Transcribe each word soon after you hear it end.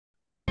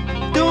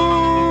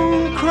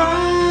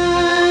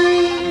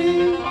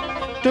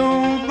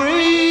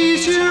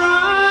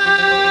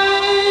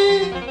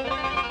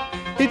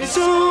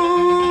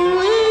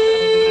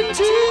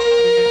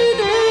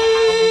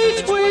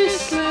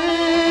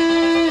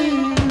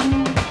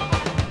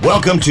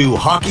Welcome to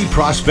Hockey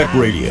Prospect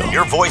Radio,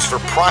 your voice for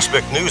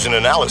prospect news and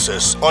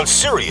analysis on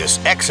Sirius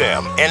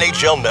XM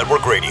NHL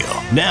Network Radio.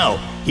 Now,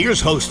 here's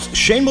hosts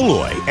Shane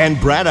Malloy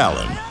and Brad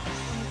Allen.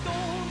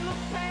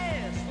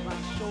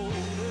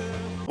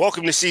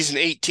 Welcome to Season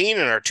 18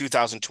 and our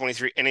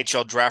 2023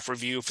 NHL Draft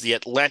Review for the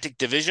Atlantic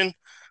Division,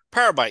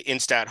 powered by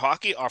Instat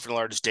Hockey, offering the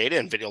largest data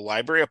and video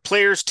library of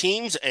players,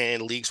 teams,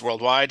 and leagues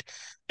worldwide,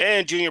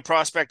 and Junior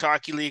Prospect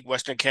Hockey League,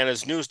 Western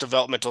Canada's newest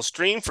developmental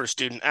stream for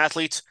student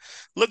athletes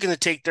looking to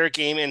take their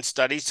game and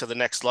studies to the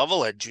next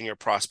level at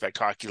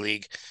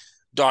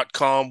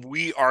juniorprospecthockeyleague.com.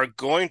 We are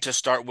going to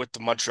start with the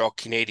Montreal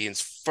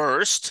Canadiens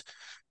first.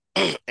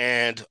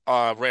 And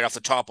right off the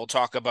top, we'll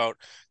talk about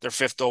their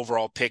fifth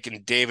overall pick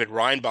in David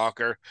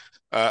Reinbacher.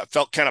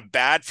 Felt kind of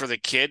bad for the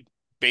kid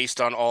based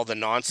on all the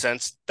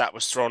nonsense that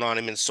was thrown on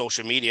him in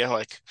social media.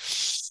 Like,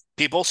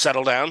 people,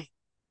 settle down.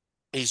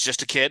 He's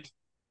just a kid,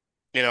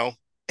 you know.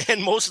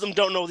 And most of them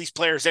don't know these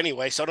players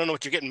anyway, so I don't know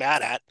what you're getting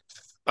mad at.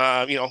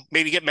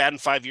 Maybe get mad in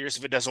 5 years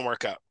if it doesn't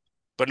work out.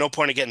 But no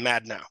point in getting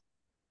mad now,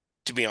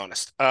 to be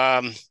honest.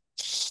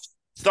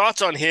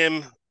 Thoughts on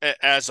him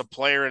as a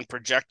player and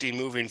projecting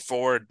moving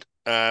forward?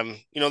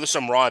 There's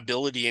some raw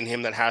ability in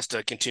him that has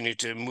to continue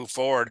to move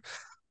forward.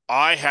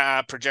 I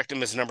have projected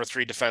him as a number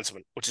 3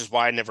 defenseman, which is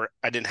why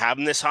I didn't have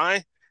him this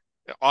high.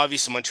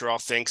 Obviously, Montreal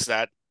thinks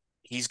that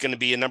he's going to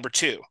be a number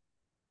 2.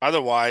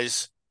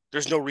 Otherwise,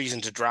 there's no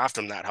reason to draft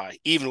him that high,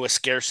 even with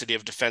scarcity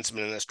of defensemen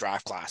in this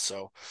draft class.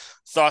 So,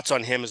 thoughts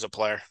on him as a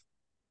player?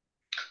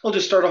 I'll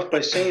just start off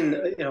by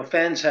saying,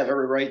 fans have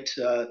every right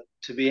to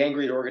be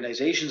angry at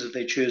organizations if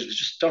they choose, but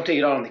just don't take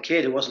it out on the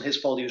kid. It wasn't his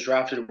fault he was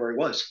drafted where he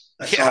was.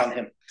 That's not on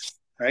him,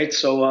 right?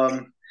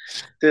 So,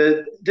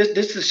 this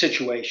is the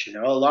situation.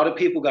 A lot of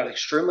people got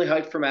extremely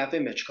hyped for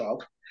Matvei Michkov,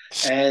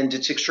 and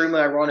it's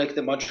extremely ironic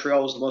that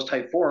Montreal was the most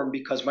hyped for him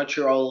because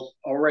Montreal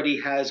already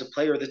has a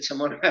player that's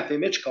similar to Matvei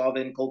Michkov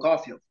in Cole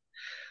Caulfield.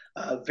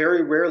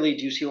 Very rarely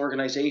do you see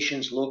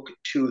organizations look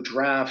to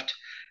draft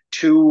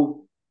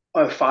 2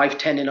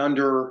 5'10" and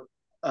under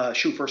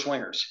shoot first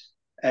wingers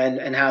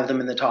and have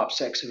them in the top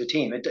 6 of a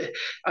team.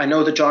 I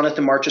know that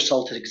Jonathan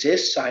Marchessault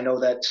exists. I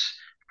know that's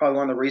probably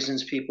one of the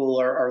reasons people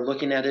are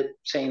looking at it,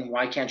 saying,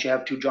 why can't you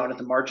have 2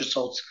 Jonathan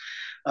Marchessaults?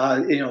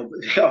 He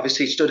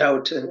obviously stood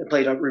out and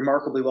played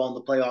remarkably well in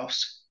the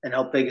playoffs and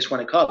helped Vegas win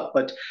a cup.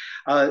 But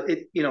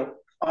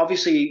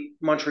obviously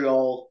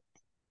Montreal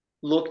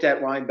looked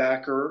at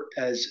Reinbacher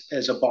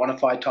as a bona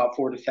fide top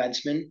 4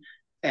 defenseman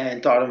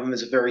and thought of him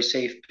as a very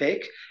safe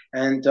pick.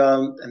 And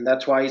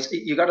that's why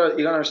you got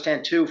to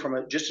understand too,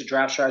 from just a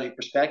draft strategy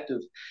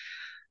perspective,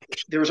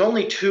 there was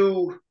only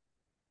 2,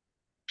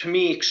 to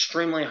me,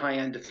 extremely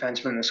high-end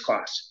defensemen in this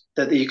class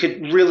that you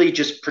could really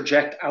just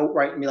project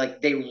outright and be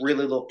like, they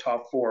really look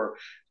top 4.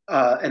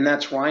 And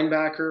that's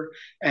Reinbacher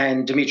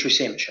and Dmitry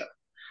Simashev.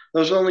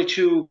 Those are only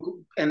 2,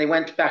 and they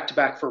went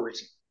back-to-back for a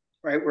reason.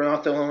 Right, we're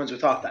not the only ones who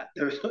thought that.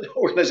 There's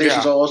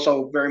organizations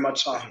also very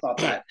much thought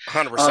that.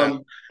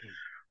 100%.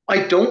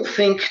 I don't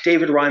think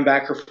David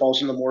Reinbacher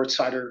falls in the Moritz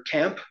Seider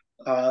camp.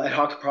 At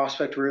Hockey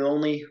Prospect, we're the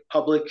only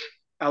public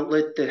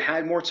outlet that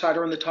had Moritz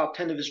Seider in the top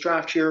 10 of his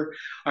draft year.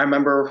 I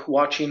remember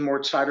watching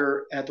Moritz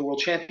Seider at the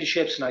World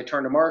Championships, and I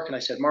turned to Mark and I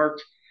said,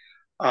 Mark,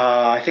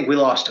 I think we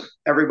lost him.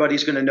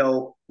 Everybody's going to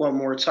know what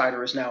Moritz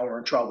Seider is now. We're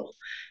in trouble.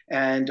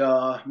 And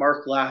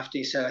Mark laughed.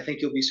 He said, I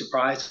think you'll be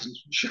surprised. And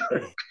sure.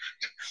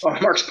 On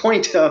Mark's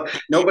point,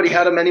 nobody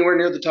had him anywhere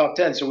near the top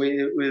 10. So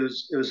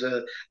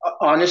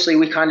honestly,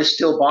 we kind of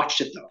still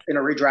botched it though. In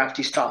a redraft,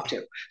 he's top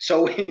 2.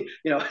 So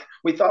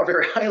we thought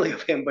very highly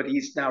of him, but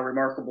he's now a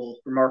remarkable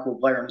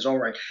player in his own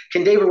right.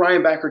 Can David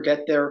Reinbacher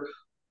get there?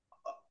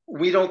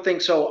 We don't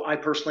think so. I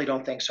personally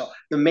don't think so.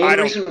 The main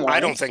reason why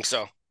I don't think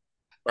so.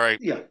 All right.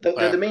 Yeah,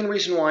 the main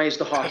reason why is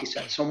the hockey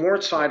set. So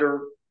Moritz Seider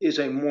is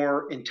a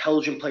more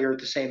intelligent player at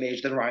the same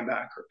age than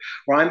Reinbacher.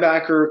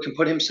 Reinbacher can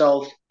put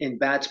himself in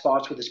bad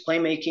spots with his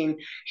playmaking.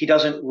 He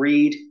doesn't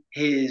read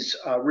his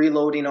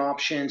reloading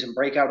options and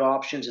breakout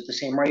options at the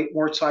same rate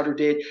Moritz Seider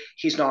did.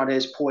 He's not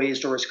as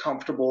poised or as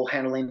comfortable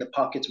handling the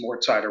puck as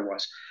Moritz Seider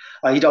was.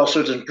 He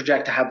also doesn't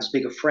project to have as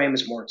big a frame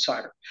as Moritz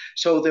Seider.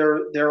 So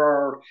there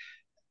are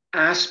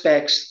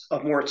aspects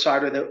of Moritz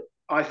Seider that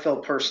I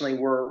felt personally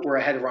were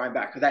ahead of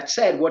Reinbacher. That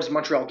said, what is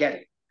Montreal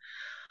getting?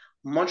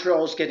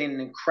 Montreal is getting an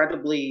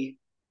incredibly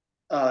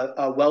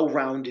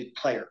well-rounded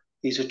player.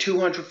 He's a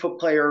 200-foot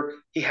player.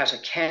 He has a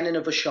cannon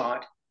of a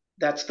shot.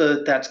 That's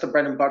the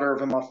bread and butter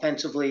of him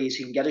offensively. Is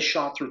he can get a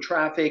shot through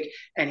traffic,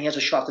 and he has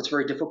a shot that's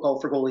very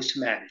difficult for goalies to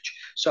manage.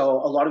 So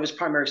a lot of his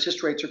primary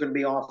assist rates are going to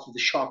be off of the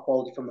shot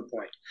quality from the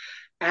point.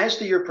 As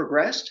the year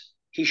progressed,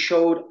 he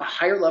showed a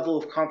higher level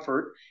of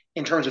comfort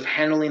in terms of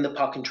handling the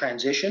puck in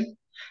transition,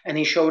 and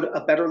he showed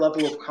a better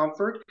level of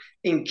comfort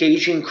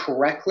engaging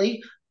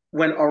correctly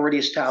when already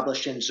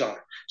established in zone.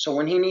 So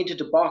when he needed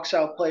to box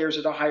out players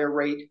at a higher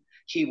rate,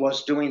 he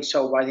was doing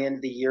so by the end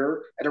of the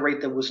year at a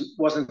rate that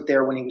wasn't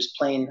there when he was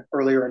playing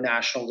earlier in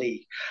National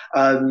League.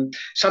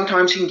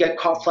 Sometimes he can get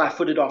caught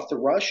flat-footed off the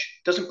rush,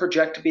 doesn't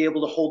project to be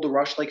able to hold the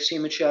rush like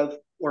Simashev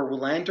or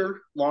Willander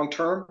long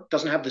term.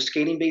 Doesn't have the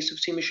skating base of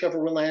Simashev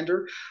or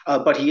Willander,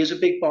 but he is a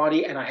big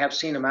body, and I have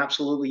seen him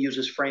absolutely use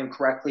his frame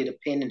correctly to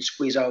pin and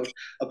squeeze out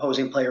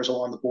opposing players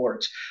along the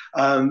boards.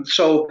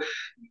 So,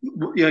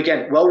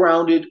 again,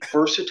 well-rounded,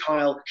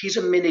 versatile. He's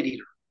a minute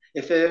eater.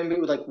 If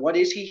like, what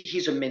is he?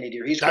 He's a minute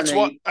eater. He's That's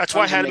going to eat why I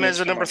tons of had him minutes as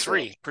a for number Montreal.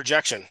 3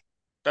 projection.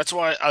 That's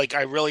why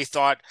I really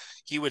thought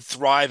he would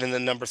thrive in the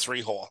number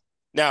 3 hole.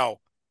 Now,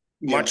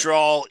 Yeah.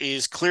 Montreal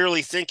is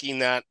clearly thinking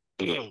that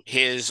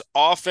his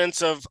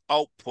offensive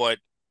output,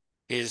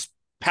 his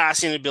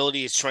passing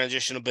ability, his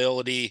transition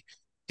ability,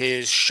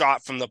 his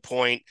shot from the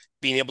point,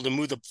 being able to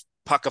move the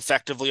puck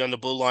effectively on the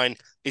blue line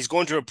is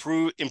going to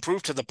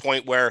improve to the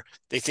point where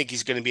they think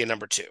he's going to be a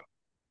number 2.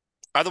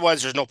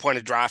 Otherwise, there's no point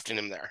of drafting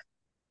him there.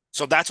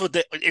 So that's what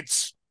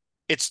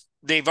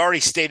they've already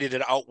stated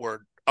it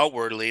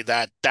outwardly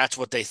that that's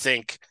what they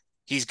think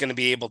he's going to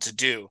be able to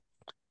do.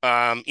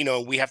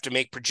 We have to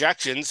make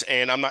projections,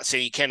 and I'm not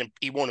saying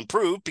he won't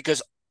improve,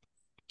 because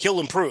he'll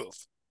improve,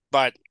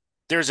 but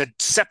there's a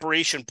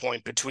separation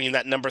point between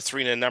that number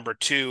 3 and a number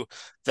 2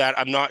 that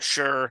I'm not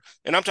sure.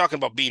 And I'm talking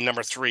about being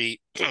number 3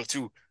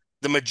 through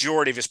the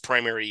majority of his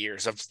primary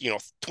years of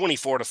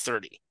 24 to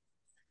 30.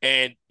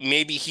 And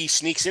maybe he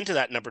sneaks into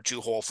that number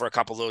 2 hole for a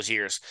couple of those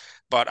years,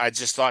 but I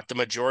just thought the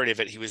majority of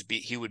it he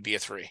would be a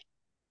 3.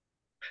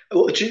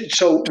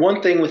 So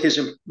one thing with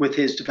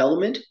his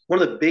development,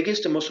 one of the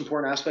biggest and most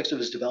important aspects of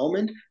his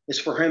development is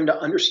for him to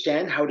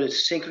understand how to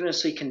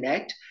synchronously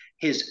connect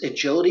his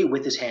agility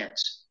with his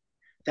hands.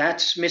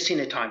 That's missing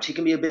at times. He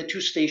can be a bit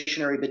too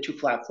stationary, a bit too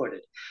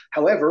flat-footed.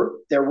 However,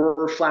 there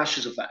were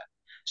flashes of that.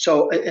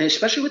 So, and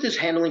especially with his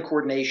handling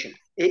coordination,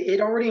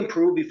 it already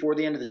improved before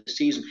the end of the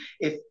season.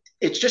 If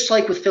it's just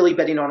like with Philly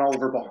betting on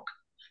Oliver Bonk.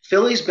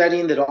 Philly's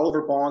betting that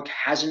Oliver Bonk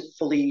hasn't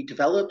fully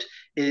developed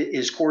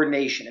is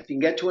coordination. If he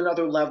can get to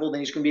another level, then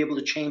he's going to be able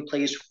to chain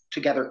plays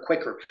together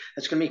quicker.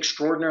 That's going to be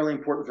extraordinarily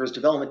important for his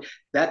development.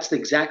 That's the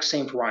exact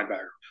same for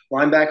Reinbacher.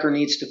 Reinbacher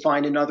needs to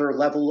find another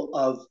level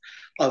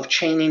of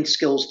chaining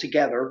skills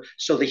together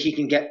so that he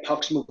can get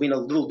pucks moving a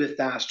little bit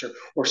faster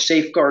or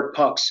safeguard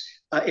pucks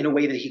in a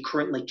way that he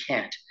currently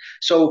can't.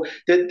 So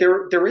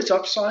there is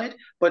upside,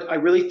 but I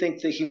really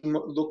think that he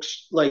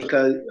looks like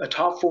a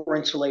top 4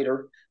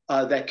 insulator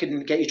that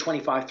can get you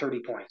 25,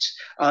 30 points.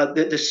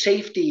 The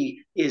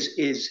safety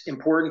is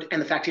important,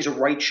 and the fact he's a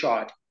right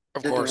shot.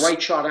 Of The course. right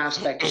shot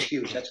aspect is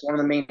huge. That's one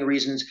of the main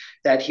reasons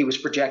that he was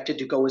projected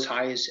to go as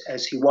high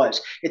as he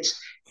was.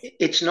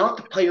 It's not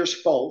the player's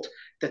fault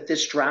that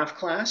this draft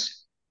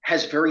class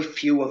has very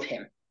few of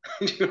him.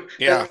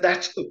 Yeah.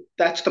 That's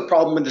the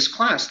problem with this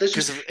class.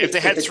 Because if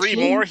they had 3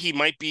 more, he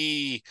might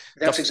be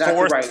the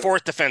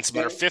fourth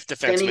defenseman or fifth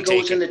defenseman. Then he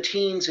goes in the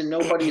teens, and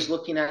nobody's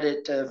looking at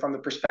it from the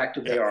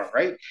perspective they are,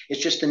 right?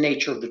 It's just the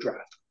nature of the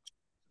draft.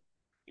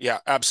 Yeah,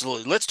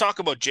 absolutely. Let's talk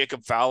about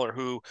Jacob Fowler,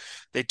 who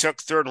they took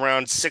 3rd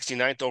round,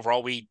 69th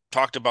overall. We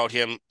talked about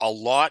him a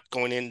lot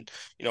going in,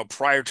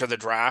 prior to the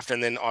draft,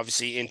 and then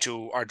obviously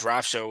into our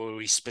draft show where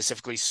we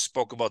specifically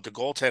spoke about the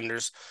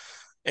goaltenders.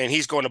 And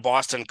he's going to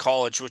Boston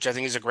College, which I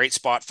think is a great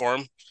spot for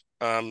him.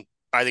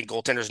 I think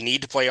goaltenders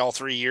need to play all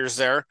 3 years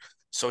there,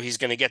 so he's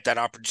going to get that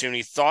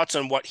opportunity. Thoughts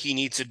on what he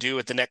needs to do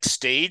at the next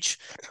stage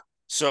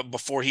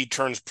before he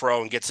turns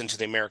pro and gets into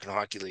the American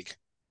Hockey League?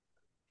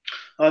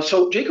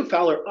 So Jacob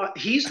Fowler,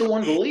 he's the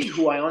one goalie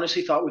who I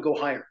honestly thought would go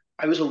higher.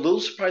 I was a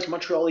little surprised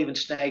Montreal even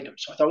snagged him,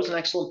 so I thought it was an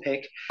excellent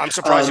pick. I'm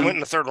surprised he went in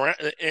the 3rd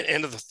round,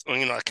 end of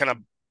the kind of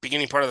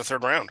beginning part of the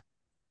 3rd round.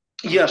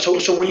 Yeah,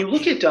 so when you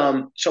look at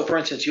so for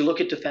instance, you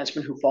look at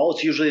defensemen who fall,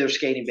 it's usually their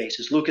skating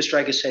bases. Lucas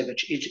Dragicevic,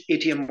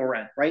 Etienne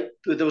Morin, right?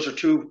 Those are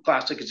 2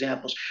 classic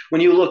examples.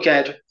 When you look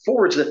at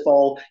forwards that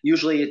fall,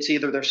 usually it's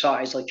either their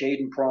size, like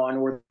Jaden Prawn,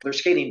 or their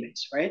skating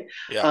base, right?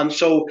 Yeah.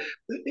 So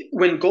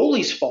when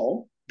goalies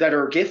fall that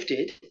are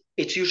gifted,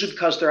 it's usually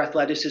because their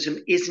athleticism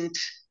isn't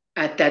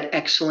at that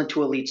excellent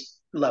to elite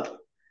level.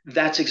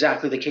 That's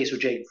exactly the case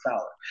with Jacob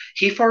Fowler.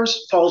 He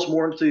falls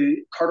more into the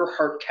Carter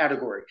Hart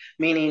category,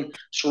 meaning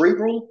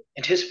cerebral,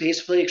 anticipates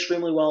to play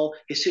extremely well.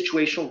 His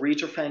situational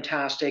reads are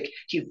fantastic.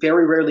 He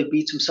very rarely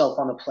beats himself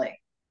on the play.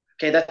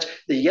 Okay, that's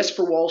the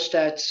Jesper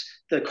Wallstedts,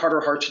 the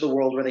Carter Harts of the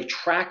world, where they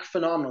track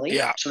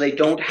phenomenally, so they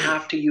don't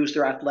have to use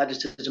their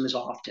athleticism as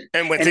often.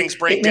 And when things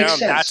break down,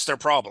 that's their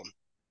problem.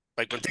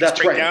 Like when things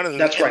break down and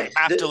they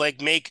have to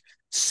make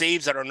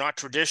saves that are not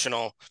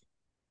traditional,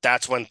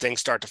 that's when things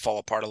start to fall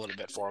apart a little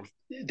bit for him.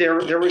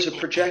 There was a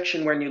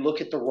projection when you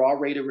look at the raw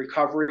rate of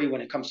recovery, when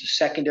it comes to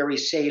secondary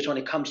saves, when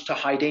it comes to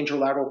high danger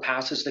lateral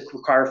passes that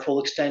require full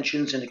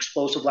extensions and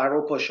explosive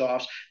lateral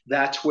push-offs,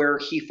 that's where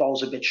he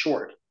falls a bit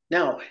short.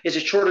 Now, is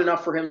it short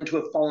enough for him to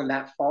have fallen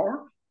that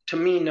far? To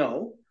me,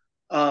 no.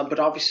 But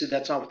obviously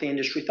that's not what the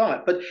industry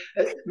thought. But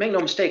make no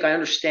mistake, I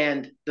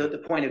understand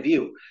the point of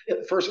view.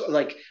 First,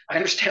 I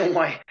understand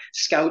why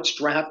scouts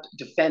draft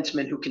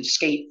defensemen who can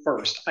skate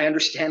first. I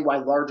understand why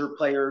larger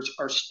players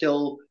are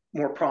still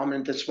more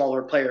prominent than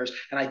smaller players.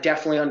 And I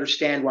definitely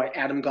understand why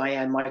Adam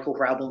Guyan, Michael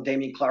Hrabal, and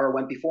Damien Clara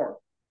went before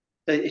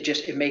him.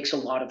 It makes a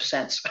lot of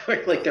sense.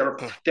 Like they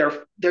have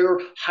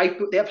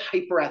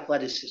hyper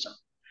athleticism.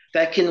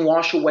 that can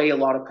wash away a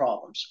lot of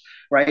problems,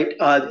 right?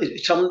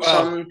 Some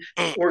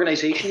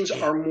organizations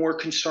are more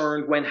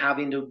concerned when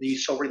having to be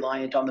so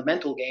reliant on the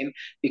mental game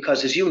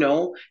because, as you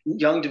know,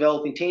 young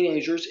developing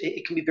teenagers,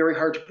 it can be very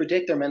hard to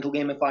predict their mental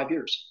game in 5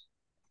 years.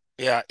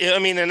 Yeah, I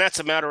mean, and that's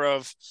a matter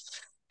of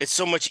it's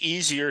so much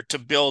easier to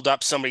build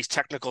up somebody's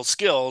technical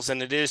skills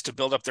than it is to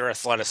build up their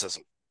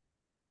athleticism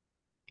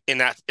in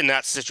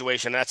that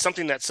situation. That's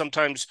something that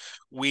sometimes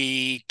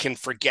we can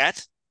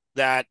forget,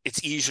 that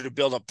it's easier to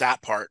build up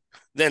that part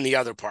than the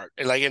other part.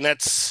 And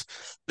that's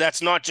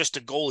not just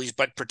to goalies,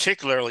 but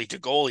particularly to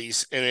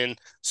goalies. And then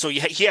so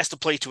he has to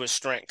play to his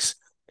strengths.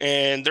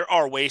 And there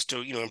are ways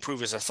to, improve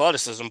his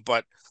athleticism,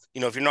 but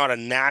if you're not I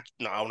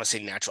want to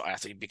say natural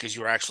athlete, because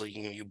you're actually,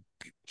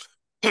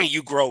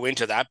 you grow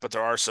into that, but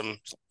there are some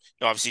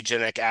obviously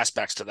genetic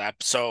aspects to that.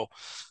 So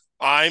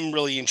I'm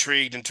really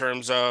intrigued in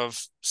terms of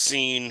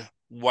seeing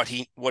what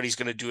he's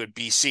going to do at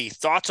BC.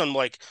 Thoughts on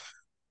what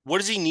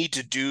does he need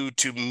to do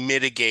to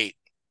mitigate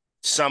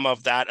some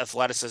of that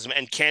athleticism,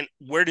 and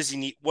what does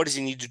he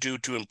need to do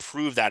to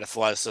improve that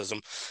athleticism,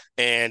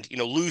 and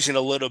losing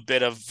a little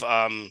bit of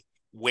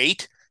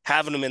weight,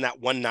 having him in that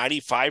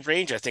 195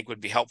 range, I think would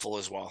be helpful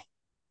as well.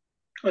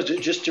 Well,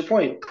 just your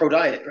point, pro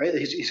diet, right?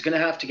 He's going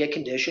to have to get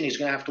conditioned. He's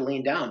going to have to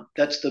lean down.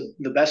 That's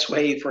the best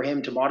way for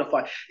him to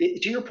modify.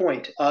 To your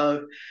point, it's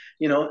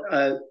one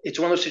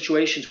of those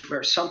situations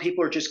where some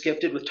people are just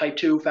gifted with type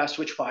 2 fast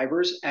twitch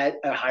fibers at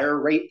a higher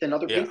rate than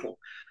other people.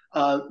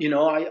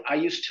 I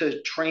used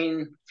to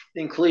train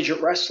in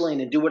collegiate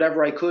wrestling and do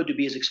whatever I could to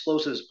be as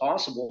explosive as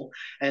possible.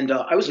 And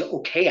I was an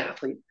okay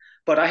athlete,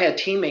 but I had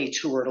teammates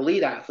who were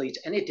elite athletes,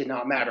 and it did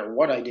not matter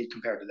what I did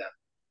compared to them.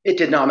 It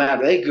did not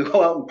matter. They could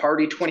go out and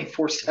party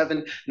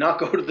 24/7, not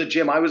go to the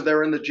gym. I was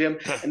there in the gym,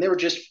 and they were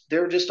just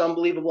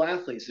unbelievable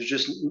athletes. There's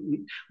just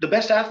the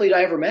best athlete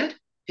I ever met.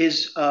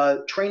 His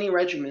training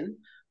regimen,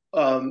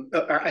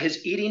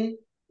 his eating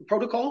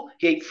protocol,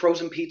 he ate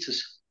frozen pizzas,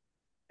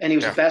 and he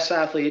was the best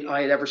athlete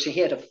I had ever seen. He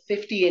had a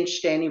 50-inch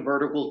standing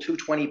vertical,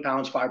 220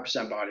 pounds,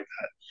 5% body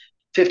fat,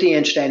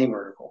 50-inch standing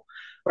vertical.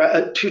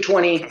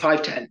 220,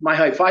 5'10". My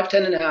height,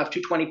 5'10 and a half,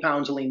 220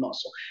 pounds of lean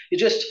muscle.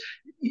 It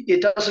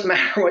doesn't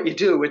matter what you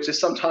do. It's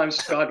just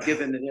sometimes God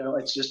given.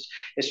 It's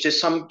just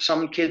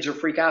some kids are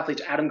freak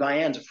athletes. Adam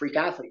Guyan's a freak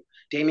athlete.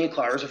 Damien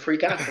Clark is a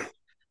freak athlete.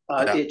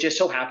 It just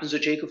so happens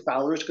that Jacob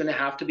Fowler is going to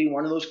have to be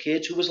one of those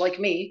kids who was like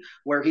me,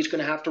 where he's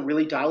going to have to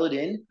really dial it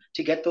in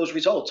to get those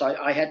results.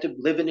 I had to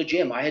live in a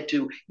gym. I had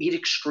to eat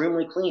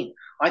extremely clean.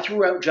 I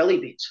threw out jelly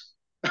beans.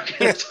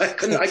 Okay, so I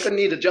couldn't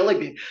eat a jelly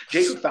bean.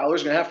 Jacob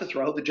Fowler's going to have to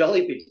throw out the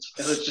jelly beans.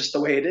 That's just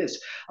the way it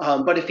is.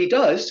 But if he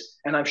does,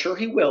 and I'm sure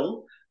he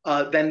will,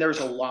 then there's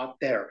a lot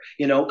there.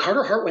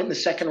 Carter Hart went in the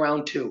second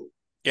round too.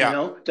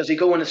 Yeah. Does he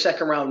go in the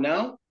second round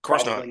now? Of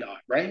course Probably not,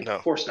 right? No.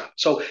 Of course not.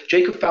 So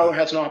Jacob Fowler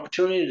has an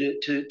opportunity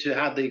to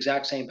have the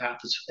exact same path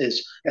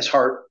as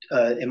Hart,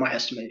 in my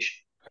estimation.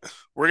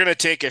 We're going to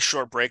take a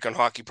short break on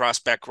Hockey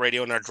Prospect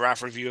Radio in our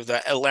draft review of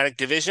the Atlantic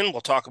Division.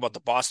 We'll talk about the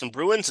Boston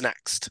Bruins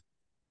next.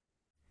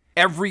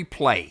 Every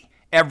play,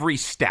 every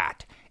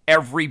stat,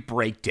 every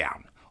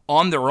breakdown.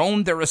 On their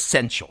own, they're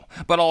essential,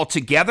 but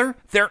altogether,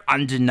 they're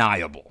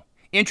undeniable.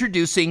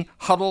 Introducing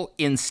Huddle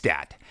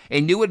Instat, a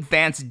new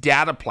advanced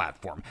data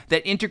platform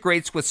that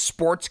integrates with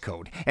Sports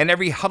Code and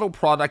every Huddle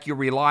product you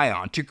rely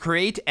on to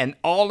create an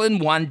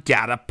all-in-one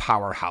data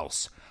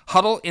powerhouse.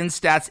 Huddle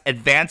Instat's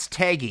advanced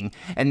tagging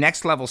and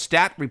next-level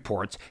stat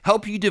reports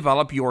help you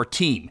develop your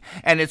team,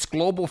 and its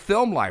global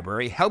film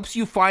library helps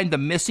you find the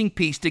missing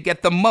piece to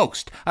get the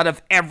most out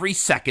of every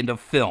second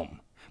of film.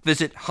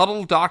 Visit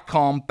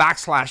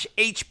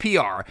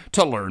huddle.com/HPR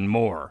to learn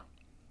more.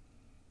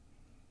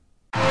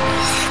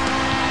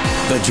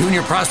 The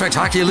Junior Prospect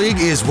Hockey League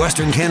is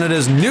Western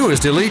Canada's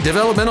newest elite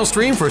developmental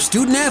stream for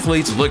student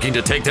athletes looking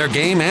to take their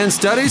game and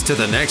studies to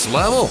the next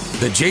level.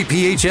 The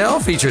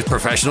JPHL features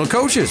professional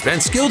coaches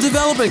and skill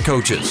development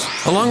coaches,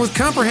 along with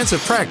comprehensive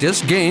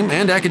practice, game,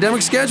 and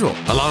academic schedule,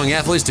 allowing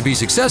athletes to be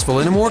successful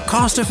in a more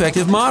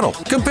cost-effective model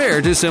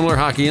compared to similar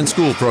hockey and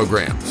school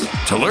programs.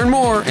 To learn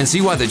more and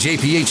see why the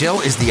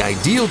JPHL is the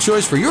ideal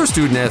choice for your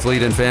student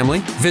athlete and family,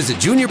 visit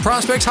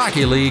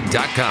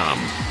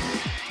juniorprospectshockeyleague.com.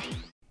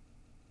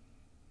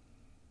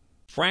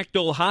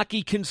 Fractal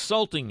Hockey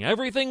Consulting.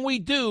 Everything we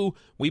do,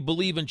 we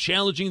believe in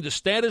challenging the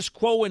status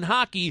quo in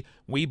hockey.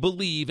 We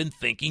believe in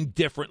thinking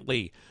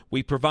differently.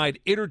 We provide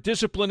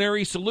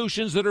interdisciplinary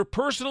solutions that are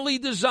personally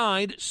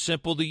designed,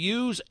 simple to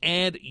use,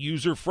 and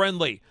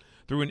user-friendly.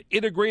 Through an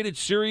integrated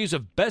series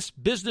of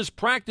best business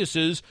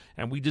practices,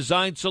 and we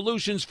design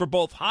solutions for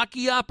both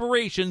hockey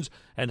operations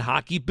and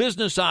hockey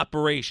business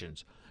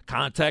operations.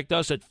 Contact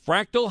us at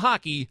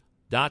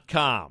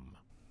fractalhockey.com.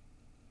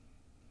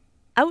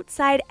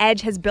 Outside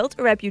Edge has built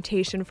a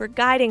reputation for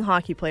guiding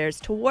hockey players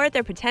toward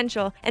their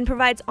potential and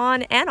provides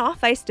on- and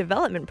off-ice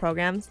development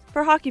programs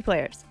for hockey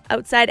players.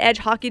 Outside Edge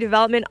Hockey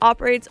Development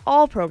operates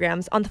all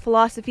programs on the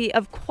philosophy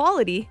of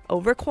quality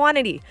over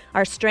quantity.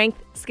 Our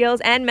strength, skills,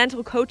 and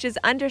mental coaches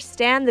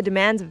understand the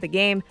demands of the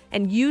game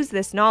and use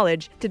this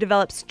knowledge to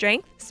develop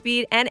strength,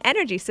 speed, and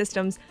energy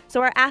systems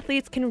so our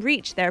athletes can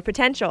reach their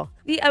potential.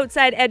 The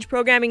Outside Edge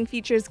programming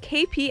features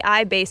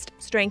KPI-based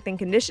strength and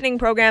conditioning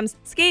programs,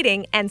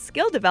 skating, and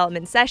skill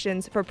development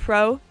sessions for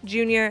pro,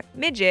 junior,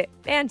 midget,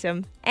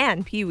 bantam,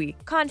 and peewee.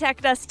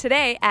 Contact us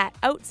today at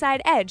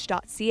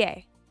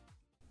outsideedge.ca.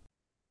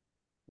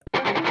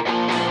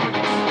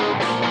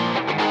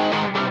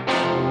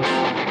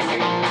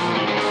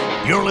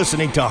 You're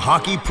listening to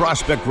Hockey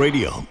Prospect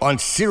Radio on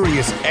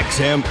Sirius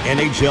XM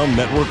NHL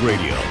Network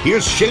Radio.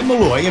 Here's Shane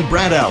Malloy and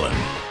Brad Allen.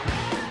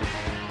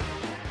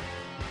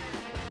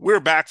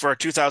 We're back for our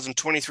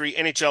 2023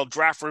 NHL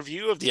Draft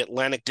Review of the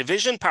Atlantic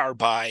Division, powered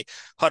by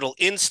Huddle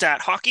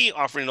Instat Hockey,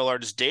 offering the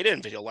largest data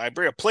and video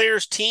library of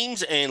players,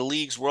 teams, and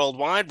leagues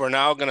worldwide. We're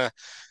now going to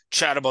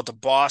chat about the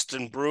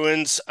Boston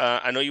Bruins.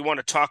 I know you want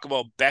to talk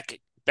about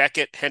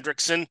Beckett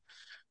Hendrickson,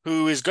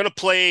 who is going to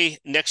play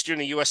next year in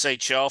the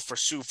USHL for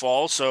Sioux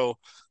Falls. So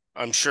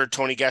I'm sure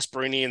Tony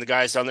Gasparini and the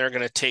guys down there are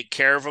going to take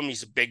care of him.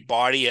 He's a big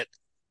body at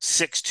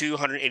 6'2",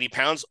 180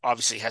 pounds.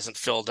 Obviously hasn't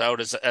filled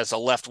out as a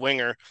left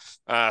winger.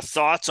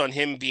 Thoughts on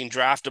him being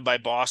drafted by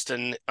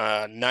Boston,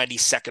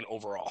 92nd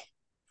overall?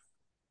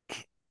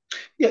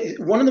 Yeah,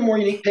 one of the more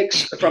unique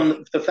picks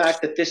from the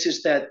fact that this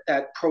is that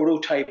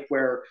prototype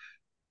where,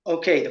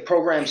 okay, the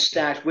program's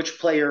stacked, which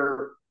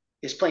player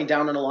is playing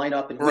down in a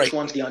lineup and which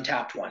one's the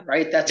untapped one,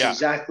 right? That's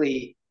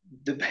exactly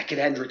the Beckett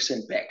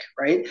Hendrickson pick,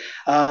 right?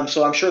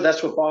 So I'm sure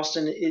that's what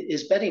Boston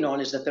is betting on,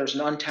 is that there's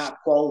an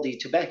untapped quality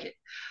to Beckett.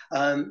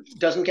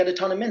 Doesn't get a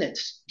ton of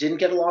minutes, didn't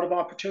get a lot of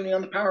opportunity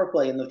on the power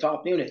play in the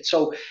top unit.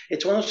 So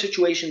it's one of those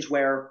situations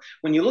where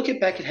when you look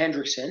at Beckett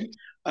Hendrickson,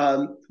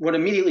 what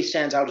immediately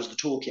stands out is the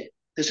toolkit.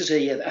 This is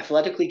a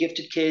athletically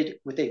gifted kid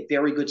with a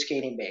very good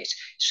skating base.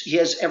 He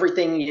has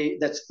everything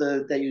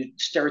that you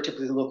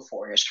stereotypically look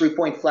for. He has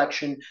 3-point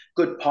flexion,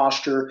 good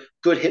posture,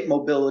 good hip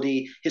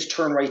mobility. His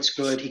turn rate's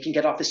good. He can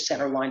get off his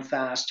center line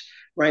fast,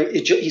 right?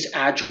 He's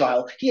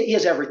agile. He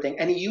has everything,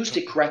 and he used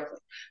it correctly.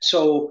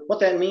 So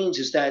what that means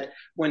is that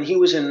when he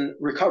was in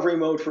recovery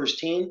mode for his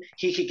team,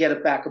 he could get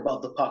it back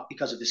above the puck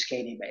because of his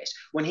skating base.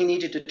 When he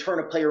needed to turn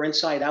a player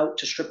inside out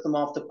to strip them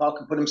off the puck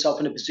and put himself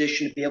in a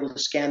position to be able to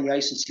scan the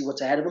ice and see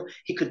what's ahead of him,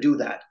 he could do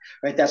that,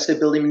 right? That's the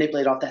ability to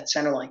manipulate off that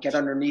center line, get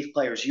underneath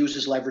players, use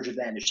his leverage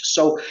advantages.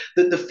 So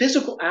the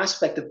physical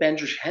aspect of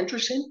Beckett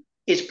Hendrickson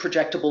is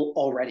projectable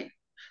already.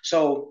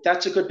 So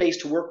that's a good base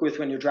to work with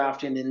when you're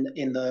drafting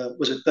in the,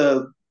 was it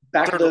the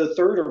back of the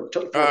third or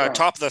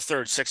top of the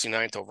third,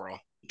 69th overall.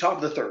 Top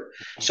of the third.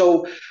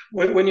 So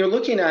when you're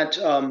looking at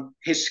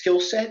his skill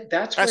set,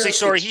 that's actually,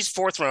 sorry, he's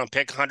fourth round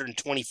pick,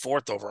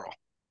 124th overall.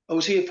 Oh,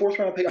 is he a fourth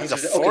round pick? He's a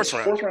fourth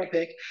round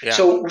pick. Yeah.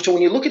 So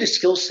when you look at his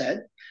skill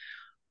set,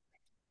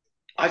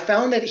 I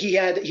found that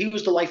he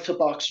was the life to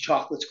box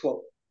chocolates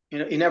quote. You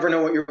know, you never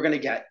know what you're going to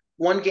get.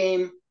 One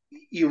game,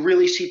 you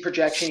really see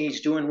projection.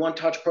 He's doing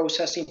one-touch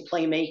processing,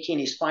 playmaking.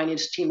 He's finding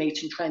his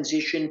teammates in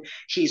transition.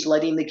 He's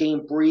letting the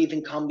game breathe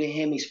and come to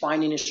him. He's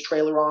finding his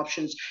trailer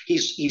options.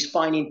 He's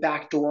finding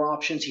backdoor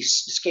options. His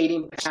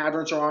skating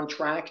patterns are on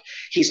track.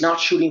 He's not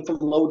shooting from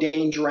low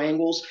danger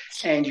angles.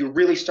 And you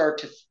really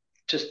start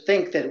to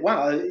think that,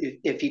 wow,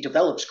 if he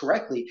develops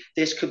correctly,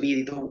 this could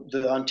be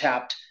the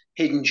untapped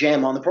hidden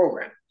gem on the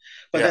program.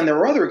 But then there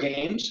are other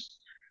games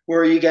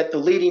where you get the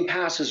leading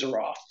passes are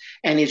off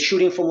and he's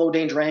shooting from low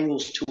danger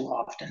angles too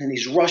often and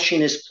he's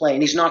rushing his play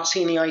and he's not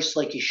seeing the ice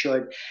like he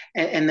should.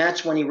 And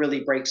that's when he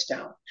really breaks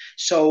down.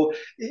 So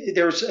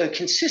there's a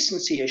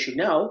consistency issue.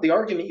 Now, the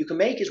argument you can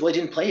make is, well, he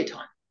didn't play a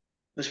ton.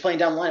 He was playing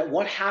down the line.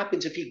 What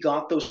happens if he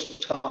got those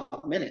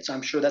top minutes?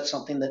 I'm sure that's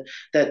something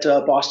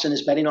that Boston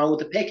is betting on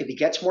with the pick. If he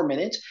gets more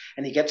minutes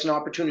and he gets an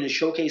opportunity to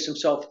showcase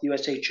himself at the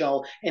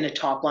USHL in a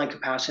top-line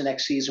capacity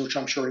next season, which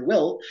I'm sure he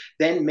will,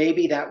 then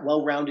maybe that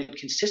well-rounded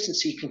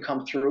consistency can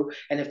come through.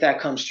 And if that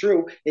comes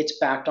through, it's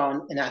backed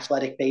on an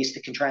athletic base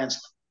that can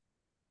translate.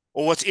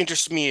 Well, what's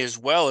interesting me as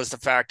well is the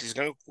fact he's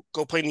going to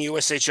go play in the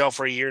USHL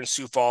for a year in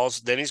Sioux Falls.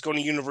 Then he's going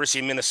to University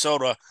of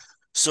Minnesota.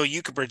 So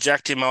you could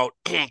project him out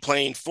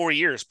playing 4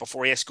 years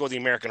before he has to go to the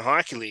American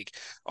Hockey League.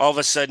 All of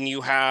a sudden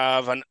you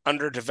have an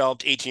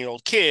underdeveloped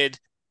 18-year-old kid,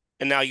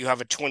 and now you have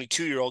a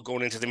 22-year-old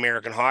going into the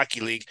American Hockey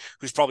League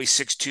who's probably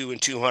 6'2"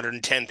 and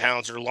 210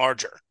 pounds or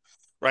larger,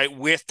 right?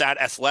 With that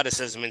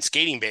athleticism and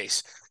skating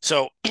base.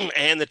 So,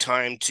 and the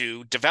time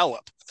to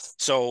develop.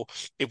 So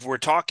if we're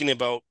talking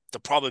about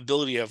the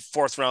probability of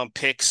fourth-round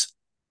picks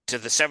to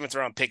the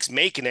seventh-round picks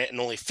making it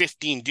and only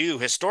 15 do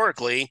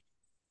historically,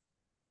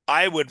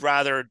 I would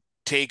rather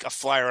take a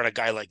flyer on a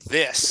guy like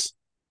this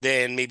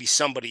than maybe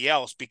somebody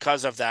else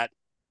because of that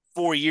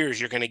 4 years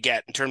you're going to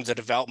get in terms of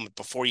development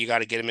before you got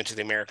to get him into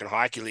the American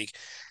Hockey League.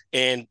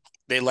 And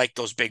they like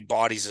those big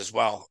bodies as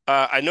well.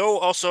 I know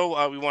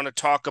also we want to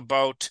talk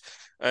about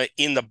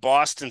in the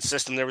Boston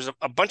system, there was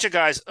a bunch of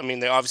guys. I mean,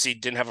 they obviously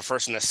didn't have a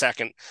first and a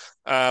second,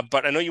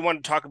 but I know you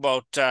want to talk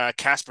about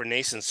Casper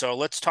Nason. So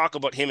let's talk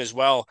about him as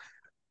well.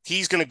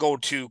 he's going to go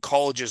to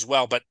college as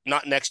well, but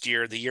not next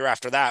year, the year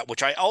after that,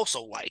 which I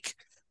also like,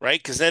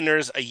 right? Because then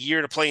there's a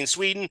year to play in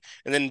Sweden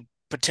and then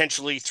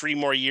potentially 3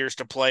 more years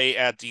to play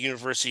at the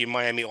University of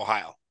Miami,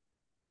 Ohio.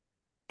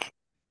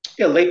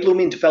 Yeah, late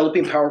blooming,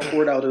 developing power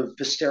forward out of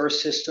Visteris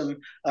system.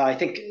 I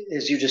think,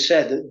 as you just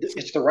said,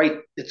 it's the right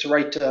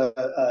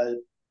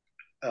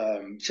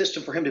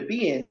system for him to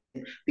be in,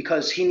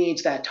 because he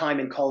needs that time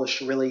in college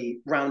to really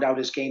round out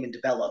his game and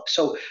develop.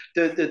 So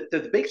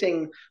the big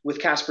thing with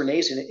Kasper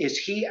Naisen is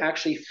he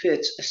actually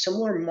fits a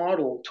similar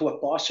model to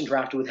what Boston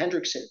drafted with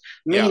Hendrickson,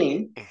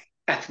 meaning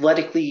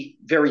athletically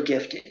very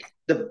gifted.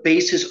 The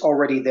base is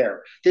already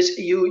there.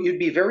 You'd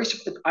be very.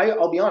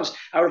 I'll be honest.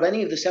 Out of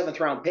any of the 7th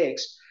round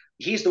picks,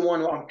 he's the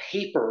one on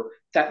paper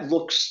that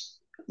looks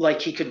like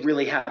he could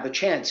really have a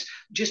chance.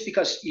 Just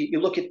because you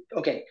look at,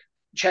 okay,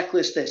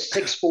 checklist this: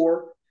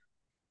 6'4",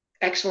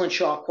 excellent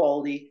shot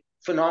quality,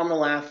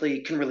 phenomenal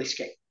athlete, can really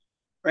skate.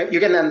 Right? You're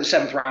getting that in the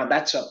 7th round.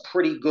 That's a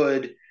pretty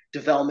good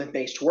development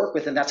base to work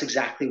with, and that's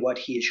exactly what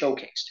he has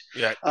showcased.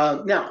 Yeah.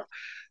 Now,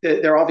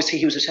 there obviously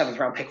he was a 7th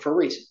round pick for a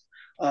reason.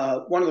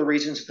 One of the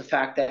reasons is the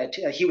fact that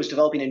he was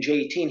developing in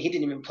J18. He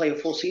didn't even play a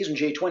full season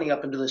J20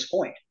 up until this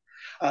point.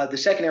 The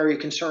second area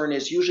of concern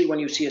is usually when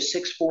you see a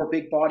 6'4",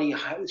 big body,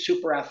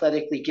 super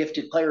athletically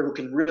gifted player who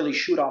can really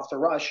shoot off the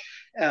rush,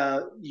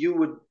 you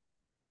would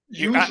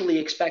usually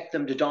expect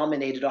them to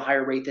dominate at a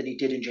higher rate than he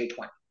did in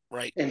J20.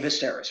 Right. In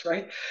Visteris,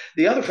 right?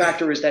 The other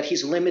factor is that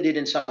he's limited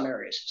in some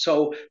areas.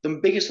 So the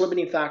biggest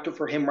limiting factor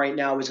for him right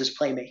now is his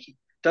playmaking.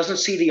 Doesn't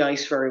see the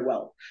ice very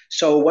well.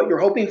 So what you're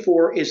hoping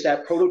for is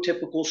that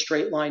prototypical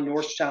straight line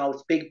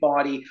north-south big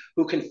body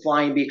who can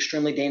fly and be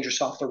extremely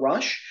dangerous off the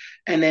rush,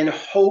 and then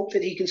hope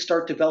that he can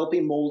start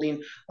developing,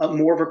 molding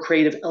more of a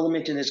creative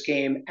element in his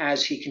game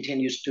as he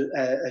continues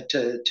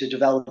to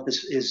develop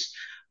his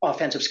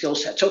offensive skill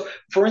set. So,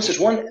 for instance,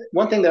 one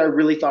thing that I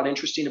really thought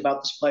interesting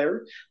about this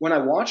player, when I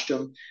watched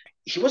him,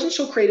 he wasn't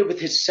so creative with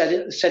his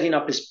setting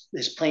up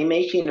his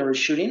playmaking or his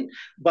shooting,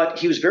 but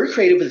he was very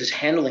creative with his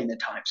handling at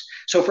times.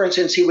 So, for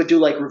instance, he would do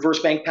like reverse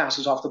bank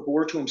passes off the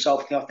board to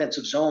himself in the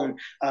offensive zone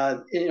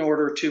in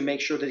order to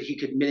make sure that he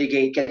could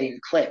mitigate getting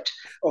clipped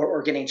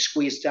or getting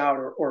squeezed out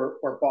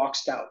or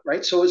boxed out,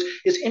 right? So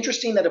it's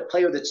interesting that a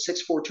player that's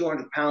 6'4",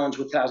 200 pounds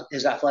with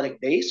his athletic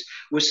base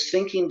was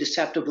thinking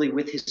deceptively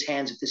with his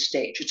hands at this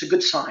stage. It's a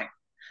good sign.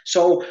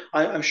 So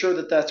I'm sure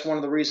that that's one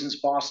of the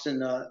reasons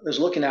Boston is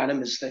looking at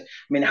him is that,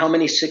 I mean, how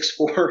many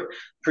 6'4"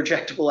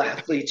 projectable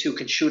athletes who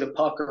can shoot a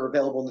puck are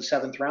available in the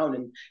 7th round,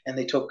 and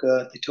they took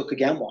a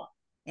gamble on.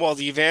 Well,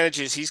 the advantage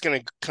is he's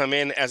going to come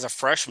in as a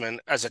freshman,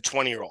 as a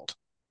 20-year-old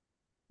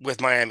with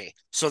Miami.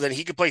 So then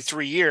he could play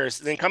 3 years,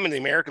 then come in the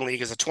American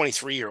League as a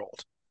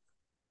 23-year-old.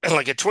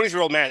 Like a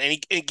 23-year-old man,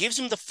 and it gives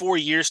him the 4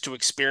 years to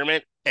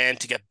experiment and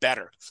to get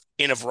better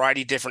in a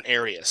variety of different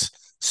areas.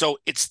 So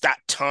it's that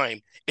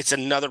time. It's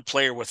another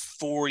player with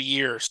 4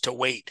 years to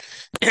wait.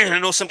 And I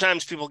know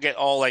sometimes people get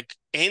all like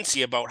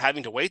antsy about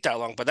having to wait that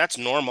long, but that's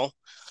normal.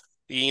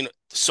 You know,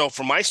 so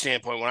from my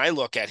standpoint, when I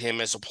look at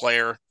him as a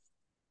player,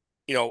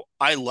 you know,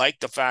 I like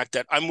the fact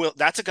that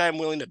that's a guy I'm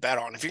willing to bet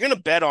on. If you're going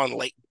to bet on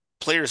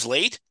players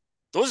late,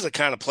 those are the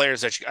kind of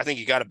players that I think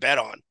you got to bet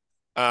on.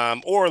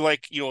 Or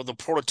like, you know, the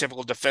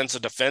prototypical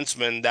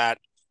defenseman that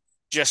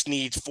just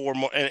needs 4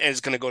 more, and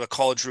is going to go to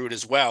college route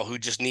as well, who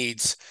just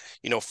needs,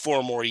 you know,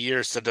 4 more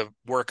years to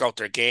work out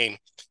their game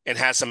and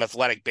has some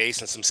athletic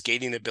base and some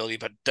skating ability,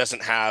 but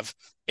doesn't have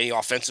any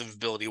offensive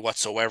ability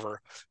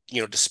whatsoever,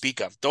 you know, to speak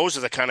of. Those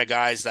are the kind of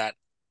guys that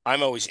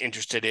I'm always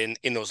interested in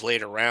those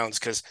later rounds,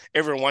 because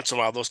every once in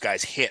a while those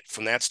guys hit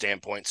from that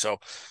standpoint. So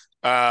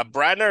Brad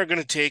and I are going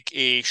to take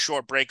a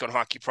short break on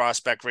Hockey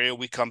Prospect Radio.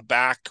 We come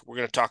back, we're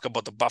going to talk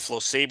about the Buffalo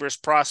Sabres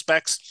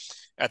prospects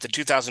at the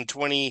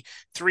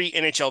 2023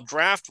 NHL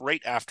Draft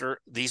right after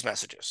these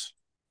messages.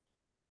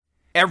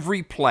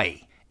 Every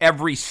play,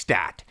 every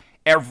stat,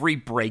 every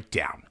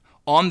breakdown.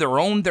 On their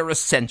own, they're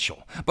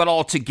essential, but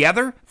all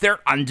together,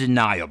 they're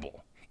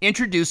undeniable.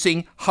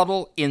 Introducing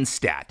Huddle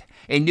Instat,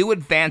 a new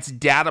advanced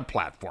data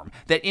platform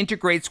that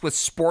integrates with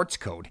Sports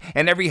Code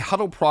and every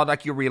Huddle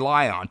product you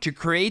rely on to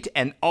create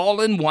an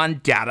all-in-one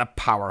data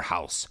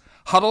powerhouse.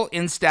 Huddle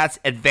Instat's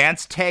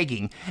advanced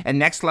tagging and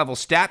next-level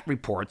stat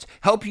reports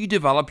help you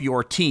develop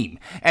your team,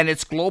 and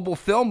its global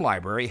film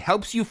library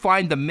helps you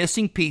find the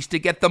missing piece to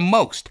get the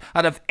most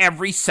out of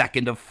every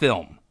second of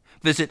film.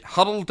 Visit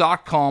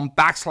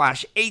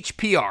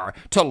huddle.com/HPR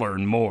to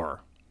learn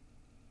more.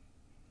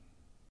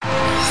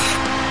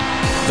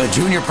 The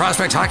Junior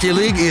Prospect Hockey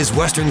League is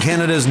Western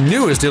Canada's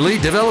newest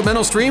elite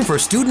developmental stream for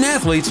student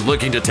athletes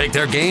looking to take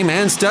their game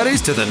and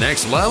studies to the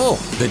next level.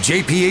 The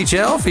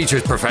JPHL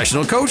features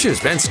professional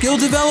coaches and skill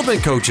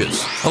development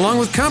coaches, along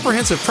with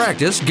comprehensive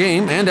practice,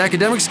 game, and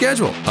academic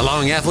schedule,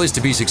 allowing athletes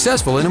to be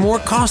successful in a more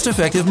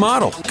cost-effective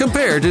model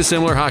compared to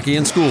similar hockey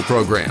and school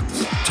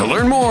programs. To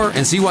learn more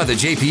and see why the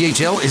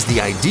JPHL is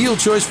the ideal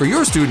choice for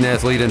your student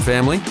athlete and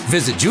family,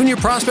 visit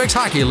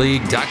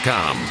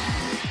juniorprospectshockeyleague.com.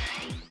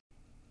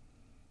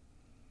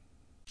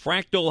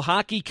 Fractal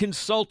Hockey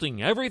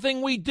Consulting.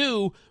 Everything we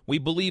do, we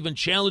believe in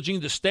challenging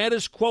the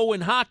status quo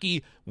in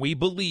hockey. We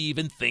believe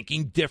in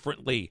thinking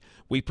differently.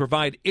 We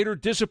provide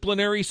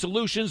interdisciplinary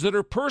solutions that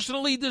are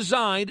personally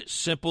designed,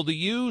 simple to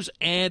use,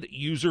 and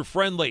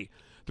user-friendly.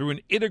 Through an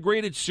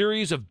integrated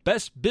series of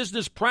best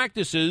business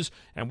practices,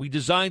 and we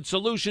design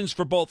solutions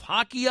for both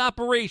hockey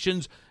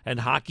operations and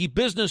hockey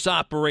business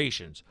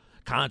operations.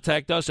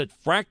 Contact us at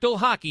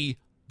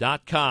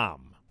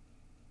fractalhockey.com.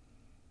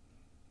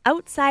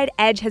 Outside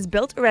Edge has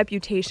built a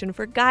reputation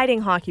for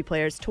guiding hockey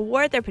players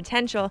toward their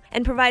potential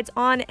and provides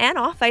on- and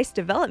off-ice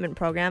development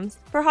programs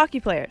for hockey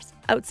players.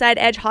 Outside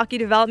Edge Hockey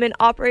Development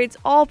operates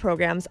all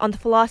programs on the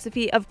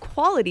philosophy of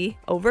quality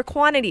over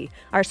quantity.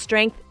 Our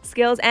strength,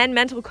 skills, and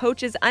mental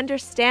coaches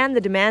understand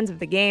the demands of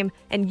the game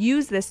and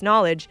use this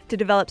knowledge to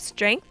develop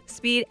strength,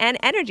 speed, and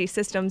energy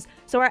systems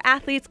so our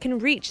athletes can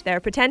reach their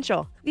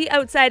potential. The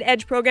Outside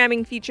Edge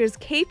programming features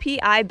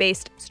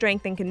KPI-based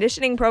strength and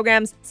conditioning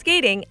programs,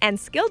 skating, and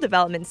skill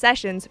development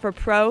sessions for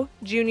pro,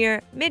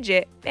 junior,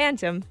 midget,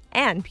 bantam,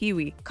 and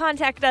peewee.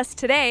 Contact us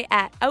today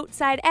at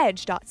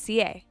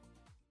outsideedge.ca.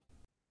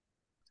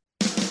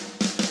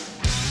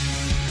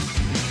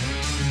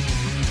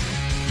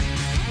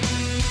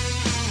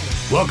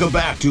 Welcome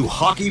back to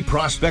Hockey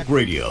Prospect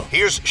Radio.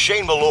 Here's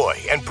Shane Malloy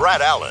and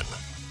Brad Allen.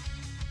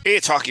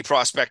 It's Hockey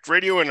Prospect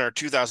Radio in our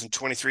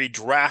 2023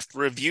 draft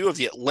review of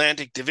the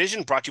Atlantic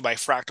Division, brought to you by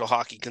Fractal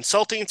Hockey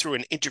Consulting through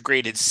an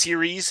integrated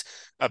series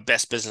of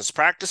best business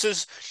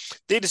practices.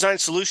 They design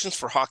solutions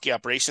for hockey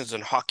operations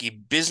and hockey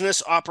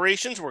business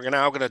operations. We're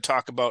now going to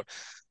talk about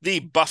the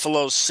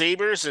Buffalo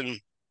Sabres.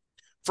 And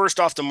first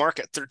off the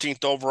market,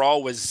 13th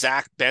overall, was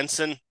Zach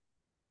Benson.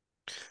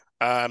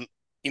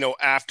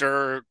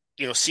 After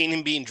seeing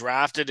him being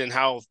drafted and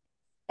how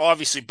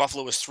obviously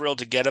Buffalo was thrilled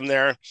to get him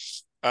there.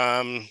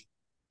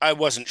 I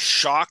wasn't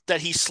shocked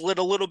that he slid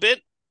a little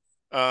bit,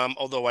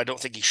 although I don't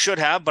think he should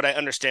have, but I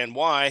understand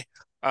why.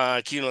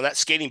 That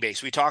skating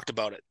base, we talked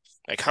about it.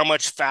 Like, how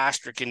much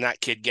faster can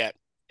that kid get?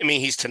 I mean,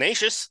 he's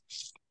tenacious,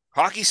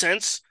 hockey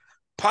sense,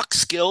 puck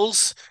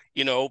skills,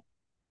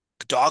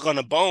 dog on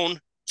a bone,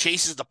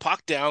 chases the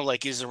puck down,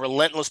 like he's a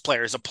relentless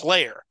player, is a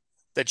player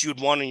that you'd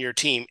want on your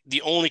team.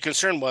 The only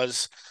concern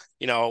was,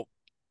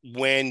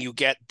 when you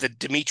get the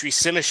Dmitry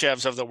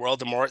Simashevs of the world,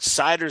 the Moritz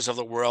Seiders of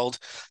the world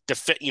to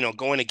fit,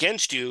 going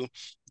against you,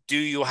 do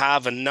you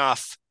have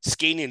enough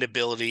skating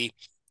ability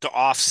to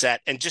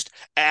offset and just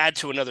add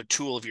to another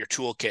tool of your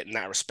toolkit in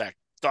that respect?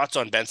 Thoughts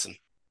on Benson?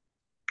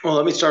 Well,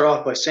 let me start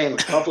off by saying,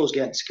 Buffalo's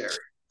getting scary.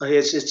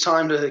 It's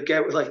time to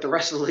get the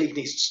rest of the league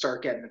needs to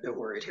start getting a bit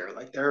worried here.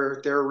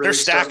 They're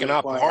stacking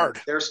up hard.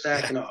 They're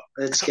stacking up.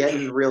 It's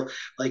getting real.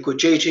 Like with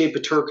JJ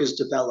Peterka's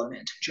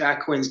development,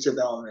 Jack Quinn's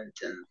development,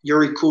 and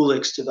Yuri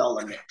Kulik's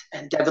development,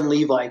 and Devin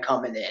Levi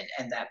coming in,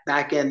 and that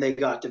back end they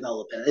got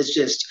development. It's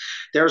just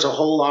there's a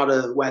whole lot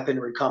of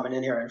weaponry coming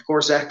in here, and of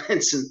course Zach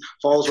Benson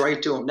falls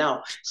right to him.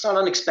 Now it's not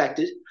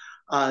unexpected.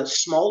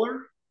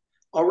 Smaller,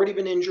 already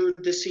been injured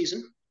this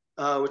season.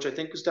 Which I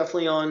think was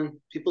definitely on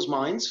people's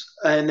minds.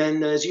 And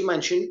then, as you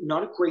mentioned,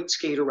 not a great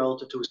skater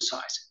relative to his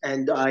size.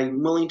 And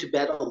I'm willing to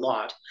bet a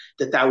lot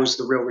that was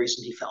the real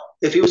reason he fell.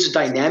 If he was a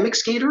dynamic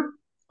skater,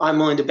 I'm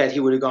willing to bet he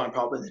would have gone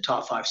probably in the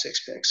top 5-6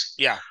 picks.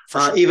 Yeah, for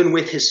sure. Even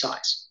with his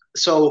size.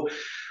 So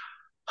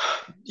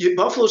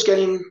Buffalo's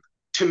getting,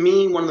 to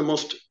me, one of the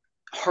most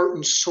heart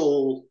and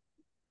soul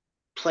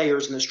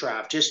players in this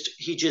draft.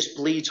 He just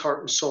bleeds heart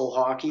and soul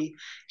hockey.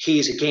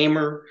 He's a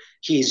gamer.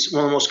 He's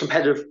one of the most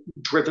competitive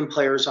driven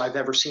players I've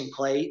ever seen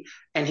play.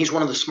 And he's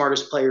one of the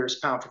smartest players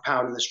pound for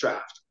pound in this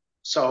draft.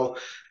 So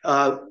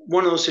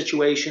one of those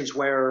situations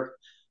where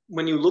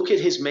when you look at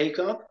his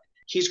makeup,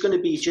 he's going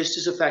to be just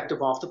as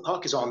effective off the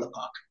puck as on the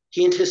puck.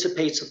 He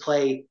anticipates the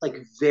play like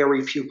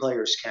very few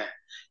players can.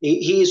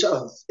 He's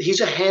a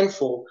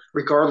handful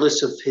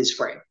regardless of his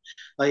frame.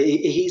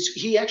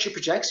 He actually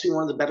projects to be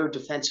one of the better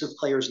defensive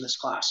players in this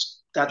class.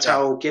 That's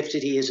how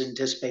gifted he is in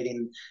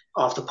anticipating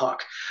off the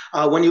puck.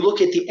 When you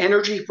look at the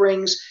energy he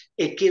brings,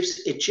 it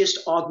just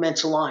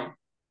augments a line.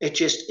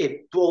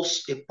 It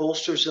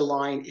bolsters the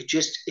line.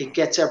 It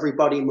gets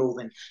everybody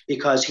moving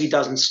because he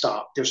doesn't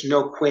stop. There's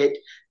no quit.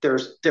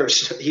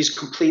 He's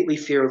completely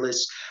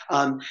fearless.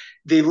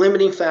 The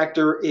limiting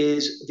factor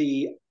is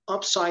the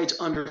upsides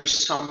under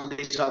some of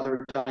these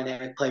other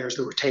dynamic players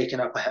that were taken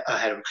up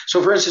ahead of him.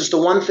 So, for instance,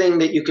 the one thing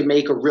that you could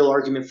make a real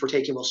argument for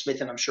taking Will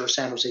Smith, and I'm sure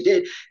San Jose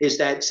did, is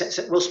that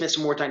Will Smith's a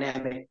more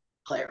dynamic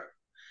player,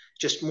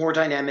 just more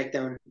dynamic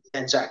than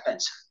Zach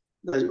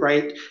Benson,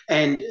 right?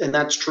 And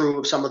that's true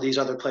of some of these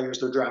other players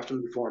that are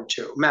drafted before him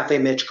too.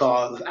 Matvei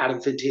Michkov, Adam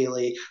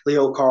Fantilli,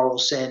 Leo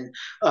Carlson,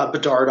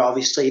 Bedard,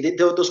 obviously.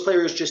 Those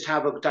players just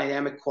have a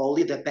dynamic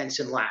quality that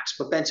Benson lacks.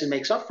 But Benson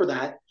makes up for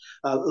that,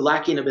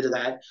 lacking a bit of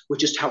that, with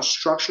just how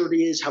structured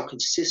he is, how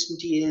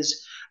consistent he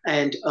is.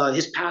 And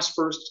his pass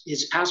first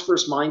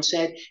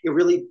mindset, it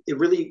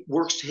really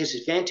works to his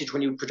advantage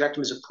when you project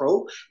him as a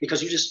pro,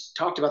 because you just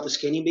talked about the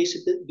skating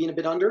base being a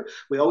bit under.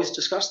 We always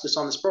discuss this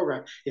on this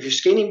program. If your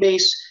skating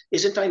base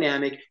isn't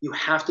dynamic, you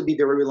have to be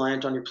very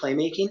reliant on your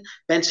playmaking.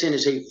 Benson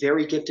is a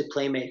very gifted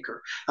playmaker.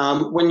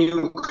 When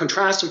you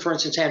contrast him, for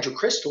instance, Andrew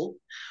Crystal,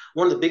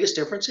 one of the biggest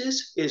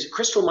differences is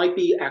Crystal might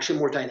be actually a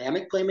more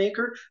dynamic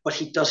playmaker, but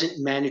he doesn't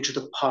manage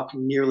the puck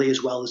nearly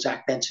as well as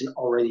Zach Benson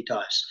already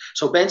does.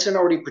 So Benson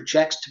already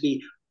projects to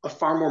be a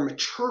far more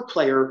mature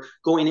player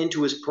going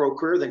into his pro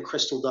career than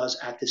Crystal does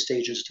at this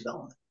stage of his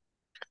development.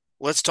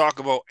 Let's talk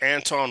about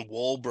Anton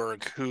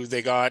Wahlberg, who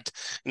they got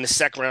in the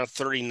second round,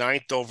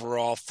 39th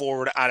overall,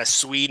 forward out of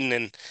Sweden.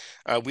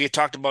 And we had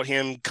talked about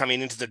him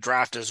coming into the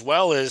draft as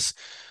well as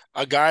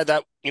a guy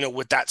that,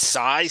 with that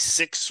size,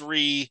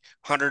 6'3",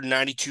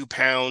 192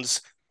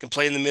 pounds, can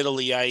play in the middle of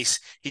the ice.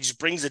 He just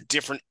brings a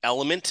different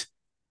element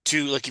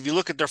to, like, if you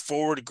look at their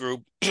forward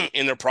group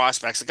in their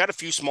prospects, they got a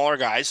few smaller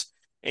guys,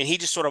 and he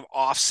just sort of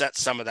offsets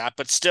some of that,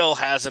 but still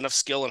has enough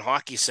skill and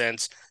hockey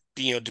sense,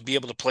 to be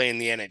able to play in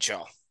the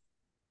NHL.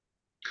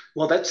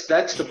 Well, that's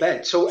the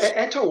bet. So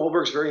Anton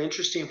Wahlberg is very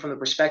interesting from the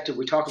perspective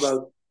we talk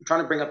about. I'm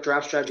trying to bring up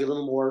draft strategy a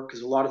little more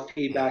because a lot of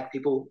feedback,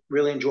 people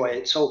really enjoy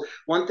it. So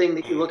one thing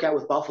that you look at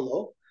with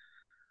Buffalo,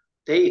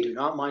 they do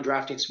not mind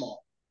drafting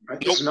small, right?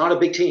 This is not a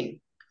big team.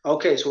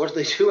 Okay, so what do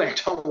they do?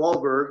 Anton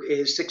Wahlberg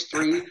is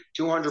 6'3",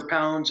 200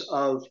 pounds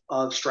of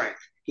strength.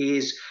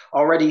 He's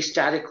already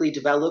statically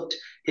developed.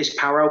 His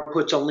power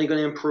output's only going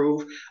to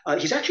improve.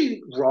 He's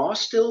actually raw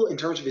still in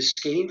terms of his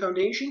skating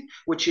foundation,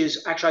 which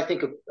is actually, I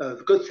think, a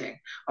good thing.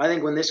 I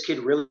think when this kid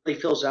really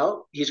fills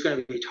out, he's going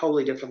to be a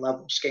totally different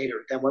level of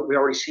skater than what we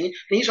already seen.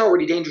 And he's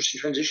already dangerous to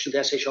transition to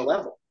the SHL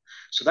level.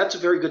 So that's a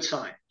very good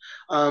sign.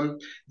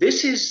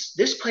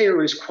 This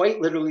player is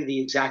quite literally the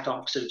exact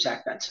opposite of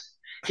Zach Benson.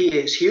 He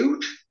is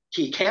huge.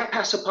 He can't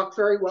pass a puck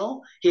very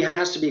well. He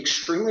has to be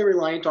extremely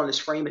reliant on his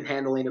frame and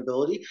handling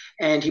ability,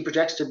 and he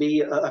projects to be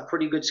a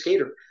pretty good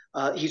skater.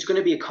 He's going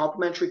to be a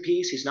complementary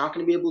piece. He's not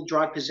going to be able to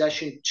drive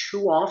possession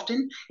too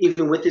often,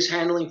 even with his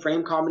handling,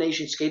 frame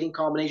combination, skating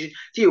combination.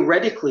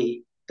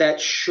 Theoretically, that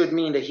should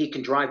mean that he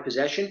can drive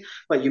possession,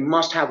 but you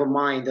must have a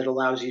mind that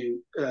allows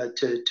you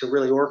to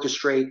really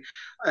orchestrate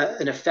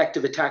an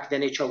effective attack at the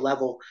NHL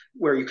level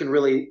where you can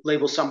really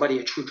label somebody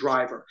a true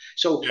driver.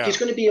 So he's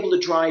going to be able to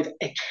drive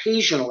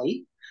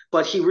occasionally,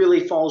 but he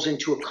really falls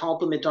into a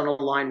complement on a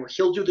line where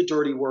he'll do the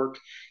dirty work.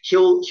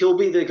 He'll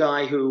be the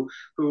guy who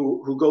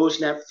goes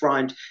net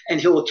front,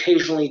 and he'll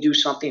occasionally do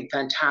something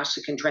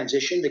fantastic in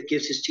transition that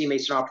gives his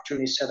teammates an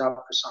opportunity to set up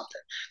for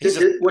something.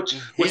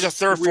 He's a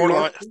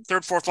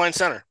third, fourth line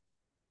center.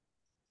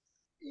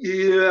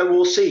 Yeah,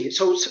 we'll see.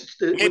 So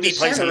maybe he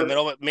plays in the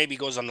middle, but maybe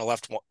goes on the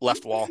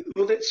left wall.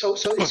 So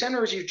in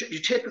centers, you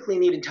typically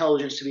need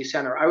intelligence to be a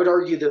center. I would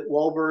argue that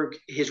Wahlberg,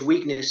 his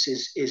weakness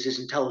is his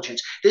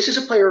intelligence. This is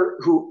a player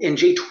who, in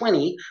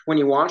J20, when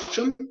you watched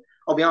him,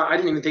 I'll be honest, I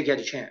didn't even think he had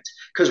a chance,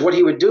 because what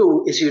he would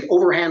do is he would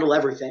overhandle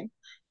everything,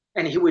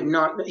 and he would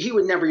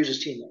never use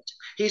his teammates.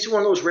 He's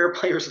one of those rare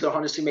players that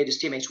honestly made his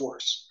teammates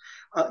worse.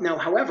 Now,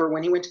 however,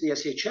 when he went to the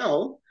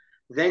SHL,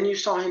 then you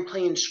saw him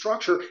playing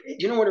structure. Do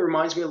you know what it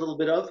reminds me a little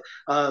bit of?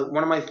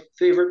 One of my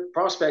favorite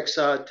prospects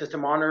to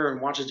monitor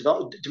and watch his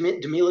development,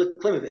 Damila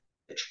Klimovic.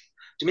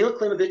 Damila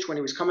Klimovic, when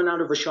he was coming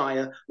out of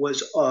Vashaya,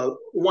 was a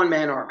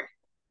one-man army.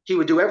 He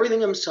would do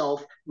everything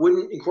himself,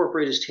 wouldn't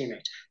incorporate his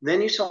teammates.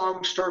 Then you saw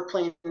him start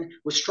playing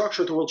with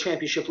structure at the World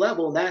Championship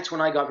level, and that's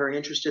when I got very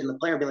interested in the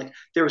player, being like,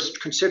 there's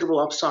considerable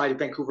upside if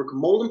Vancouver can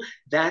mold him.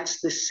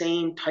 That's the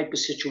same type of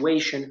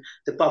situation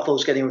that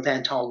Buffalo's getting with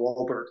Anton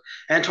Wahlberg.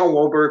 Anton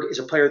Wahlberg is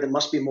a player that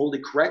must be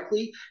molded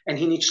correctly, and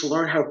he needs to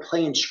learn how to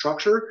play in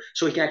structure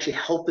so he can actually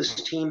help his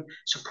team,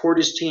 support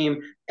his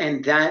team,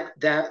 and that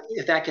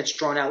if that gets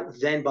drawn out,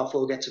 then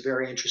Buffalo gets a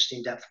very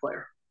interesting depth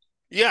player.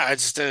 Yeah,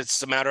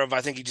 it's a matter of,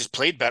 I think he just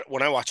played better.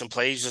 When I watch him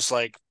play, he's just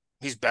like,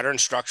 he's better in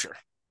structure.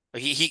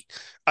 Like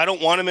I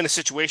don't want him in a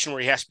situation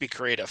where he has to be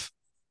creative.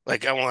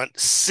 Like, I want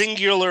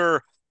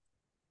singular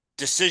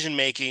decision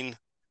making.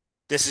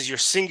 This is your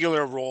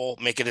singular role.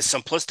 Make it as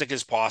simplistic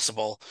as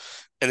possible,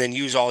 and then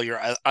use all your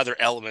other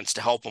elements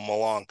to help him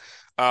along.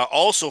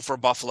 Also for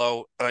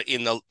Buffalo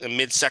in the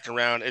mid-second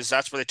round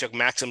that's where they took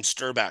Maxim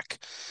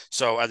Sturback.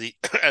 So at the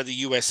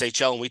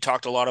USHL, and we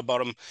talked a lot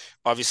about him,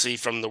 obviously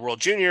from the World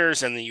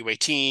Juniors and the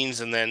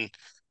U18s, and then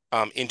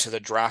into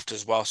the draft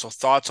as well. So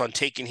thoughts on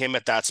taking him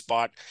at that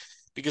spot,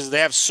 because they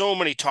have so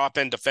many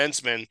top-end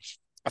defensemen.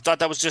 I thought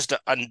that was just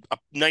a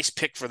nice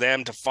pick for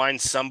them to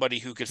find somebody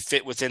who could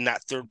fit within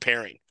that third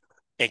pairing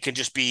and can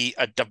just be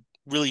a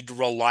really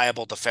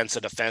reliable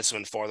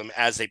defenseman for them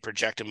as they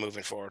project him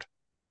moving forward.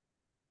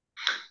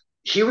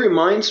 He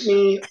reminds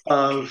me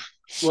of,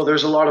 well,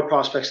 there's a lot of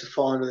prospects that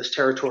fall into this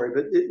territory,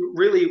 but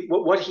really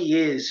what he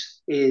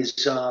is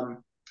a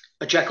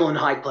Jekyll and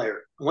Hyde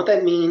player. And what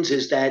that means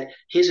is that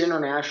his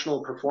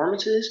international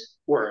performances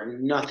were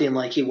nothing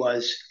like he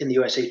was in the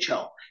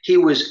USHL. He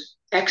was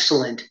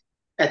excellent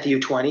at the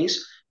U20s,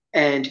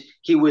 And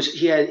he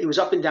was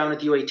up and down at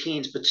the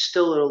U18s, but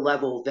still at a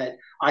level that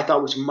I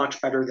thought was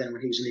much better than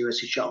when he was in the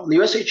USHL. In the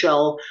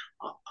USHL,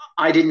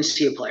 I didn't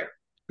see a player,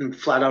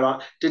 flat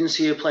out, didn't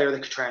see a player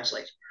that could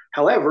translate.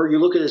 However, you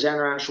look at his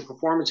international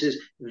performances,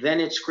 then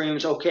it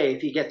screams, okay,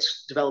 if he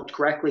gets developed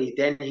correctly,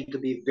 then he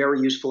could be a very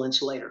useful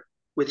insulator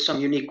with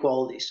some unique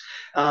qualities.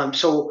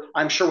 So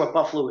I'm sure what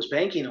Buffalo was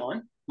banking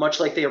on, much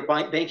like they are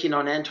banking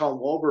on Anton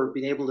Wahlberg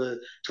being able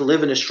to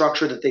live in a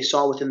structure that they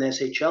saw within the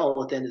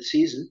SHL at the end of the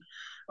season,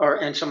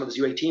 and some of his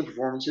U18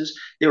 performances,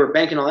 they were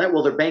banking on that.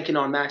 Well, they're banking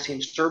on Maxime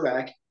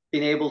Strbak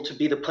being able to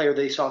be the player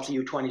they saw at the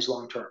U20s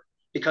long term,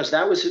 because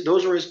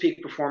those were his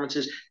peak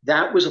performances.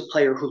 That was a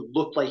player who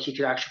looked like he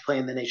could actually play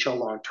in the NHL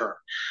long term.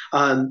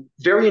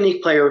 Very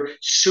unique player,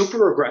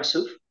 super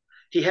aggressive.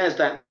 He has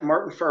that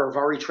Martin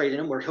Faravari trait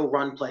in him where he'll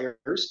run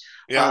players.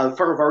 Yeah.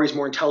 Faravari is a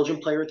more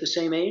intelligent player at the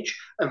same age,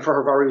 and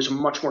Faravari was a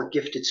much more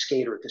gifted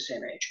skater at the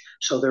same age.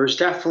 So there's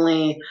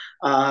definitely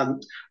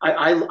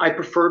I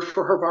preferred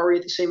Faravari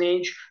at the same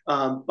age,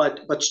 but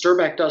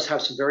Strbak does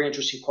have some very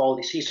interesting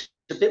qualities. He's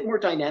a bit more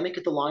dynamic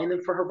at the line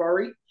than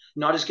Faravari.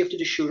 Not as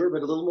gifted a shooter,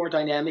 but a little more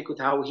dynamic with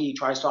how he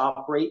tries to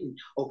operate and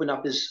open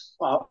up his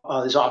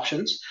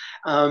options.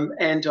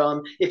 And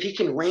if he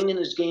can rein in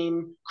his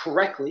game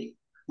correctly,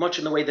 much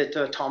in the way that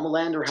Tom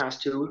Willander has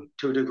to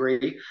a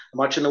degree,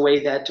 much in the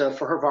way that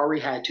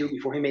Faravari had to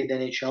before he made the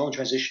NHL and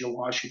transitioned to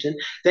Washington,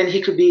 then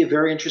he could be a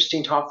very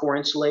interesting top four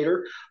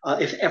insulator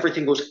if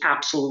everything goes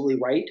absolutely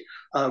right.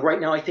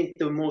 Right now, I think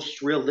the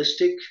most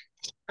realistic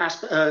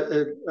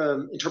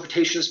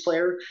interpretation of this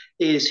player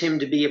is him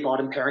to be a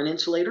bottom pairing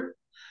insulator.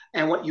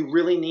 And what you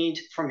really need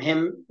from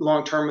him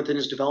long-term within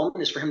his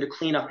development is for him to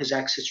clean up his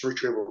exits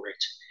retrieval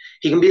rates.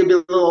 He can be a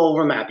bit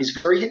over map. He's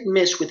very hit and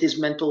miss with his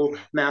mental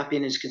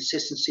mapping, his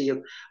consistency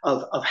of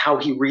how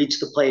he reads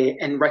the play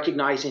and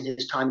recognizing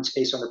his time and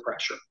space under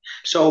pressure.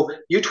 So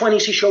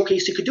U20s he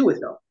showcased he could do it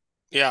though.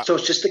 Yeah. So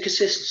it's just the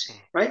consistency,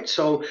 right?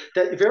 So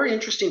that very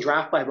interesting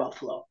draft by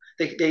Buffalo.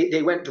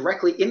 They went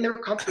directly in their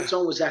comfort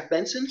zone with Zach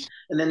Benson,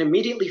 and then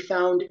immediately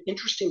found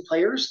interesting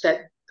players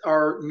that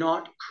are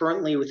not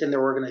currently within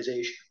their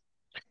organization.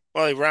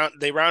 Well,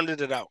 they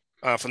rounded it out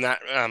from that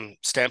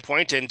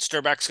standpoint, and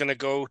Strbak's going to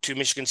go to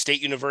Michigan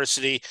State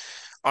University,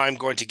 I'm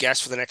going to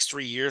guess, for the next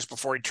 3 years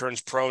before he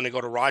turns pro, and they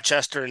go to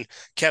Rochester. And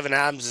Kevin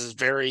Adams is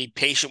very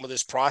patient with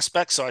his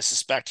prospects, so I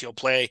suspect he'll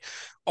play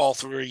all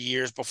 3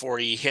 years before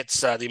he hits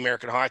the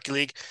American Hockey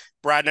League.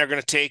 Brad and I are going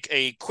to take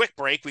a quick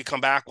break. We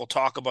come back, we'll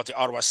talk about the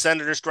Ottawa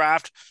Senators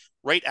draft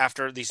right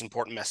after these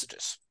important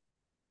messages.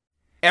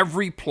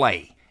 Every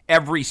play,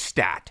 every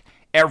stat,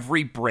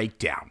 every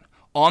breakdown.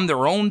 On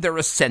their own, they're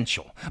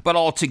essential, but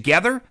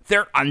altogether,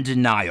 they're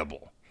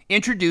undeniable.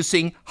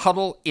 Introducing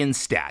Huddle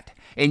Instat,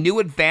 a new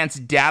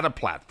advanced data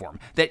platform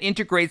that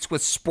integrates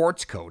with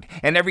Sports Code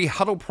and every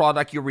Huddle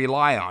product you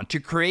rely on to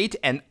create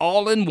an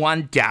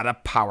all-in-one data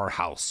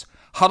powerhouse.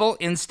 Huddle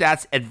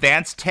Instat's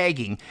advanced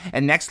tagging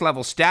and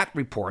next-level stat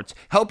reports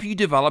help you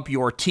develop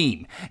your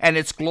team, and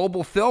its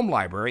global film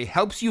library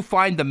helps you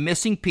find the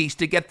missing piece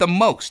to get the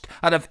most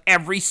out of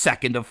every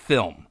second of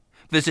film.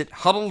 Visit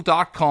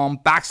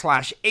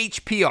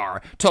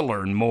huddle.com/HPR to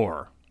learn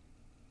more.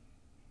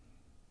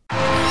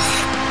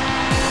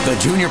 The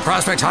Junior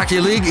Prospect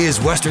Hockey League is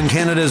Western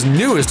Canada's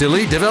newest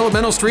elite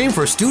developmental stream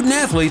for student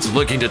athletes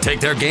looking to take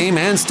their game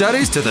and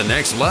studies to the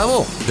next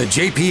level. The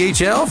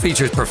JPHL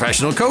features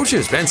professional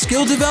coaches and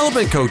skill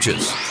development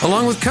coaches,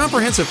 along with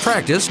comprehensive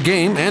practice,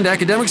 game, and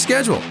academic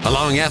schedule,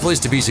 allowing athletes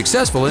to be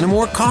successful in a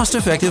more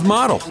cost-effective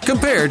model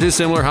compared to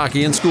similar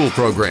hockey and school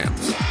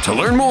programs. To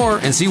learn more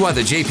and see why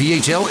the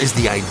JPHL is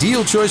the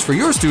ideal choice for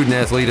your student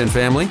athlete and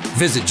family,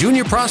 visit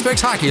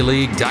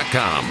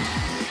juniorprospectshockeyleague.com.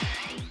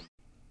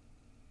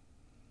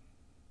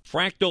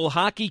 Fractal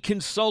Hockey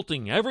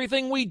Consulting.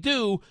 Everything we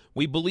do,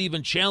 we believe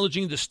in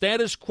challenging the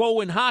status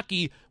quo in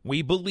hockey.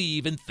 We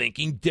believe in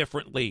thinking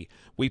differently.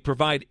 We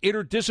provide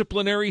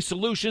interdisciplinary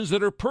solutions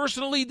that are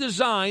personally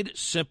designed,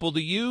 simple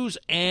to use,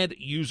 and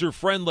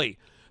user-friendly.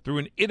 Through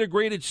an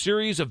integrated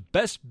series of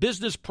best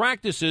business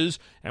practices,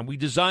 and we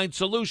design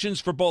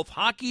solutions for both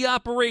hockey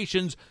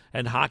operations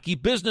and hockey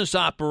business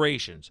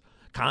operations.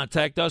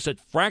 Contact us at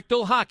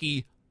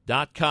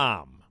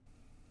fractalhockey.com.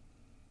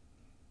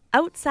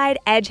 Outside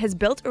Edge has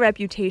built a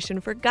reputation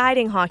for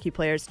guiding hockey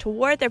players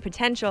toward their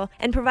potential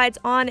and provides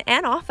on-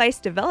 and off-ice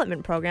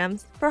development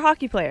programs for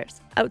hockey players.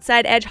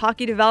 Outside Edge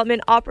Hockey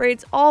Development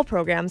operates all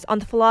programs on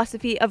the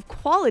philosophy of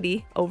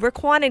quality over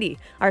quantity.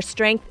 Our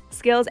strength,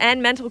 skills,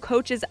 and mental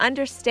coaches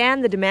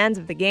understand the demands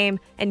of the game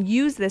and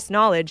use this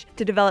knowledge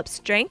to develop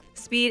strength,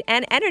 speed,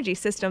 and energy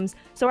systems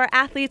so our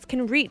athletes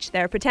can reach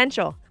their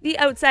potential. The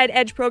Outside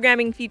Edge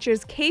programming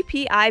features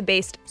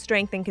KPI-based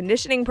strength and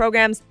conditioning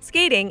programs,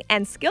 skating,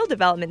 and skill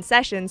development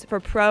sessions for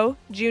pro,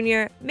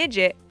 junior,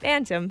 midget,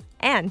 bantam,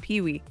 and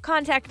peewee.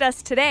 Contact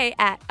us today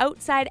at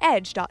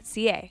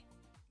outsideedge.ca.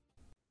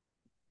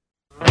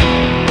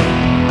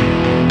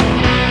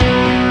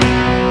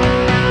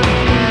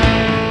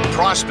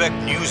 Prospect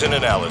news and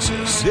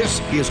analysis. This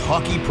is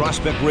Hockey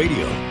Prospect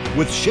Radio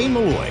with Shane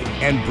Malloy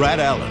and Brad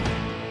Allen.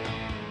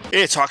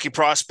 It's Hockey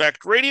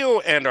Prospect Radio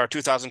and our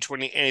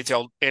 2020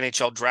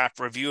 NHL Draft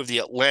Review of the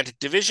Atlantic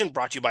Division,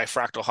 brought to you by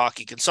Fractal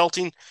Hockey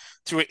Consulting.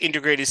 Through an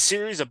integrated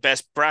series of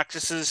best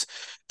practices,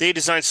 they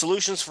design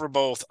solutions for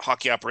both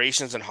hockey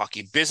operations and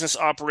hockey business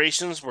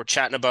operations. We're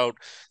chatting about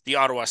the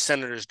Ottawa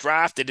Senators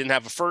draft. They didn't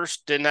have a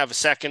first, didn't have a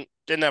second,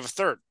 didn't have a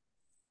third.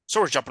 So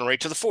we're jumping right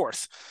to the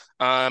fourth.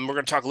 We're going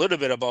to talk a little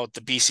bit about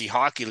the BC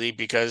Hockey League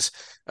because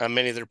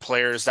many of their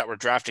players that were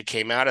drafted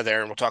came out of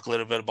there, and we'll talk a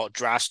little bit about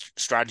draft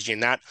strategy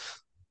in that.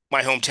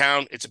 My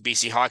hometown, it's a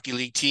BC Hockey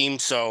League team,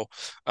 so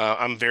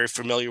I'm very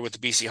familiar with the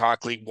BC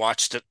Hockey League,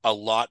 watched it a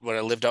lot when I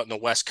lived out in the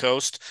West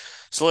Coast.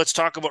 So let's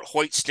talk about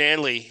Hoyt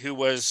Stanley, who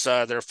was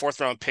their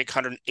fourth-round pick,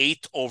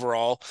 108th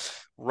overall,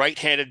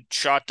 right-handed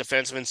shot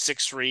defenseman,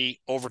 6'3",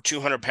 over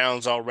 200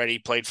 pounds already,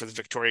 played for the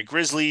Victoria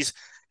Grizzlies,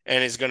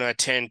 and is going to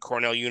attend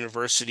Cornell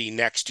University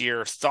next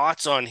year.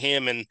 Thoughts on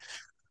him? And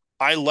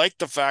I like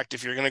the fact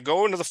if you're going to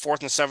go into the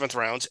fourth and seventh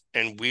rounds,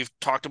 and we've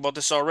talked about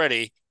this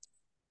already,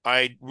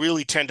 I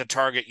really tend to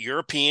target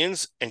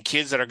Europeans and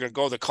kids that are going to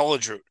go the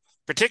college route,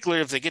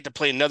 particularly if they get to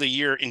play another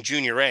year in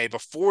junior A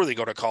before they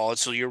go to college.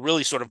 So you're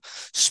really sort of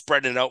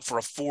spreading it out for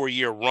a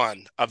 4-year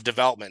run of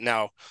development.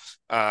 Now,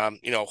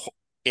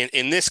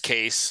 in this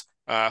case,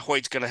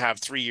 Hoyt's going to have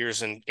 3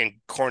 years in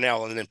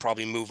Cornell and then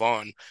probably move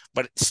on.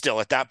 But still,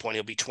 at that point,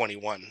 he'll be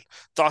 21.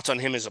 Thoughts on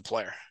him as a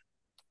player?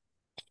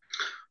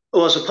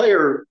 Well, as a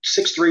player,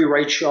 6'3",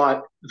 right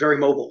shot, very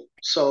mobile.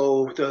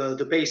 So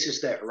the base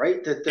is there, right?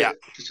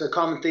 It's a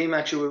common theme,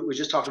 actually, we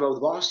just talked about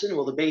with Boston.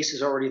 Well, the base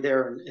is already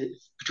there. And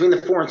between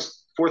the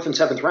fourth and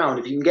seventh round,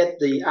 if you can get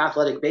the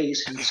athletic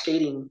base and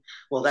skating,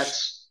 well,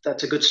 that's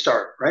a good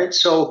start, right?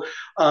 So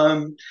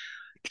in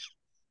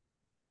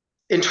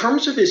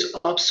terms of his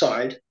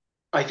upside,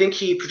 I think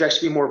he projects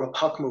to be more of a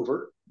puck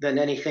mover than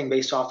anything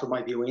based off of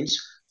my viewings.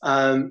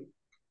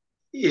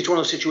 It's one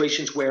of those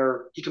situations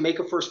where he can make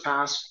a first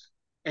pass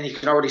and he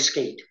can already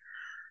skate.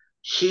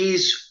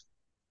 He's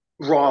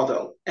raw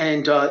though,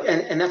 and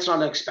that's not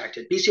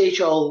unexpected.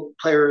 BCHL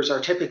players are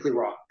typically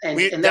raw, and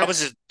that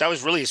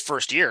was really his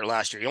first year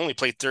last year. He only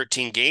played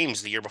 13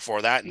 games the year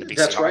before that in the BC.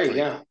 That's Hockey right,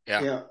 League.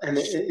 Yeah. And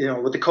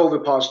with the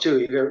COVID pause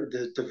too,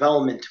 the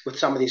development with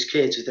some of these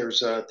kids,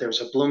 there's a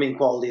blooming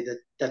quality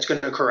that's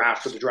going to occur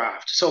after the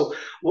draft. So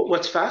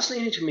what's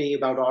fascinating to me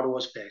about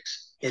Ottawa's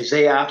picks is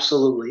they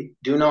absolutely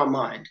do not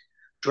mind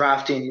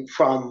drafting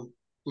from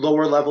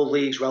lower level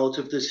leagues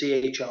relative to the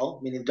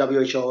CHL, meaning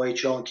WHL,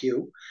 OHL, and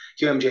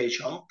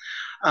QMJHL.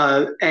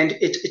 And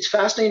it's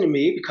fascinating to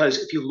me because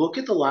if you look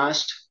at the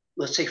last,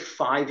 let's say,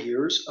 5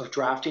 years of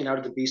drafting out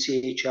of the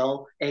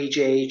BCHL,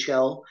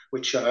 AJHL,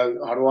 which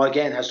Ottawa,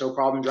 again, has no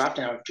problem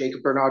drafting out of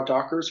Jacob Bernard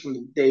Dockers from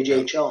the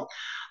AJHL,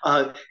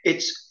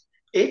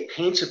 it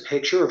paints a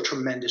picture of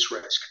tremendous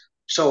risk.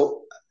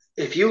 So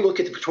if you look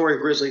at the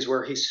Victoria Grizzlies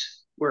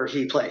where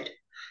he played,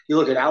 you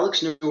look at Alex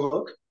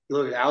Newhook, you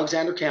look at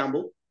Alexander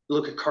Campbell, you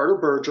look at Carter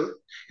Berger.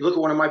 You look at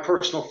one of my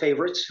personal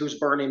favorites, who's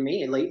burning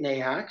me, Leighton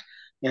Ahak.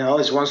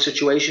 Is one of the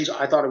situations.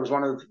 I thought it was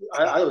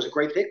it was a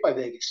great pick by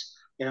Vegas.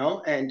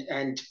 And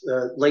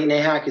Leighton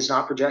Ahak is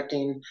not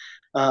projecting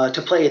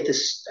to play at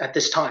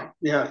this time.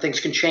 Things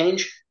can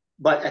change,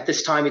 but at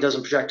this time he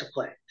doesn't project to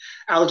play.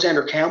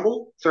 Alexander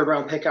Campbell,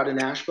 third-round pick out of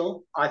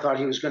Nashville. I thought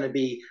he was going to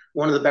be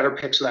one of the better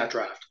picks of that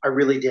draft. I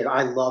really did.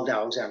 I loved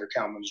Alexander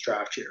Campbell's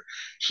draft year.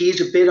 He's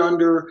a bit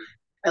under,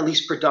 at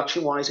least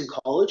production-wise in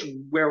college,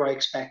 where I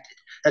expected.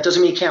 That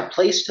doesn't mean he can't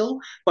play still,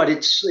 but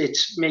it's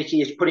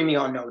putting me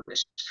on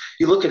notice.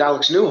 You look at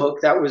Alex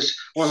Newhook, that was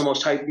one of the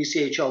most hyped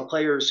BCHL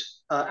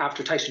players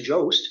after Tyson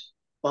Jost.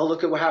 Well,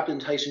 look at what happened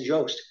to Tyson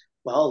Jost.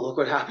 Well, look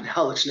what happened to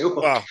Alex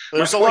Newhook. Well,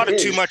 there's a lot of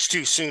too much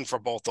too soon for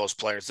both those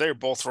players. They're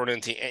both thrown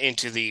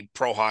into the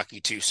pro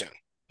hockey too soon.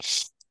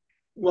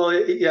 Well,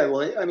 yeah.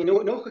 Well, I mean,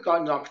 Newhook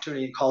got an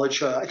opportunity in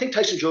college. I think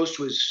Tyson Jost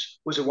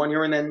was a 1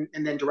 year and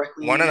then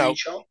directly in the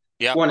NHL.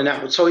 Yeah, one and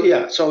out. So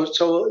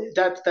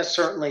that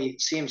certainly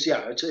seems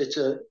it's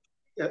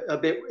a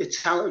bit, it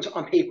sounds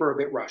on paper a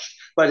bit rushed,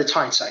 but it's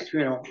hindsight.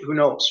 Who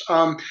knows?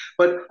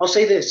 But I'll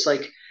say this: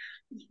 like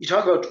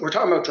we're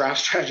talking about draft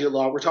strategy a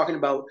lot. We're talking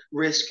about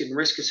risk and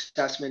risk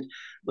assessment.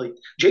 Like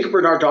Jacob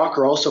Bernard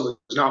Docker also was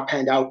not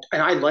panned out,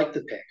 and I like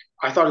the pick.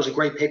 I thought it was a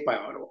great pick by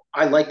Ottawa.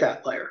 I like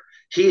that player.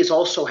 He has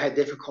also had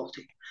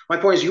difficulty. My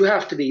point is, you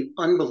have to be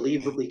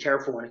unbelievably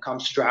careful when it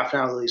comes to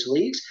drafting out of these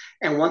leagues.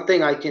 And one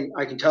thing I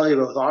can tell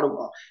you about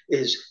Ottawa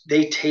is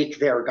they take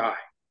their guy.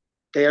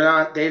 They're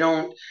not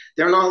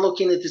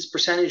looking at this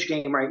percentage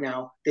game right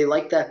now. They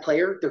like that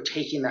player. They're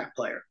taking that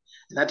player.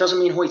 And that doesn't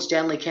mean Hoyt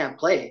Stanley can't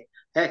play.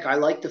 Heck, I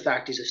like the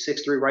fact he's a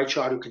 6'3" right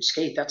shot who can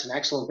skate. That's an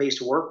excellent base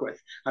to work with.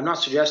 I'm not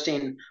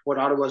suggesting what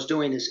Ottawa's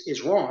doing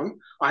is wrong.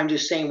 I'm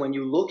just saying when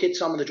you look at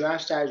some of the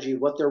draft strategy,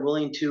 what they're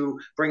willing to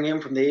bring in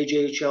from the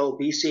AJHL,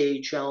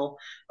 BCHL,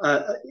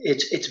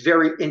 it's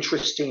very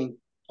interesting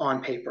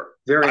on paper.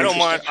 I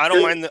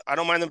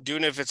don't mind them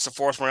doing it if it's the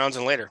fourth rounds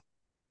and later.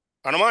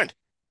 I don't mind.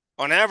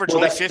 On average,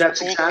 well, that's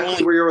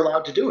exactly where you're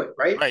allowed to do it,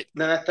 right? Right.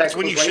 Then that's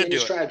when you should do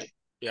strategy.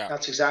 Yeah,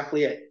 that's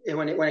exactly it. And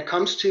when it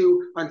comes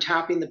to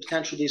untapping the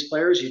potential of these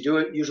players, you do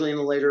it usually in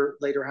the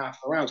later half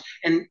of the rounds.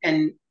 And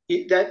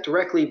that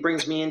directly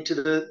brings me into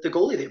the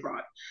goalie they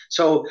brought.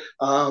 So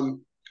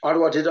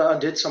Ottawa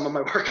did some of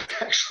my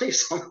work actually,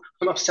 so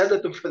I'm upset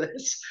at them for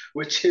this,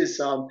 which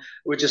is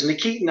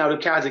Nikitin out of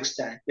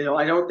Kazakhstan.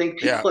 I don't think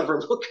people ever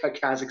look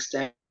at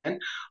Kazakhstan,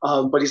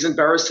 but he's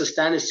embarrassed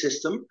Astana's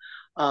system.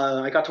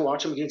 I got to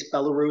watch him against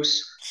Belarus,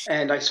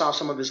 and I saw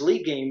some of his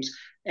league games,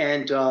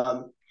 and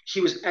he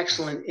was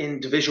excellent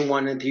in Division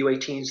One and the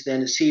U18s.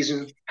 Then the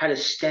season had a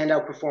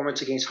standout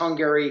performance against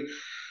Hungary.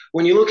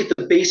 When you look at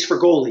the base for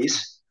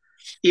goalies,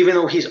 even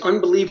though he's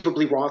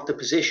unbelievably raw at the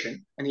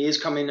position, and he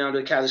is coming out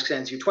of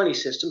Kazakhstan's U20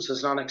 system, so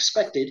it's not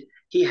expected,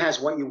 he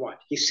has what you want.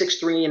 He's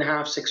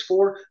 6'3.5",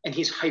 6'4", and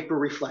he's hyper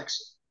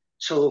reflexive.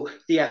 So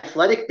the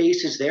athletic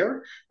base is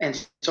there, and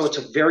so it's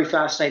a very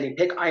fascinating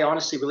pick. I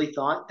honestly really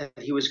thought that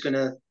he was going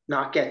to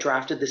not get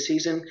drafted this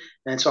season,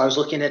 and so I was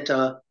looking at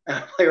a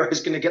player I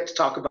was going to get to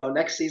talk about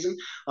next season.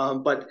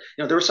 But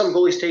there were some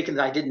goalies taken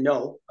that I didn't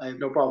know. I have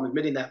no problem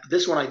admitting that. But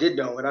this one I did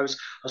know, and I was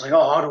like, oh,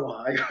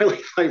 Ottawa! I really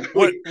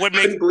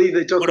couldn't believe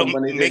they took him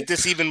when they make did.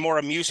 this even more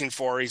amusing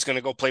for he's going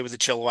to go play with the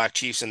Chilliwack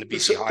Chiefs in the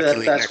BC Hockey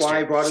League. That's next why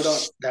year. I brought it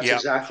up. That's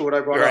exactly what I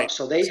brought up.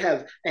 So they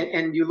have,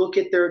 and you look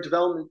at their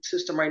development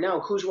system right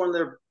now. Who's one of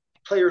their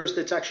players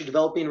that's actually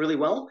developing really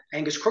well?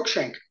 Angus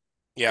Cruikshank.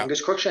 Yeah,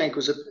 Angus Cruikshank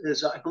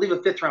is I believe a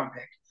 5th round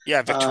pick.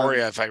 Yeah,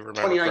 Victoria, if I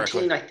remember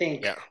 2019, correctly. I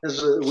think. Yeah.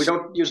 We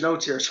don't use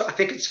notes here, so I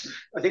think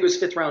it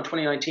was 5th round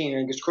 2019.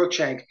 Angus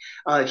Cruikshank,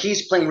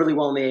 he's playing really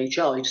well in the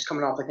AHL. He's just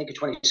coming off, I think, a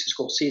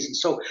 26-goal season.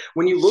 So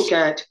when you look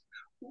at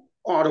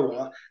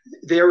Ottawa,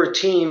 they're a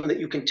team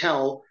that you can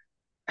tell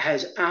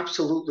has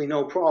absolutely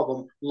no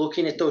problem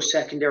looking at those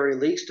secondary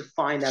leagues to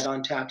find that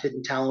untapped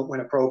hidden talent when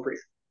appropriate.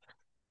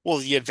 Well,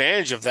 the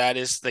advantage of that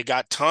is they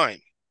got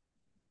time.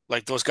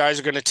 Like those guys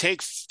are going to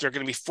they're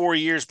going to be 4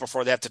 years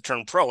before they have to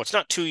turn pro. It's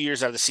not 2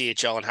 years out of the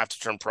CHL and have to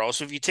turn pro.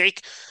 So if you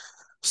take,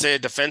 say, a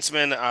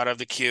defenseman out of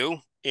the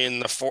queue in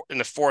the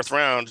 4th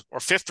round or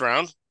 5th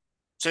round,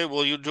 say,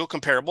 well, you do a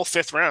comparable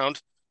 5th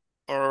round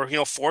or,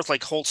 4th,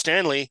 like Holt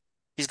Stanley,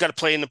 he's got to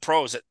play in the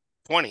pros at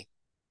 20. You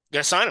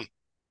got to sign him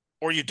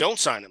or you don't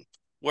sign him.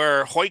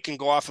 Where Hoyt can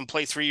go off and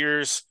play 3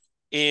 years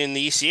in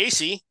the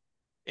ECAC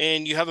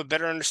and you have a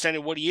better understanding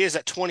of what he is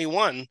at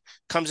 21,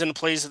 comes into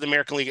plays at the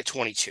American League at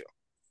 22.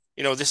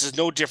 This is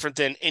no different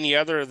than any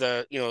other of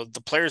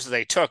the players that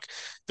they took.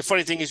 The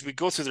funny thing is we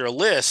go through their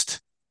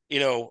list,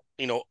 Owen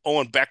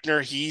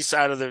Beckner, he's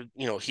out of the,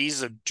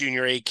 he's a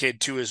junior A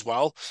kid too as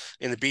well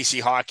in the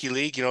BC Hockey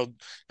League. Vladimir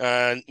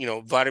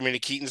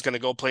Nikitin's going to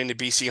go play in the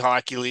BC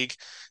Hockey League.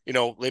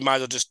 They might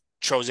as well just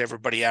chose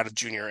everybody out of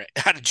junior A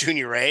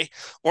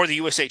or the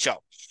USHL.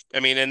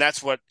 I mean, and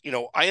that's what,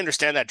 I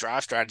understand that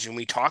draft strategy and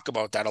we talk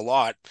about that a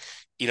lot,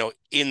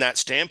 in that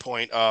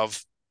standpoint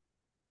of,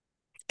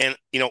 and,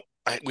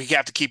 we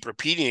have to keep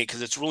repeating it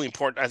because it's really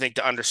important, I think,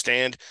 to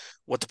understand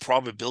what the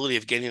probability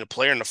of getting a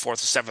player in the 4th or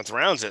 7th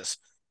rounds is.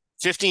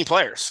 15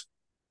 players,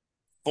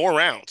 4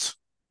 rounds,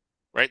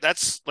 right?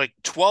 That's like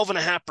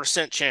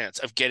 12.5% chance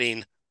of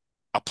getting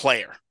a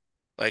player.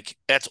 Like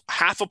that's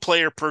half a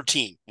player per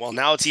team. Well,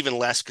 now it's even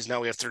less because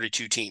now we have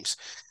 32 teams.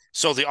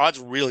 So the odds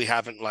really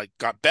haven't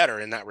got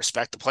better in that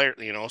respect. The player,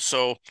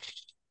 so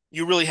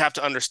you really have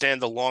to understand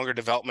the longer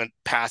development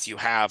path you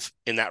have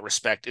in that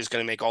respect is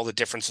going to make all the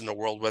difference in the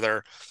world,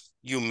 whether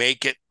you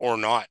make it or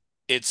not.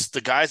 It's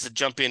the guys that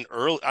jump in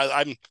early.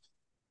 I'm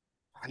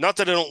not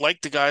that I don't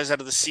like the guys out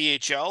of the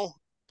CHL,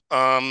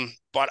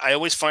 but I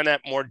always find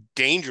that more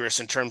dangerous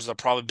in terms of the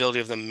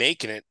probability of them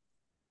making it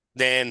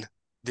than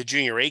the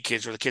junior A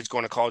kids or the kids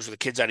going to college or the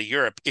kids out of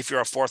Europe if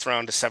you're a 4th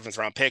round to 7th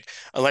round pick,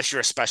 unless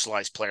you're a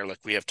specialized player like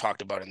we have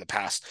talked about in the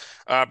past.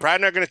 Brad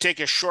and I are going to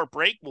take a short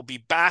break. We'll be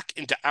back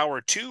into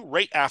hour 2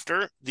 right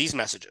after these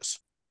messages.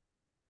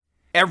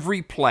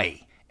 Every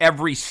play,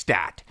 every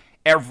stat,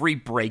 every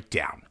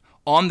breakdown.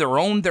 On their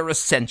own, they're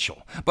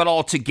essential, but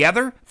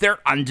altogether, they're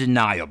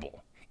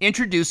undeniable.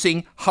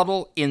 Introducing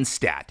Huddle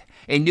Instat,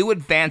 a new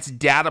advanced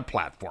data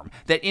platform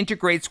that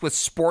integrates with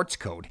Sports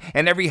Code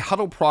and every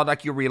Huddle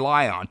product you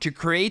rely on to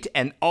create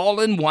an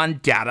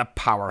all-in-one data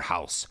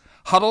powerhouse.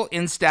 Huddle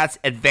Instat's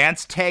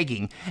advanced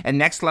tagging and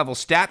next-level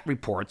stat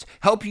reports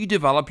help you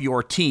develop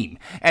your team,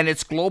 and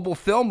its global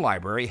film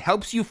library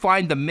helps you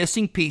find the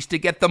missing piece to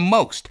get the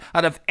most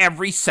out of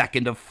every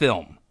second of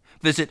film.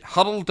 Visit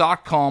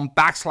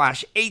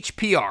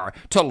huddle.com/HPR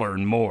to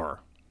learn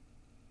more.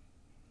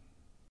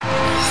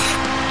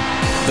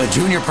 The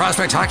Junior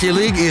Prospect Hockey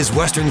League is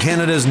Western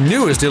Canada's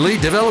newest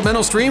elite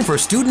developmental stream for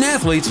student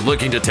athletes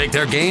looking to take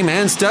their game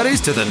and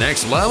studies to the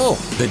next level.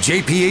 The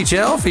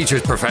JPHL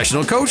features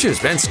professional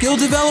coaches and skill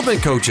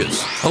development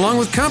coaches, along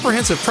with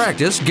comprehensive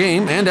practice,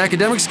 game, and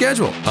academic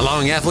schedule,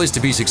 allowing athletes to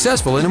be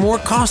successful in a more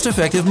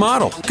cost-effective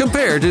model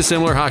compared to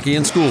similar hockey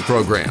and school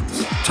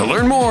programs. To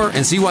learn more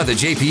and see why the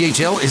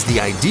JPHL is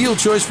the ideal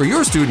choice for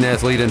your student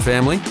athlete and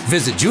family,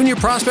 visit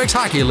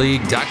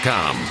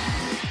juniorprospectshockeyleague.com.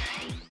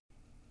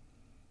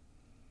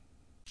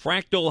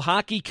 Fractal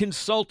Hockey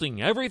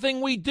Consulting.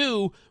 Everything we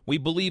do, we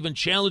believe in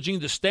challenging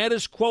the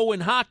status quo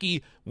in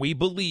hockey. We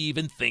believe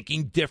in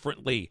thinking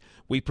differently.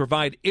 We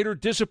provide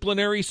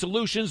interdisciplinary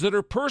solutions that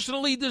are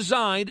personally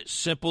designed,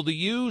 simple to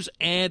use,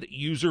 and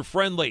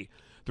user-friendly.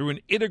 Through an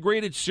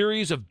integrated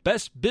series of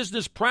best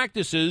business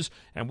practices,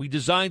 and we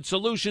design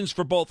solutions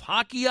for both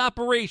hockey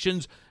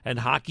operations and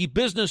hockey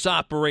business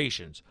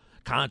operations.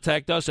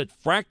 Contact us at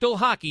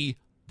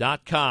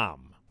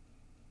fractalhockey.com.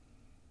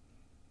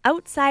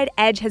 Outside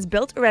Edge has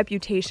built a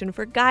reputation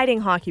for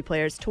guiding hockey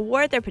players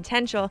toward their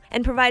potential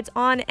and provides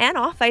on- and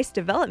off-ice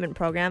development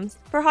programs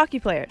for hockey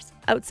players.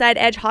 Outside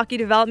Edge Hockey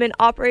Development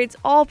operates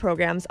all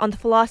programs on the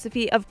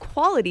philosophy of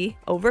quality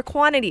over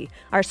quantity.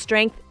 Our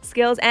strength,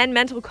 skills, and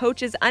mental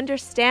coaches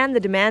understand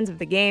the demands of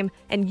the game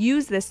and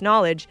use this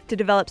knowledge to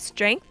develop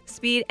strength,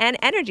 speed, and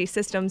energy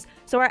systems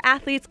so our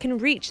athletes can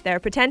reach their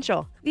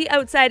potential. The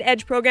Outside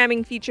Edge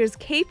programming features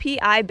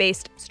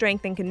KPI-based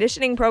strength and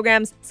conditioning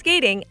programs,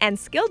 skating, and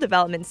skill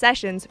development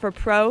sessions for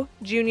pro,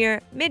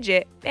 junior,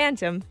 midget,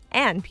 bantam,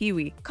 and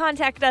peewee.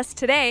 Contact us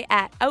today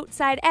at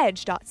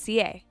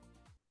outsideedge.ca.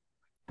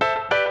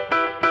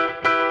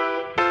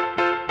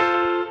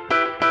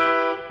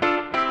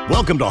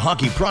 Welcome to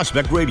Hockey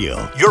Prospect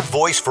Radio, your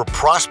voice for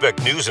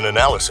prospect news and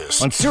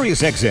analysis on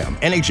Sirius XM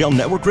NHL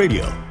Network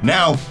Radio.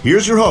 Now,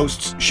 here's your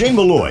hosts, Shane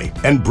Malloy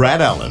and Brad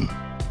Allen.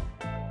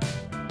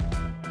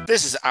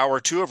 This is hour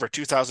 2 of our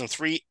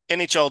 2003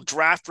 NHL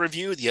Draft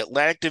Review, the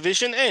Atlantic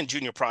Division and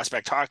Junior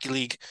Prospect Hockey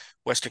League,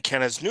 Western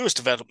Canada's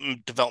newest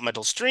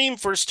developmental stream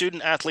for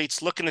student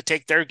athletes looking to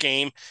take their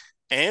game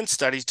and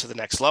studies to the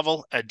next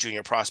level at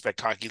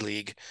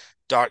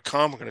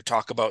juniorprospecthockeyleague.com. We're going to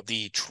talk about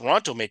the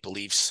Toronto Maple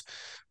Leafs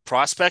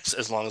prospects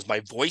as long as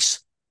my voice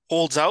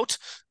holds out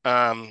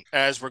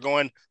as we're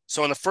going.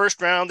 So in the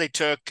first round, they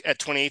took at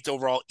 28th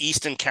overall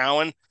Easton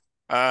Cowan.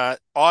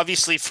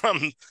 Obviously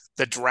from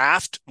the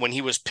draft when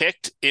he was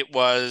picked, it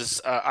was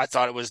I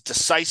thought it was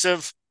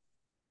decisive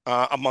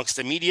amongst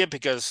the media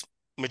because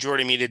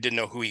majority of media didn't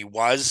know who he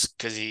was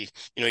because he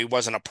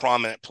wasn't a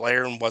prominent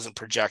player and wasn't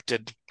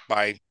projected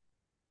by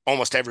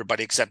almost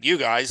everybody except you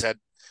guys to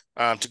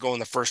go in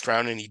the first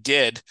round, and he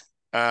did.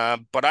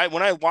 But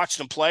when I watched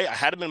him play, I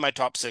had him in my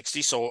top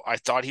 60, so I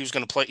thought he was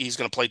going to play. He's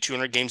going to play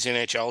 200 games in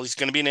the NHL. He's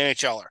going to be an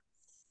NHLer.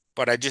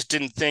 But I just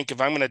didn't think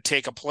if I'm going to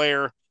take a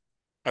player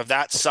of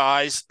that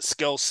size,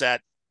 skill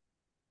set,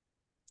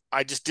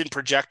 I just didn't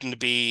project him to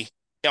be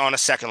on a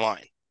second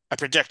line. I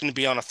projected him to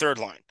be on a third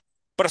line.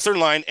 But a third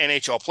line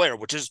NHL player,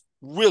 which is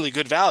really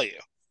good value.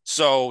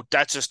 So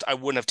that's just, I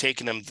wouldn't have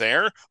taken him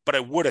there, but I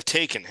would have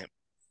taken him.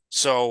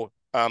 So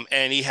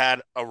and he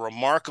had a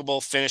remarkable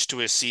finish to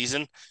his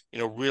season,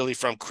 really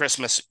from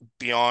Christmas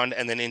beyond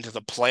and then into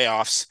the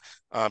playoffs,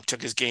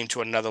 took his game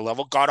to another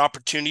level, got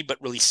opportunity, but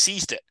really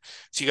seized it.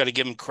 So you got to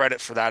give him credit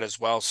for that as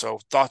well.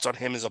 So thoughts on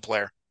him as a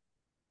player?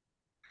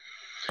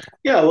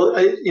 Yeah, well,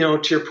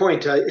 to your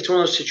point, it's one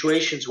of those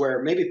situations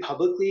where maybe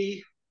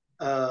publicly,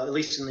 at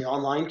least in the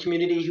online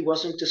community, he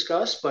wasn't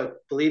discussed, but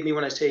believe me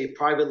when I say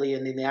privately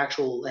and in the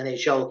actual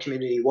NHL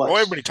community he was. Oh,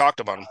 everybody talked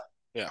about him.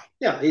 Yeah.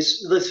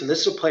 This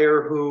is a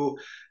player who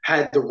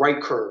had the right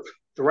curve,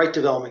 the right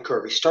development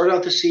curve. He started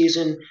out the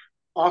season,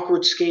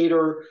 awkward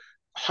skater,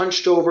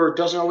 hunched over,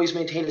 doesn't always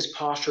maintain his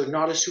posture,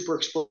 not a super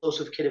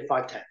explosive kid at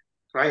 5'10",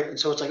 right? And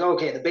so it's like,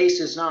 okay, the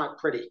base is not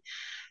pretty.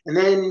 And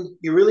then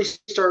you really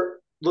start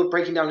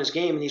breaking down his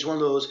game, and he's one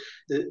of those,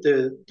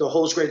 the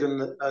whole is greater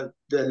than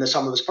the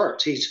sum of his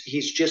parts.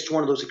 He's just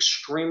one of those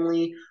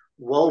extremely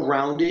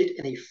well-rounded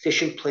and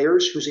efficient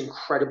players who's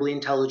incredibly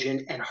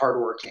intelligent and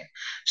hardworking.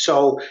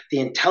 So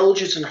the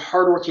intelligence and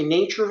hardworking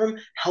nature of him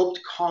helped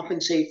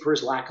compensate for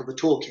his lack of a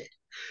toolkit.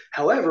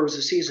 However, as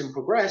the season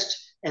progressed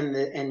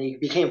and he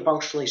became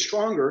functionally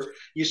stronger,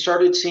 you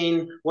started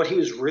seeing what he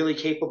was really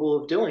capable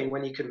of doing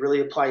when he could really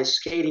apply his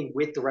skating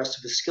with the rest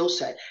of his skill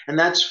set. And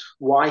that's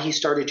why he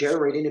started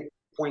generating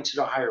points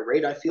at a higher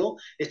rate, I feel.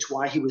 It's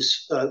why he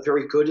was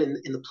very good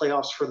in the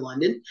playoffs for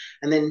London.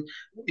 And then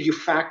you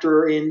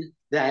factor in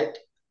that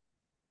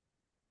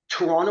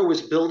Toronto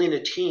was building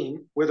a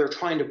team where they're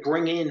trying to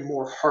bring in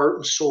more heart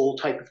and soul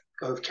type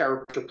of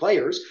character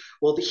players.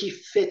 Well, he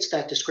fits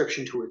that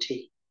description to a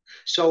T.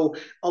 So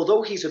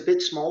although he's a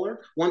bit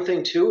smaller, one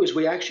thing too is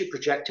we actually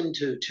project him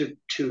to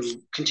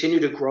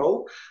continue to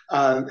grow,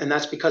 and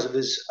that's because of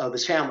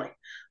his family.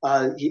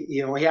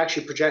 He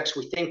actually projects,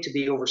 we think, to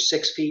be over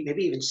 6 feet,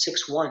 maybe even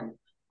 6'1"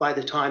 by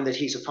the time that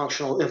he's a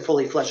functional and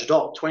fully fledged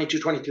adult, 22,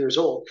 23 years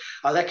old.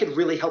 That could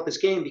really help his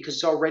game because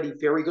he's already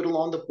very good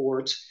along the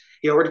boards.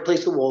 He already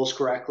plays the walls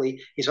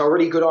correctly. He's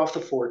already good off the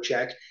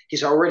forecheck.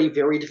 He's already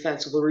very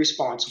defensively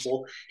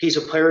responsible. He's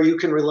a player you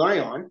can rely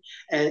on.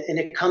 And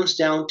it comes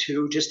down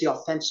to just the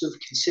offensive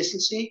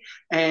consistency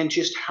and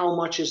just how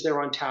much is there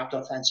untapped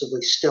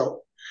offensively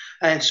still.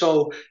 And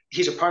so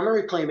he's a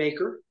primary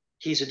playmaker.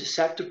 He's a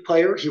deceptive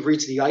player. He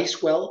reads the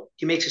ice well.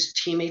 He makes his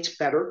teammates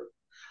better.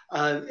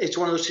 It's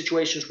one of those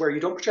situations where you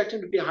don't project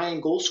him to be a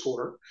high-end goal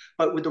scorer,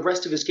 but with the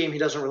rest of his game, he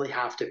doesn't really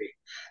have to be.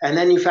 And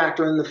then you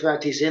factor in the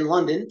fact he's in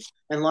London,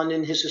 and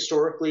London is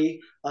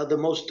historically the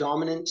most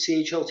dominant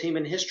CHL team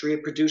in history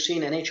of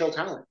producing NHL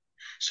talent.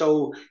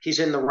 So he's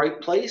in the right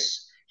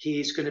place.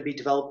 He's going to be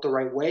developed the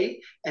right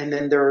way. And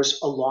then there's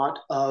a lot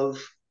of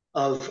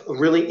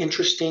really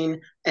interesting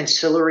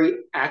ancillary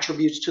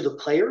attributes to the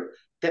player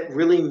that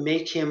really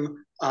make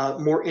him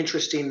more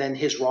interesting than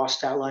his raw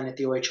stat line at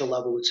the OHL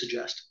level would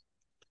suggest.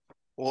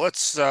 Well,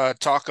 let's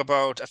talk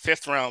about a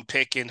 5th-round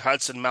pick in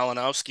Hudson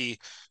Malinowski.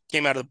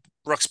 Came out of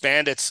Brooks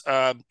Bandits.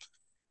 I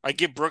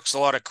give Brooks a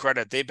lot of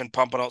credit. They've been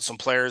pumping out some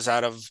players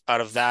out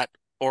of that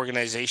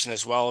organization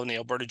as well in the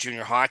Alberta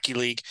Junior Hockey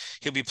League.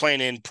 He'll be playing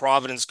in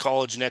Providence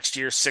College next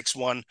year,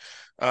 6'1",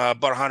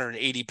 about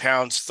 180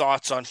 pounds.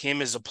 Thoughts on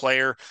him as a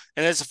player?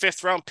 And as a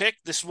 5th-round pick,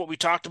 this is what we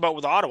talked about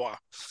with Ottawa.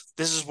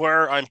 This is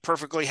where I'm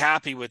perfectly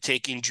happy with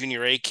taking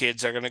Junior A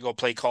kids that are going to go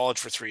play college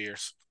for 3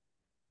 years.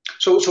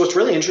 So what's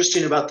really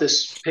interesting about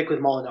this pick with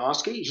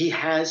Malinowski, he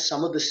has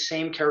some of the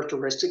same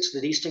characteristics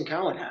that Easton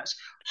Cowan has.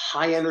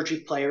 High energy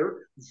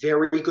player,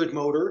 very good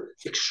motor,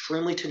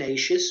 extremely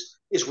tenacious,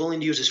 is willing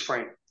to use his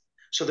frame.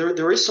 So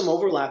there is some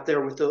overlap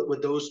there with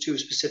those two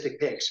specific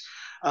picks.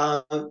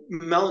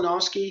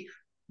 Malinowski,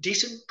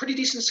 pretty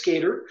decent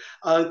skater.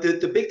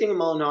 The big thing with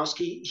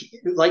Malinowski,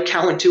 like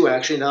Cowan too,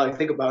 actually, now that I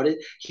think about it,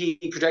 he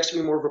projects to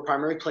be more of a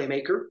primary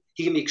playmaker.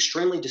 He can be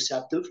extremely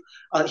deceptive.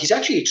 He's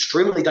actually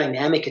extremely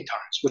dynamic at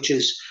times, which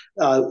is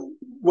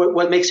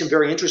what makes him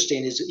very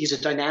interesting. Is he's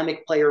a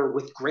dynamic player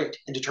with grit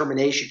and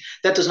determination.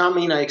 That does not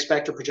mean I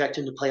expect or project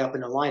him to play up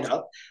in a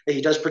lineup.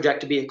 He does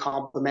project to be a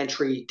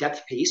complementary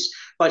depth piece,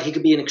 but he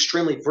could be an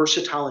extremely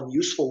versatile and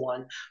useful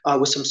one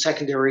with some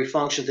secondary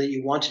functions that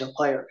you want in a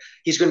player.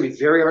 He's going to be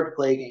very hard to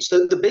play against.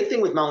 The big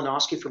thing with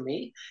Malinowski for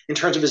me, in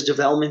terms of his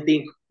development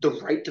being the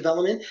right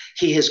development,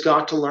 he has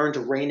got to learn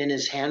to rein in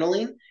his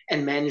handling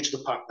and manage the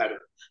puck better.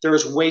 There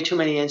is way too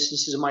many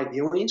instances in my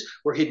viewings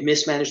where he'd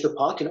mismanage the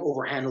puck and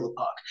overhandle the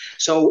puck.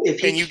 So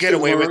if you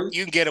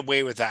can get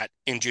away with that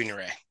in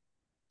Junior A.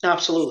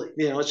 Absolutely.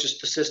 It's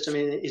just the system.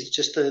 It's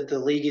just the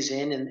league he's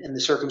in and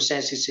the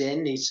circumstance he's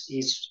in.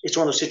 It's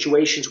one of those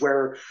situations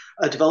where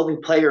a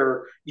developing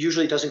player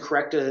usually doesn't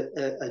correct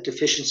a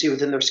deficiency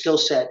within their skill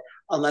set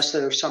unless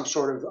there's some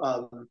sort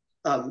of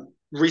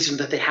reason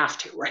that they have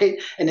to,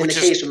 right? And in the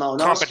case of Malinowski,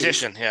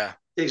 competition, yeah.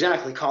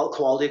 Exactly,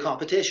 quality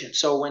competition.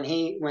 So when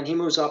he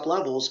moves up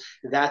levels,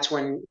 that's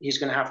when he's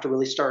going to have to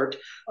really start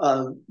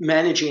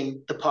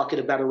managing the puck at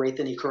a better rate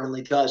than he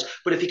currently does.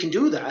 But if he can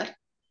do that,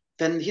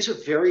 then he's a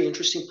very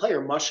interesting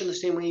player, much in the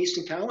same way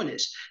Easton Cowan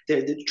is.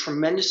 They're the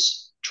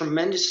tremendous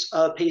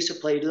pace of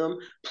play to them,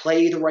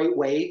 play the right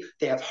way.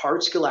 They have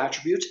hard skill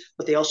attributes,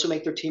 but they also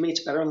make their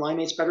teammates better and line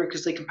mates better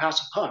because they can pass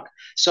a puck.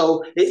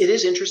 So it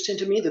is interesting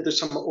to me that there's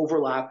some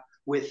overlap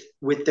with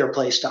their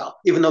play style,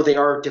 even though they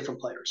are different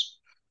players.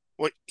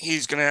 Well,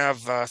 he's going to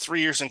have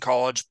 3 years in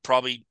college,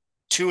 probably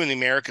 2 in the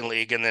American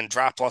League, and then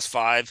draft plus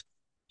 5.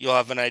 You'll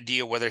have an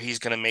idea whether he's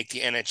going to make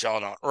the NHL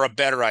or not, or a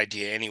better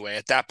idea anyway.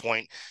 At that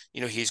point,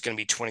 he's going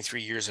to be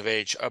 23 years of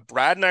age.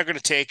 Brad and I are going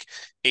to take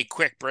a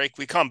quick break.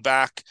 We come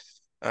back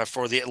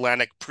for the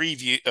Atlantic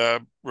preview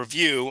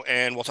review,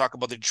 and we'll talk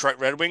about the Detroit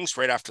Red Wings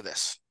right after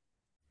this.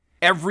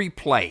 Every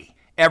play,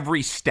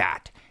 every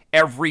stat,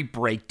 every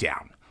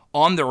breakdown.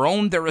 On their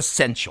own, they're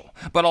essential,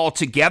 but all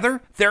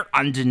together, they're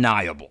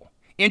undeniable.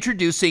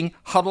 Introducing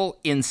Huddle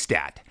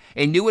Instat,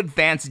 a new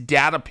advanced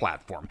data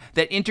platform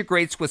that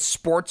integrates with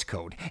Sports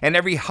Code and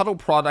every Huddle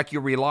product you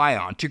rely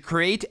on to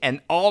create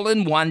an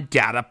all-in-one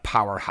data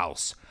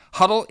powerhouse.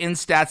 Huddle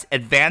Instat's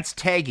advanced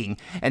tagging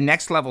and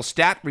next-level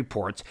stat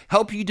reports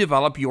help you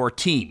develop your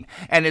team,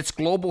 and its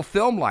global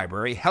film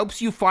library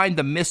helps you find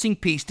the missing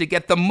piece to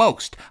get the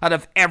most out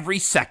of every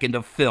second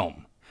of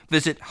film.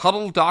 Visit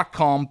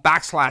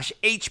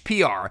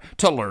huddle.com/HPR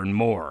to learn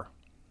more.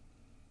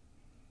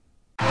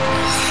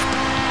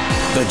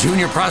 The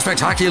Junior Prospect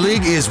Hockey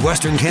League is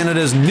Western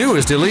Canada's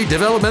newest elite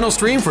developmental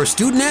stream for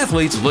student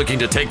athletes looking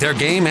to take their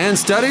game and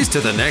studies to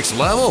the next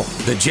level.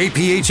 The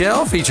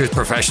JPHL features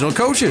professional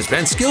coaches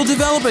and skill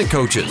development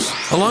coaches,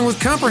 along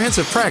with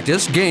comprehensive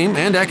practice, game,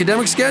 and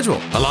academic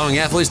schedule, allowing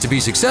athletes to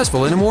be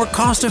successful in a more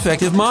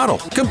cost-effective model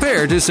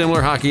compared to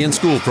similar hockey and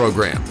school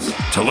programs.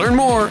 To learn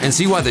more and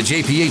see why the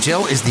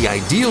JPHL is the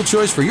ideal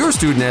choice for your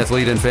student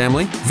athlete and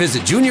family,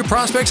 visit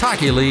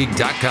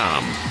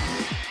juniorprospectshockeyleague.com.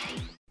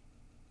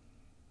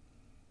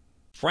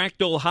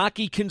 Fractal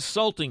Hockey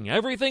Consulting.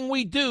 Everything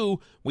we do,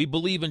 we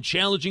believe in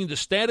challenging the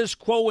status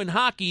quo in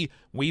hockey.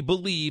 We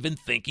believe in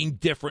thinking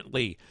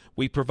differently.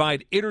 We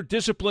provide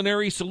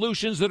interdisciplinary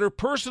solutions that are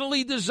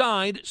personally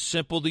designed,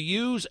 simple to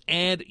use,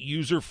 and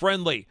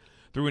user-friendly.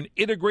 Through an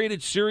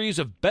integrated series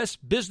of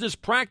best business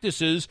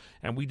practices,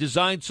 and we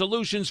design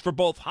solutions for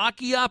both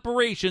hockey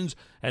operations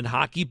and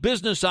hockey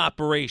business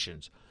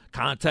operations.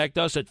 Contact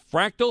us at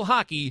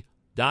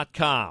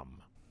fractalhockey.com.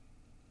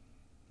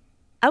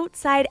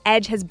 Outside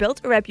Edge has built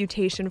a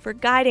reputation for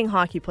guiding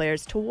hockey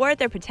players toward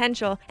their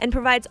potential and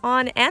provides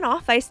on and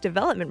off-ice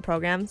development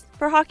programs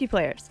for hockey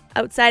players.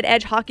 Outside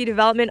Edge Hockey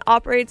Development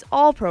operates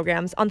all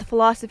programs on the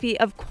philosophy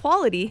of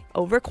quality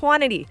over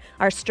quantity.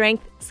 Our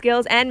strength,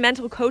 skills, and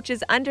mental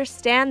coaches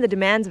understand the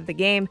demands of the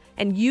game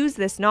and use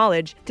this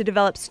knowledge to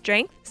develop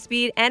strength,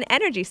 speed, and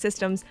energy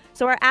systems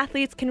so our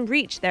athletes can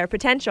reach their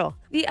potential.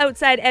 The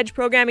Outside Edge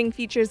programming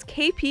features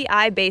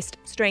KPI-based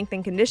strength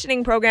and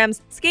conditioning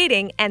programs,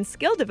 skating, and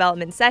skill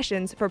development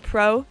sessions for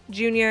pro,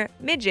 junior,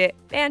 midget,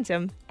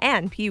 bantam,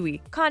 and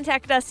peewee.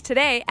 Contact us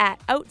today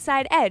at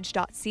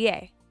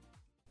outsideedge.ca.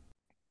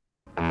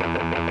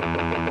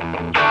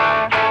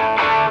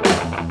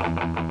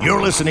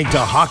 You're listening to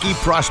Hockey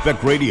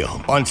Prospect Radio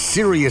on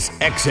Sirius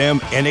XM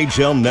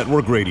NHL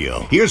Network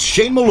Radio. Here's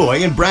Shane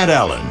Malloy and Brad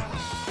Allen.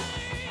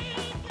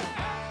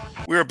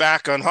 We're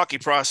back on Hockey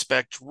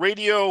Prospect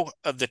Radio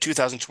of the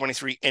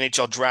 2023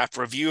 NHL Draft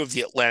Review of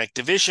the Atlantic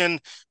Division,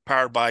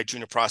 powered by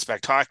Junior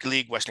Prospect Hockey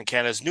League, Western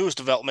Canada's newest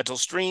developmental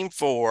stream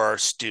for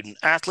student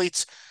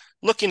athletes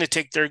looking to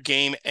take their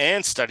game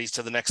and studies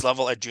to the next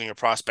level at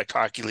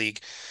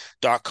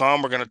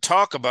juniorprospecthockeyleague.com. We're going to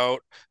talk about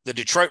the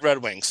Detroit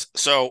Red Wings.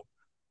 So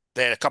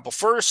they had a couple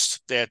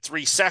firsts, they had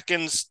 3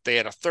 seconds, they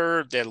had a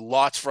third, they had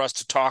lots for us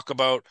to talk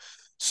about.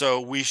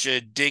 So we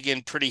should dig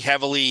in pretty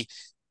heavily.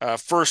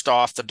 First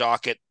off, the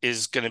docket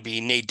is going to be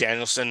Nate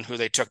Danielson, who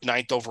they took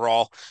 9th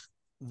overall.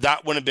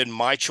 That would have been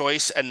my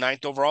choice at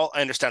 9th overall.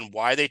 I understand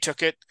why they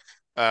took it.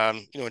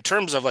 In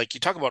terms of you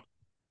talk about,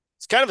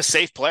 it's kind of a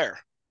safe player.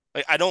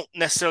 I don't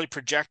necessarily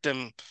project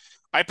him.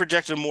 I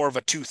projected him more of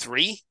a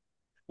 2-3,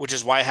 which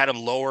is why I had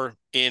him lower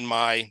in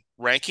my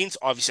rankings.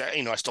 Obviously,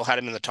 I still had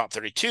him in the top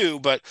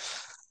 32, but,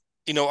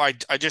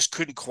 I just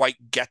couldn't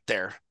quite get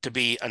there to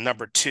be a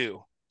number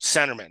 2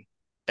 centerman.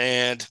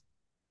 And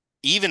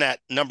even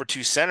at number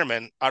 2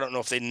 centerman, I don't know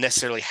if they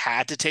necessarily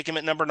had to take him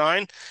at number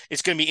 9.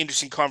 It's going to be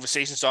interesting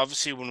conversations,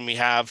 obviously, when we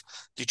have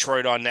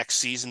Detroit on next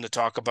season to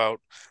talk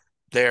about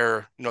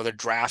their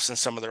drafts and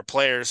some of their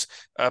players,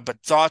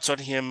 but thoughts on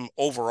him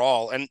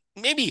overall. And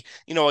maybe,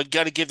 I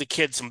got to give the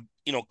kid some,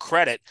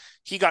 credit.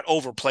 He got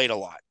overplayed a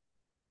lot,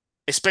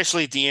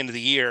 especially at the end of the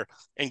year,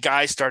 and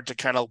guys start to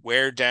kind of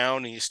wear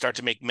down and you start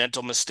to make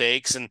mental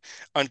mistakes and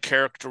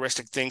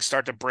uncharacteristic things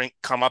start to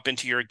come up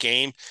into your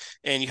game.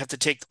 And you have to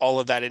take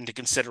all of that into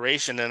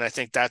consideration. And I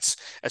think that's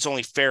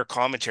only fair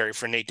commentary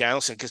for Nate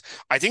Danielson, because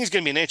I think he's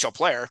going to be an NHL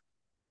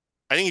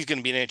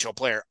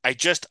player. I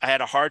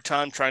had a hard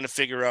time trying to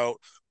figure out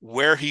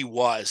where he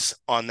was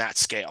on that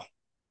scale.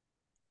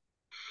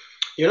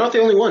 You're not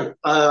the only one.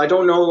 I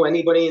don't know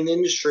anybody in the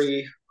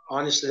industry,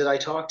 honestly, that I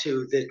talked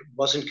to that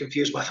wasn't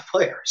confused by the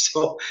player.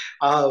 So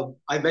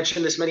I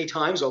mentioned this many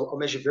times. I'll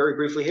mention very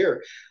briefly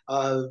here.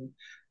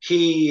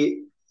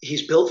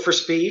 He's built for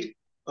speed.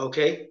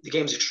 Okay, the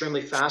game's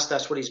extremely fast.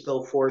 That's what he's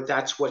built for.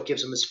 That's what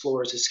gives him his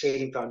floor as his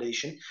skating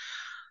foundation.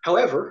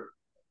 However,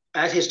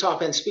 at his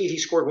top end speed, he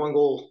scored 1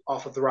 goal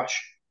off of the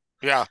rush.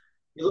 Yeah.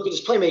 You look at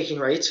his playmaking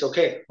rates.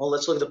 Okay, well,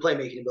 let's look at the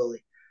playmaking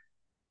ability.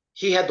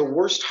 He had the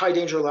worst high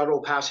danger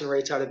lateral passing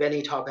rates out of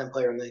any top end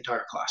player in the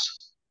entire class.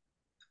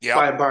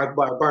 Yeah. Bar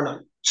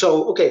none.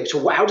 So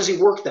how does he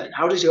work then?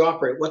 How does he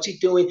operate? What's he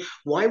doing?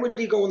 Why would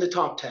he go in the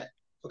top 10?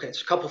 Okay,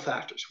 it's a couple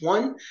factors.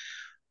 One,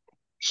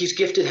 he's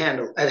gifted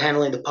at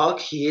handling the puck.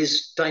 He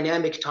is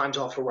dynamic times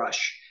off a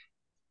rush.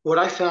 What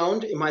I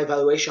found in my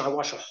evaluation, I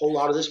watched a whole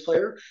lot of this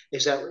player,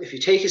 is that if you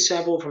take his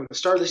sample from the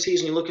start of the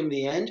season, you look at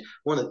the end,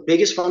 one of the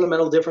biggest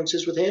fundamental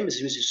differences with him is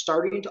he was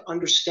starting to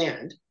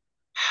understand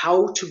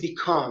how to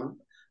become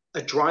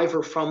a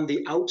driver from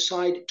the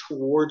outside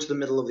towards the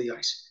middle of the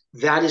ice.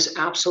 That is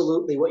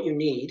absolutely what you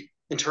need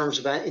in terms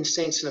of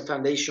instincts and a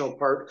foundational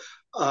part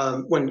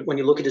when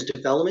you look at his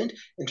development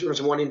in terms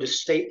of wanting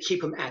to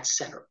keep him at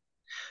center.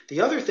 The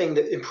other thing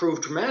that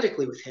improved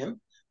dramatically with him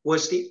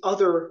was the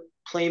other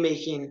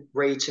playmaking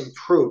rates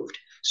improved.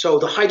 So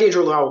the high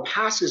danger lateral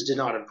passes did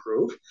not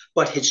improve,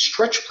 but his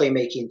stretch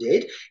playmaking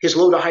did. His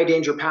low to high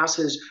danger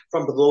passes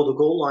from below the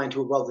goal line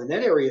to above the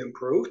net area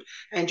improved,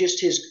 and just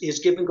his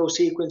give and go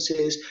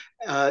sequences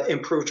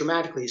improved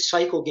dramatically. His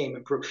cycle game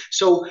improved.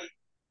 So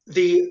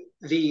the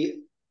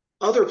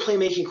other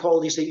playmaking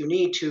qualities that you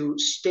need to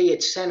stay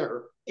at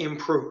center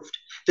improved.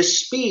 The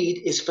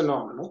speed is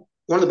phenomenal.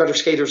 One of the better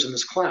skaters in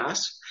this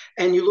class.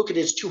 And you look at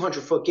his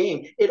 200-foot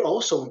game, it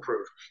also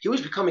improved. He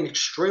was becoming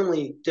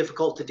extremely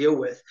difficult to deal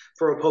with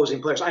for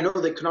opposing players. I know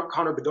that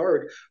Connor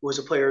Bedard was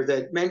a player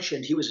that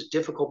mentioned he was a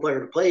difficult player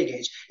to play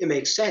against. It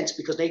makes sense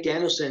because Nate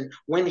Danielson,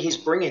 when he's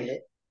bringing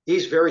it,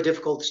 he's very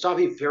difficult to stop.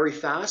 He's very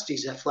fast.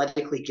 He's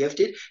athletically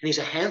gifted, and he's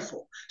a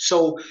handful.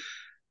 So,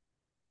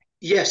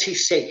 yes,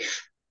 he's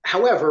safe.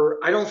 However,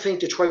 I don't think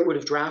Detroit would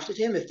have drafted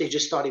him if they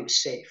just thought he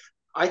was safe.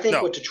 I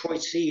think what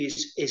Detroit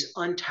sees is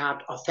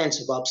untapped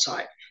offensive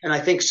upside. And I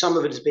think some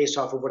of it is based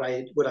off of what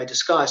I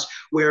discussed,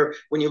 where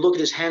when you look at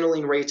his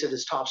handling rates at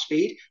his top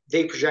speed,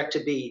 they project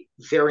to be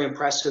very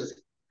impressive.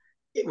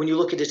 When you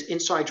look at his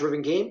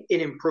inside-driven game,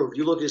 it improved.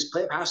 You look at his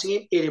passing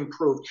game, it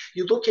improved.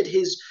 You look at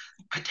his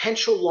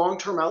potential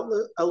long-term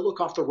outlook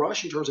off the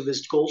rush in terms of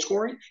his goal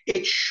scoring,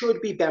 it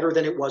should be better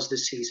than it was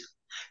this season.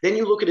 Then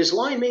you look at his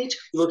line mates,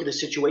 you look at the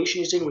situation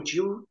he's in, which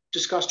you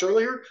discussed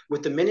earlier,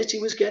 with the minutes he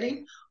was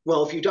getting.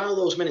 Well, if you dial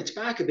those minutes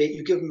back a bit,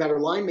 you give him better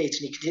line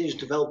mates and he continues to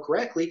develop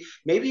correctly,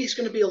 maybe he's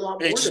going to be a lot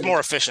more. It's just more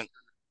efficient.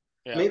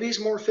 Yeah. Maybe he's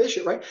more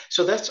efficient, right?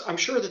 So I'm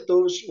sure that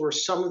those were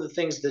some of the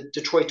things that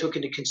Detroit took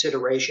into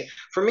consideration.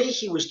 For me,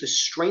 he was the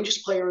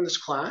strangest player in this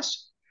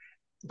class,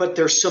 but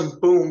there's some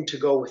boom to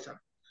go with him.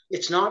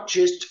 It's not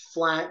just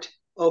flat,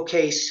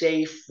 okay,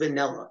 safe,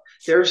 vanilla.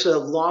 There's a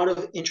lot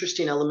of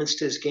interesting elements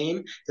to his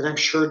game that I'm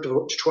sure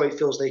Detroit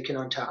feels they can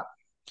untap.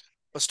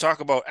 Let's talk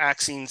about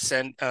Axine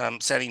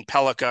setting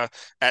Pellikka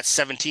at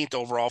 17th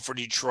overall for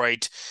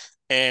Detroit.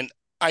 And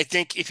I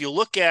think if you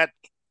look at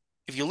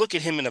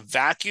him in a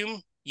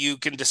vacuum, you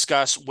can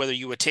discuss whether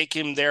you would take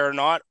him there or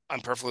not.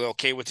 I'm perfectly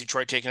okay with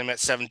Detroit taking him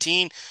at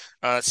 17.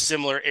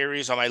 Similar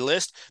areas on my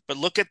list. But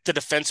look at the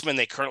defensemen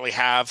they currently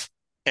have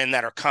and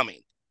that are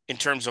coming in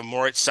terms of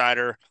Moritz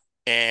Seider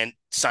and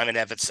Simon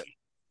Edvinsson.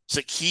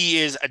 So he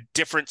is a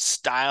different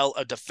style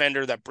of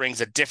defender that brings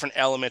a different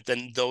element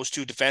than those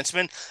two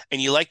defensemen.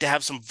 And you like to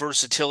have some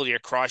versatility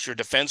across your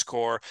defense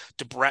core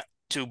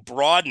to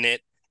broaden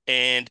it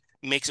and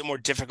makes it more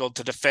difficult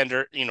to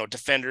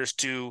defenders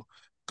to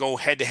go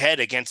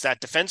head-to-head against that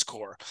defense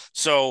core.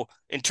 So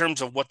in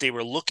terms of what they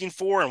were looking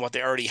for and what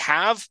they already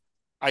have,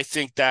 I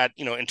think that,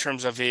 in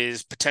terms of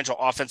his potential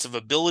offensive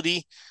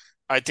ability,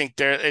 I think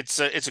it's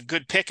a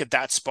good pick at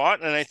that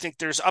spot, and I think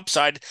there's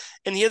upside.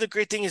 And the other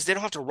great thing is they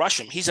don't have to rush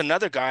him. He's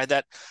another guy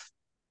that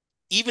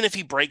even if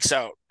he breaks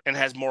out and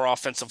has more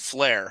offensive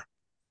flair,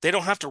 they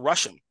don't have to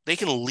rush him. They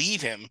can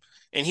leave him,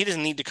 and he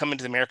doesn't need to come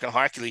into the American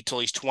Hockey League till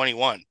he's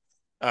 21.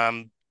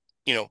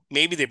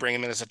 Maybe they bring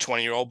him in as a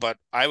 20-year-old, but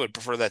I would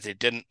prefer that they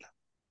didn't.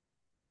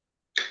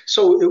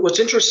 So what's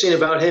interesting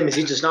about him is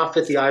he does not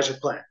fit the Yzer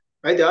plan,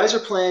 right? The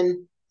Yzer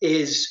plan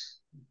is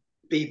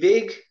be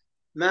big,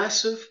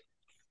 massive,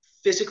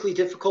 physically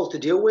difficult to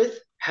deal with,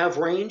 have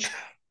range,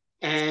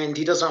 and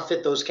he does not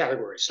fit those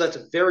categories. So that's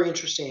a very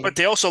interesting. But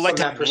they also like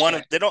to have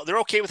one. They're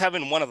okay with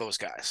having one of those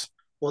guys.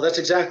 Well, that's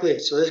exactly it.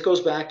 So this goes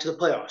back to the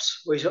playoffs.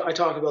 I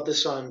talked about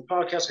this on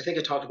podcasts. I think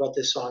I talked about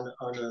this on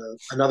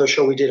another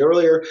show we did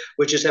earlier,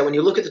 which is that when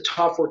you look at the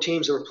top four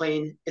teams that were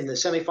playing in the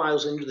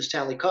semifinals into the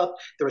Stanley Cup,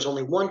 there was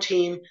only one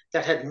team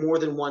that had more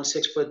than one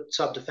 6-foot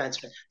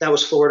sub-defenseman. That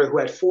was Florida, who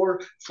had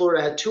 4.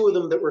 Florida had 2 of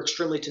them that were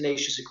extremely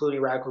tenacious,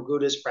 including Radko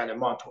Gudas, Brandon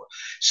Montour.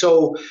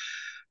 So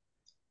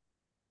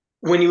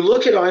when you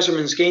look at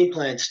Yzerman's game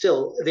plan,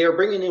 still, they are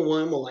bringing in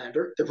William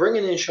Willander. They're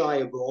bringing in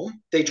Shia Boom.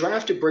 They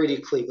drafted Brady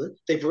Cleveland.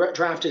 They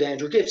drafted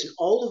Andrew Gibson.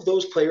 All of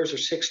those players are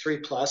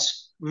 6'3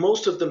 plus.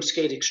 Most of them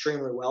skate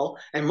extremely well,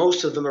 and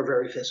most of them are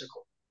very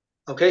physical.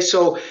 Okay,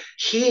 so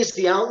he is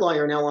the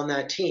outlier now on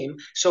that team.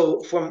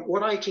 So from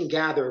what I can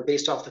gather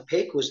based off the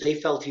pick was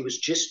they felt he was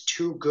just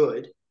too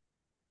good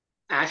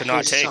at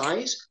his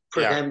size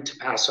for them to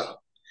pass up.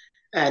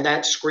 And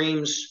that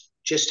screams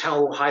just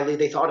how highly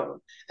they thought of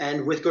him,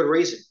 and with good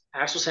reason.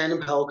 Axel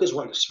Sandin-Pellikka is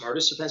one of the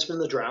smartest defensemen in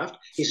the draft.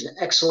 He's an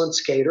excellent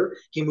skater.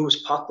 He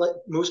moves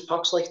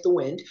pucks like the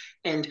wind.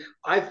 And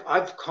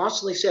I've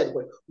constantly said,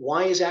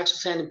 why is Axel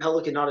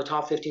Sandin-Pellikka not a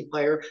top 15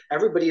 player?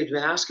 Everybody has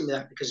been asking me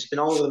that because he's been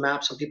all over the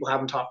map. Some people have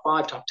him top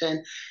 5, top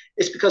 10.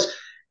 It's because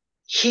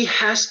he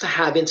has to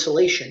have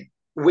insulation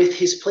with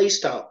his play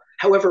style.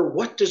 However,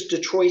 what does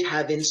Detroit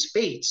have in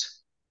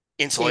spades?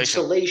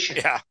 Insulation.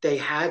 Yeah. They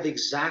have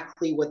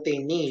exactly what they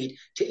need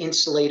to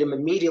insulate him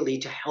immediately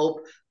to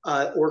help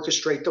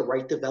orchestrate the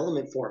right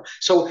development for him.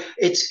 So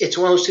it's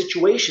one of those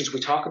situations. We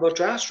talk about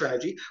draft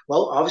strategy.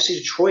 Well, obviously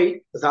Detroit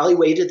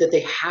evaluated that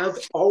they have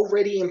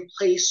already in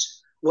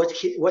place what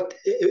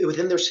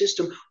within their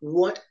system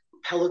what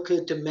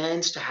Pellikka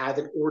demands to have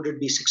in order to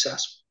be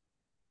successful.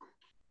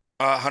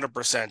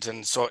 100%.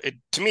 And so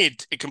to me,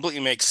 it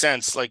completely makes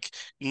sense. Like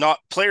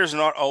players are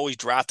not always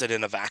drafted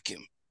in a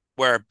vacuum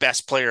where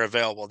best player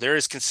available. There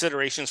is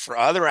considerations for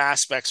other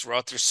aspects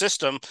throughout their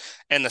system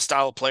and the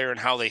style of player and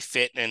how they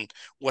fit and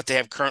what they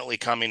have currently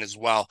coming as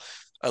well.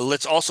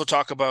 Let's also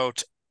talk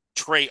about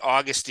Trey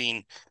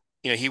Augustine.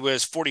 He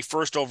was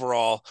 41st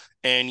overall,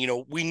 and,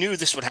 we knew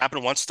this would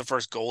happen once the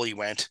first goalie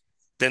went.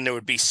 Then there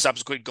would be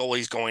subsequent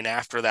goalies going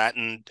after that,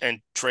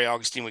 and Trey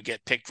Augustine would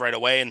get picked right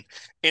away and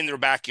in their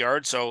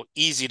backyard. So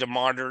easy to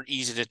monitor,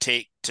 easy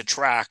to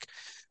track.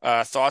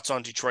 Thoughts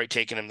on Detroit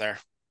taking him there?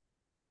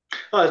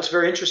 It's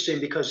very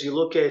interesting because you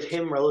look at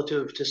him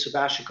relative to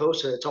Sebastian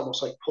Cossa, it's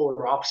almost like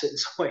polar opposite in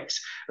some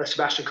ways.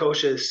 Sebastian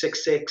Cossa is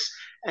 6'6",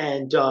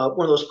 and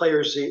one of those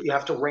players that you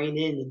have to rein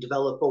in and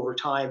develop over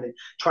time and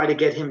try to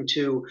get him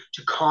to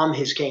calm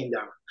his game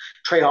down.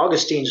 Trey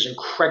Augustine is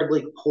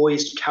incredibly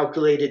poised,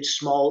 calculated,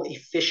 small,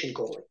 efficient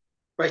goalie.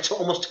 Right, so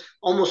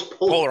almost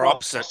polar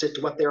opposite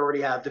to what they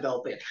already have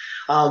developing,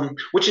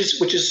 which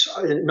is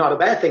not a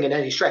bad thing in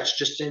any stretch.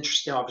 Just an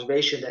interesting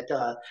observation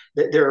that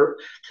there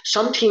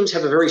some teams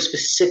have a very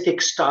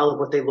specific style of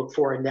what they look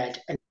for in net,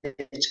 and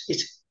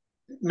it's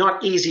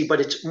not easy, but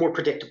it's more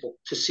predictable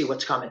to see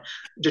what's coming.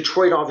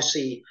 Detroit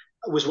obviously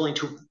was willing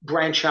to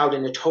branch out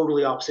in a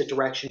totally opposite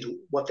direction to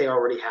what they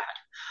already had.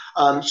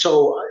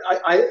 So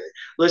I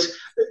listen.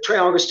 Trey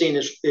Augustine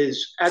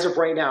is as of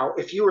right now.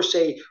 If you were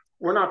say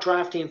we're not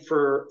drafting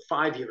for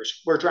 5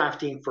 years, we're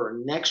drafting for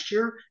next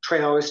year,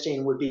 Trey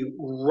Augustine would be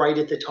right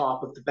at the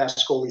top of the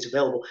best goalies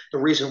available. The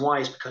reason why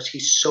is because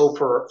he's so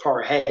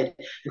far ahead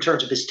in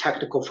terms of his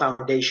technical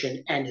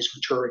foundation and his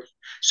maturity.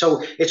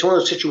 So it's one of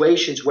those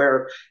situations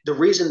where the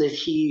reason that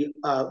he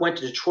went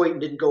to Detroit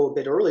and didn't go a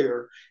bit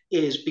earlier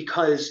is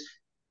because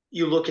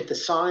you look at the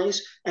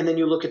size and then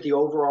you look at the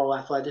overall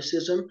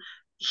athleticism.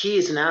 He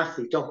is an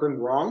athlete, don't get me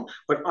wrong,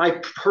 but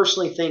I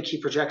personally think he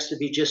projects to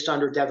be just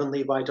under Devin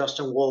Levi,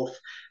 Dustin Wolf,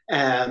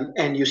 and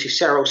UC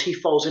Saros. He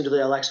falls into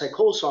the Alexei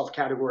Kolosov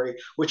category,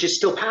 which is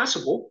still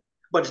passable,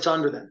 but it's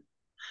under them.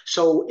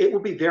 So it will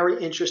be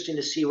very interesting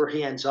to see where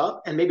he ends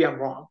up. And maybe I'm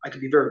wrong. I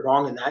could be very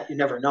wrong in that. You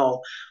never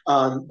know.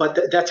 But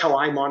that's how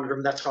I monitor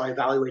him. That's how I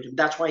evaluate him.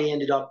 That's why he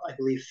ended up, I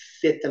believe,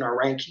 fifth in our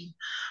ranking,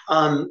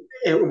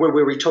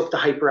 where we took the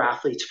hyper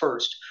athletes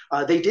first.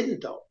 They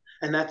didn't, though.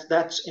 And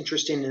that's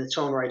interesting in its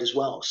own right as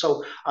well.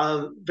 So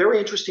very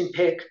interesting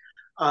pick.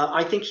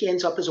 I think he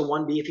ends up as a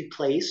 1B if he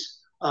plays.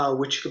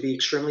 Which could be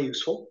extremely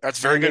useful. That's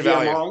very good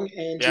value. I'm wrong,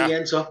 and he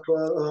ends up a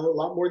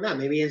lot more than that.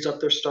 Maybe he ends up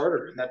their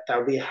starter, and that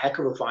would be a heck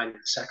of a find in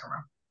the second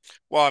round.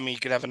 Well, I mean, you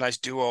could have a nice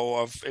duo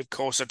of if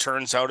Kosa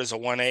turns out as a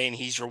 1A and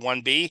he's your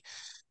 1B,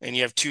 and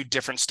you have two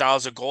different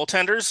styles of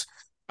goaltenders.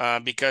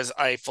 Because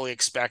I fully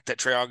expect that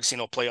Trey Augustine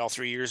will play all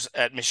 3 years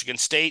at Michigan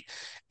State,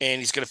 and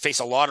he's going to face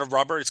a lot of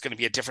rubber. It's going to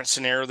be a different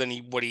scenario than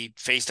what he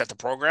faced at the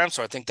program.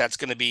 So I think that's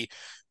going to be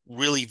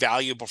really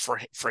valuable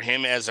for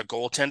him as a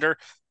goaltender.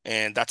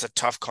 And that's a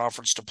tough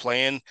conference to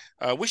play in.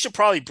 We should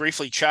probably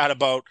briefly chat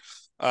about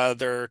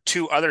their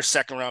two other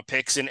second-round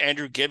picks in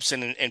Andrew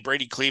Gibson and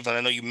Brady Cleveland.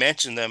 I know you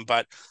mentioned them,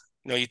 but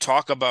you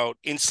talk about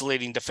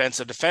insulating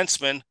defensive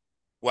defensemen.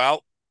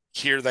 Well,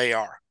 here they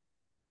are,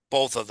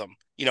 both of them.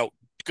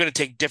 Going to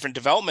take different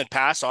development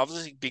paths,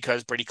 obviously,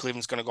 because Brady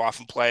Cleveland's going to go off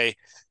and play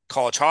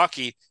college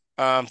hockey.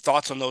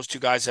 Thoughts on those two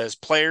guys as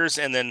players,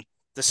 and then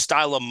the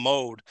style of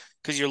mode,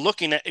 because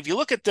if you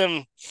look at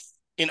them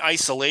in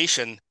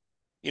isolation.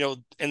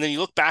 And then you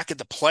look back at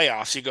the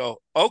playoffs, you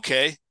go,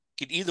 okay,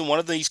 could either one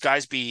of these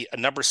guys be a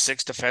number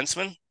 6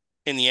 defenseman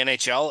in the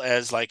NHL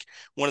as like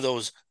one of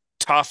those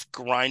tough,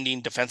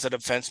 grinding defensive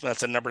defensemen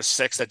that's a number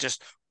 6 that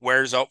just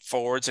wears out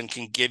forwards and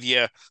can give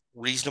you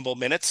reasonable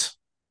minutes?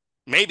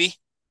 Maybe,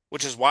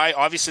 which is why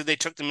obviously they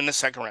took them in the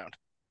second round.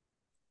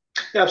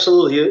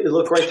 Absolutely. You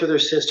look right through their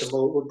system.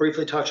 We'll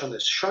briefly touch on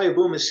this. Shia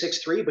Boom is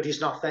 6'3", but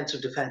he's an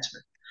offensive defenseman.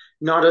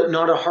 Not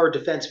a hard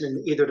defenseman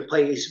either to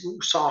play. He's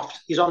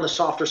soft. He's on the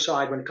softer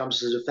side when it comes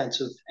to the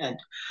defensive end.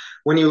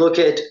 When you look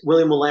at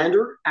William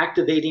Willander,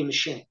 activating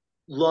machine,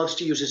 loves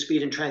to use his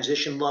speed in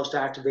transition, loves to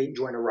activate and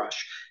join a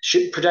rush.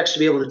 Projects to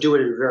be able to do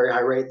it at a very high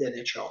rate in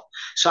the NHL.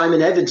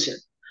 Simon Evanson,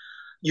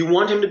 you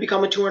want him to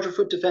become a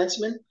 200-foot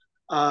defenseman,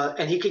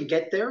 and he can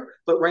get there.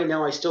 But right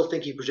now, I still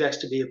think he projects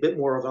to be a bit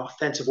more of an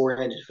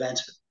offensive-oriented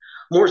defenseman.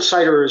 Mort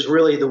Seider is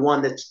really the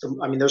one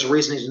there's a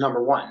reason he's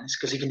number 1. It's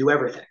because he can do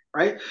everything,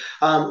 right?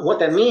 What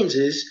that means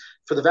is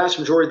for the vast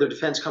majority of their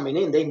defense coming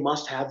in, they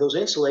must have those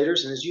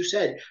insulators. And as you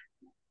said,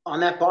 on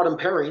that bottom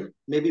pairing,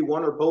 maybe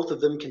one or both of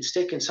them can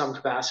stick in some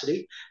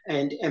capacity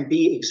and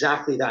be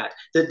exactly that.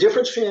 The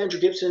difference between Andrew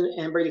Gibson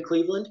and Brady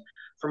Cleveland,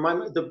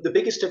 the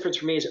biggest difference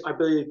for me is I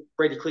believe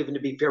Brady Cleveland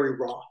to be very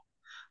raw.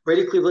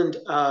 Brady Cleveland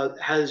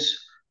has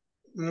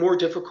more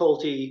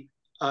difficulty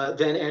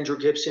than Andrew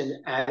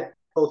Gibson at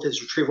both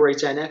his retrieval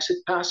rates and exit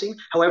passing.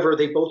 However,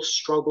 they both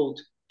struggled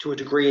to a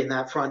degree in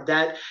that front.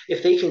 That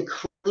if they can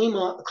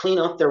clean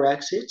up their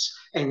exits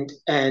and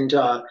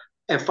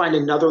find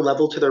another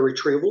level to their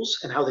retrievals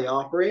and how they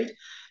operate,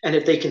 and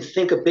if they can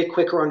think a bit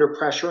quicker under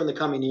pressure in the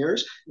coming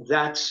years,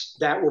 that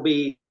will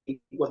be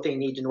what they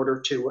need in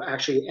order to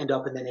actually end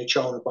up in the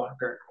NHL in the bottom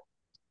pair.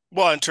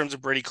 Well, in terms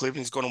of Brady Cleveland,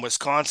 he's going to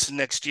Wisconsin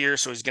next year,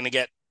 so he's going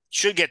to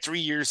should get 3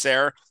 years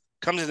there.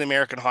 Comes to the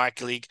American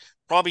Hockey League.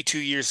 Probably 2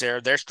 years there.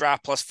 There's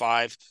draft plus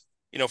 5,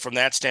 from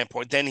that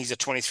standpoint. Then he's a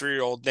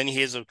 23-year-old. Then he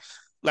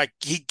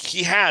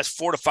has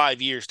 4 to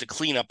 5 years to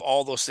clean up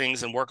all those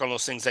things and work on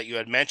those things that you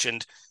had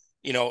mentioned,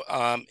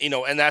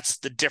 and that's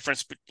the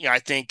difference. I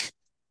think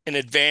an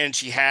advantage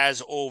he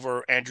has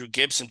over Andrew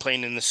Gibson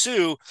playing in the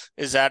Sioux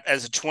is that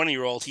as a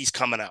 20-year-old, he's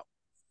coming out.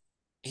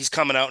 He's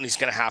coming out and he's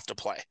going to have to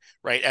play,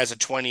 right, as a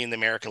 20 in the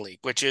American League,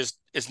 which is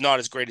not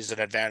as great as an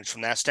advantage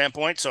from that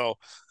standpoint. So,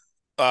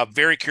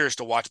 very curious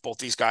to watch both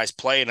these guys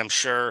play, and I'm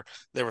sure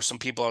there were some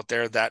people out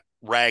there that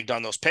ragged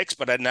on those picks,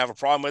 but I didn't have a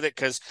problem with it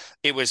because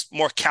it was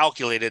more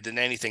calculated than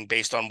anything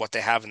based on what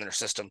they have in their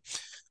system.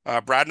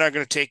 Brad and I are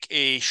going to take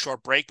a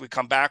short break. We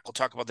come back, we'll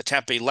talk about the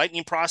Tampa Bay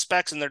Lightning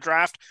prospects in their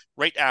draft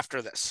right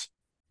after this.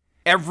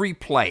 Every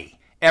play,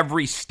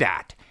 every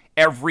stat,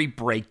 every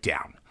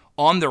breakdown.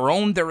 On their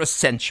own, they're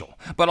essential,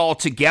 but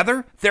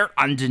altogether, they're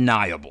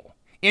undeniable.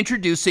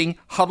 Introducing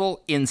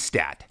Huddle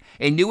Instat,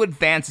 a new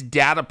advanced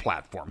data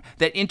platform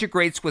that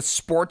integrates with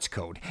Sports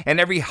Code and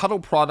every Huddle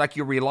product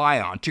you rely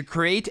on to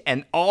create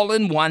an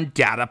all-in-one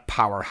data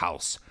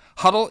powerhouse.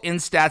 Huddle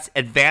Instat's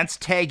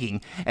advanced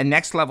tagging and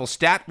next-level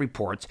stat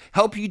reports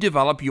help you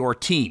develop your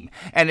team,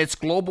 and its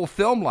global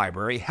film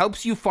library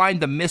helps you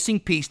find the missing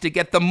piece to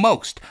get the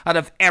most out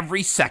of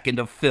every second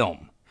of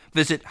film.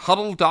 Visit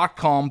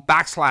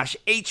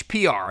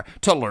huddle.com/HPR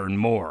to learn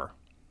more.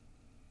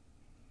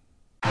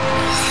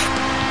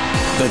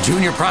 The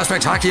Junior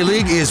Prospect Hockey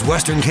League is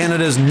Western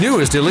Canada's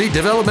newest elite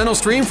developmental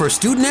stream for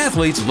student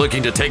athletes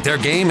looking to take their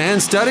game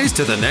and studies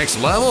to the next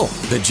level.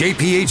 The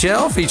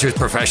JPHL features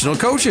professional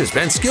coaches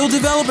and skill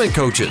development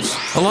coaches,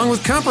 along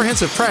with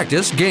comprehensive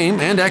practice, game,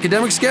 and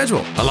academic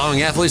schedule,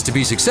 allowing athletes to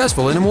be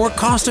successful in a more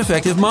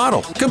cost-effective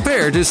model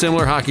compared to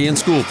similar hockey and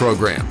school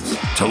programs.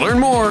 To learn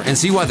more and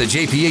see why the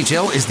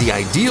JPHL is the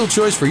ideal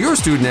choice for your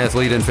student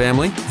athlete and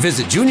family,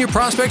 visit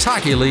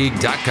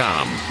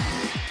juniorprospectshockeyleague.com.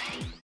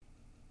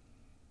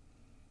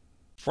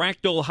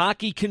 Fractal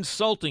Hockey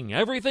Consulting.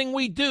 Everything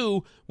we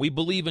do, we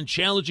believe in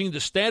challenging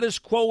the status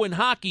quo in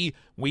hockey.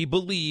 We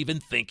believe in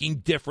thinking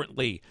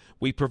differently.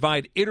 We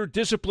provide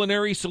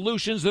interdisciplinary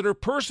solutions that are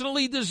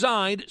personally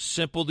designed,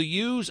 simple to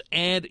use,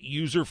 and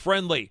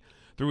user-friendly.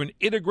 Through an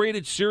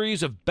integrated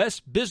series of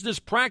best business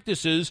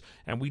practices,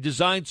 and we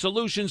design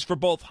solutions for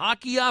both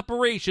hockey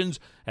operations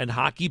and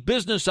hockey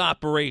business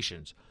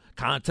operations.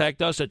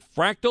 Contact us at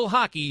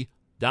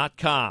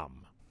fractalhockey.com.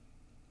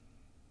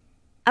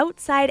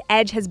 Outside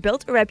Edge has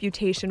built a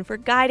reputation for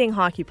guiding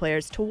hockey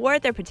players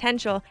toward their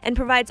potential and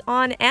provides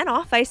on- and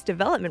off-ice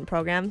development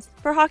programs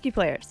for hockey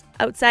players.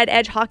 Outside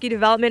Edge Hockey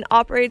Development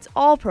operates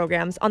all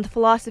programs on the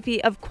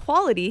philosophy of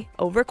quality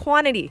over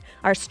quantity.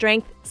 Our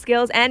strength,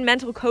 skills, and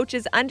mental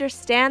coaches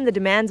understand the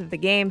demands of the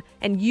game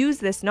and use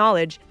this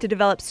knowledge to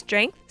develop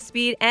strength,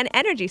 speed, and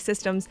energy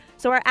systems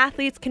so our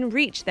athletes can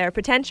reach their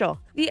potential.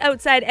 The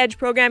Outside Edge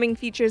programming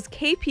features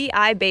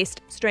KPI-based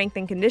strength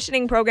and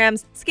conditioning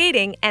programs,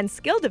 skating, and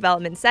skill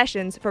development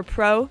sessions for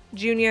pro,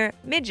 junior,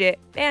 midget,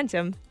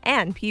 bantam,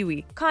 and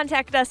peewee.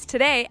 Contact us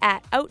today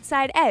at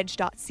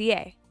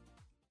outsideedge.ca.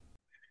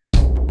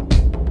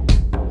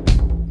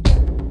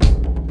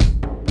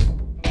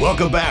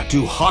 Welcome back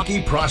to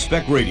Hockey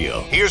Prospect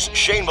Radio. Here's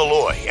Shane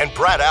Malloy and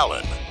Brad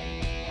Allen.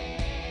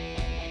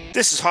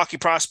 This is Hockey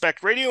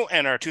Prospect Radio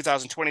and our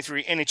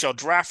 2023 NHL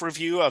Draft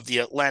Review of the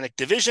Atlantic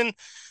Division,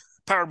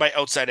 powered by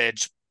Outside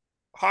Edge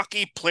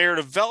Hockey Player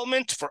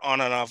Development for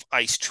on and off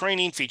ice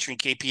training, featuring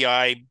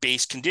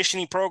KPI-based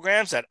conditioning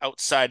programs at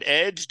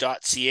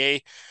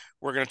outsideedge.ca.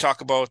 We're going to talk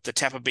about the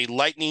Tampa Bay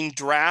Lightning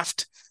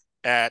draft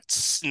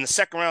in the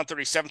second round,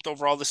 37th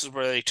overall. This is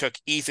where they took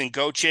Ethan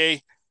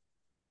Gauthier.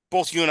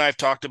 Both you and I have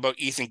talked about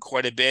Ethan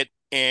quite a bit,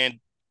 and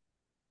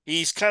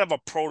he's kind of a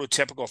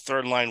prototypical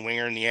third-line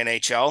winger in the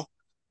NHL.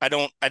 I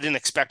didn't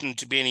expect him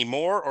to be any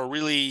more or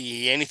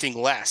really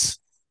anything less.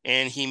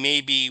 And he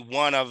may be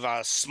one of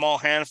a small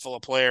handful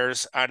of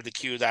players out of the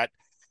queue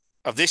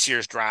of this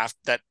year's draft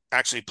that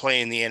actually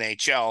play in the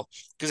NHL,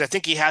 because I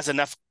think he has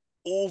enough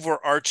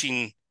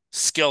overarching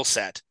skill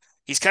set.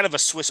 He's kind of a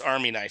Swiss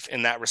Army knife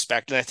in that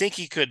respect, and I think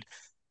he could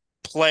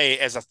play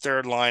as a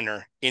third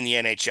liner in the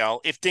NHL.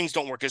 If things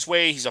don't work his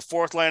way, he's a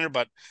fourth liner,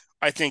 but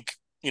I think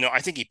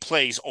he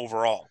plays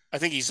overall. I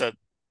think he's a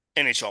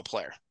NHL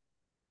player.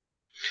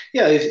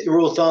 Yeah, the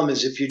rule of thumb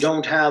is if you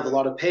don't have a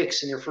lot of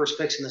picks in your first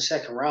picks in the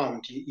second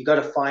round, you got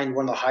to find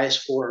one of the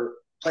highest floor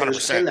players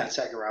 100%. in that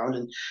second round,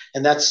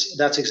 and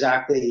that's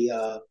exactly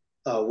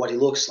what he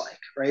looks like,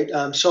 right?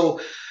 So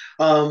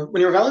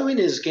when you're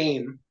evaluating his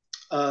game,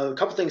 a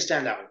couple things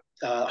stand out.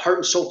 Heart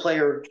and soul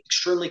player,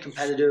 extremely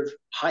competitive,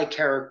 high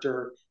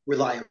character,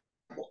 reliable.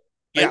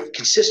 Right? Yeah.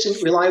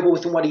 Consistent, reliable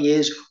within what he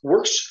is,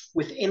 works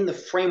within the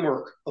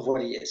framework of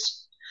what he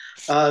is.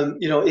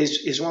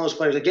 Is one of those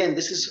players. Again,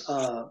 this is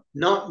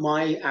not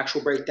my actual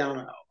breakdown.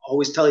 I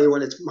always tell you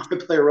when it's my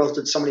player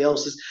relative to somebody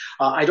else's.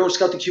 I don't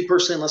scout the Q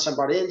personally unless I'm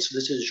brought in. So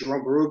this is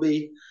Jerome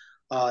Berube,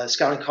 a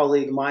scouting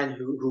colleague of mine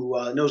who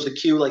knows the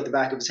Q like the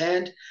back of his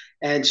hand.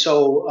 And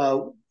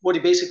so what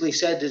he basically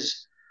said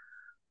is,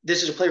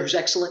 this is a player who's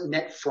excellent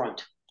net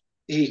front.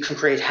 He can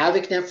create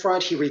havoc net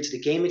front. He reads the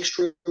game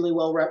extremely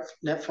well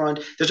net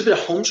front. There's a bit of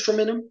Holmstrom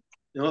in him.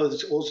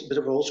 It's a bit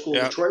of an old school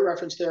Detroit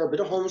reference there, a bit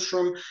of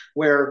Holmstrom,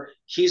 where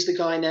he's the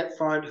guy net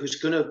front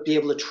who's going to be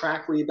able to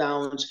track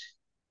rebounds,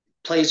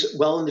 plays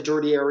well in the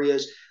dirty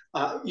areas.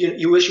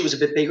 You wish he was a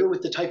bit bigger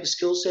with the type of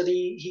skill set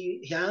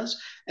he has.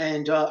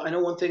 And I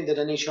know one thing that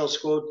NHL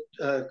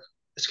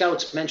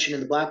scouts mentioned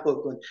in the Black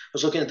Book when I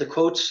was looking at the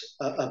quotes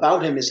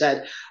about him is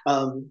that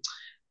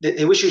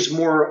they wish he was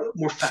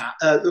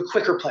a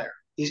quicker player.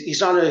 He's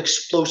not an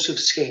explosive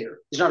skater.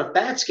 He's not a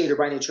bad skater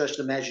by any stretch of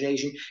the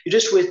imagination. You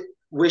just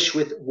wish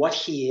with what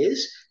he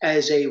is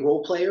as a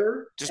role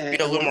player, just be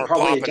a little more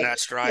pop in that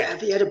stride. Yeah,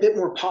 if he had a bit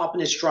more pop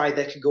in his stride,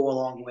 that could go a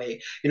long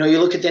way. You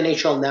look at the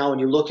NHL now and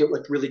you look at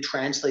what really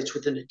translates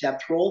within a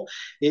depth role.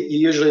 You're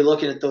usually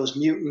looking at those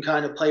mutant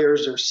kind of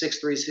players. They're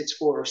 6'3",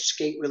 6'4", or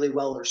skate really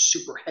well, or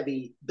super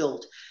heavy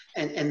built.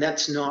 And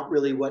that's not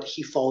really what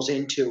he falls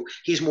into.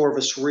 He's more of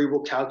a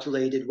cerebral,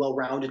 calculated,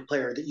 well-rounded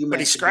player that you But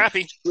he's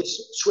mentioned. scrappy.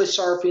 Swiss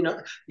Army,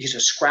 he's a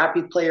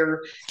scrappy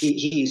player.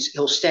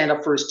 He'll stand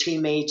up for his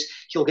teammates.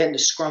 He'll get into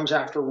scrums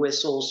after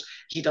whistles.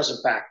 He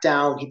doesn't back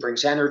down. He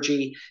brings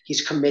energy.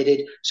 He's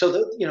committed.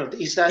 So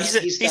he's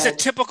a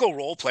typical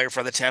role player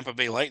for the Tampa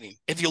Bay Lightning.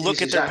 If you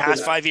look at their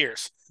past 5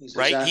 years,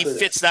 right? Exactly, he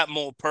fits that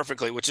mold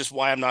perfectly, which is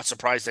why I'm not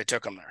surprised they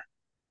took him there.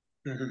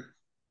 Mm-hmm.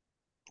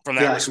 From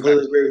that respect. I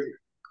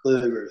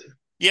completely agree with you.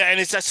 Yeah, and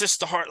that's just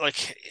the heart.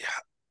 Like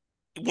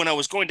when I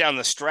was going down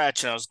the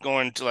stretch and I was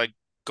going to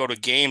go to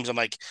games, I'm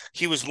like,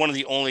 he was one of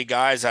the only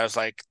guys I was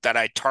like that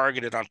I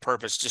targeted on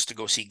purpose just to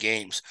go see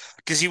games,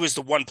 because he was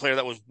the one player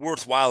that was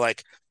worthwhile.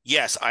 Like,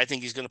 yes, I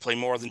think he's going to play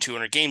more than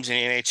 200 games in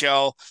the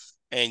NHL,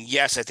 and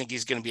yes, I think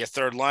he's going to be a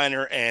third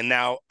liner. And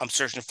now I'm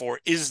searching for,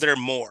 is there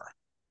more?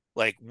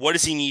 Like, what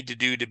does he need to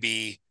do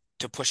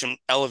to push him,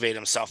 elevate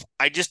himself?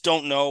 I just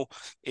don't know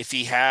if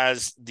he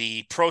has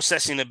the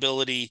processing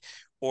ability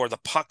or the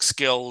puck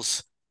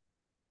skills,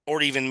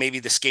 or even maybe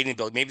the skating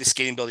ability. Maybe the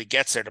skating ability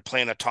gets there to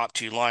play in a top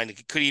two line.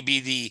 Could he be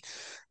the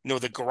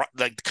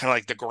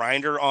the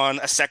grinder on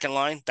a second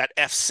line, that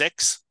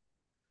F6?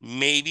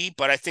 Maybe,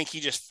 but I think he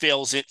just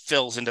fills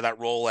into that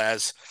role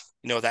as,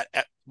 that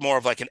more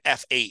of like an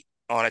F8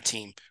 on a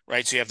team,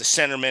 right? So you have the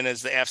centerman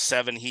as the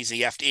F7, he's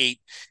the F8,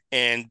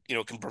 and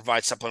can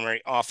provide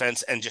supplementary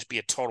offense and just be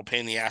a total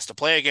pain in the ass to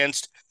play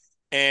against,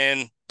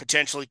 and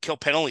potentially kill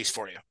penalties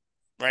for you,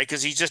 right?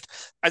 Because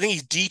I think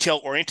he's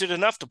detail-oriented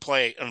enough to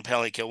play on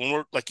penalty kill. When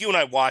we're like, you and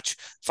I watch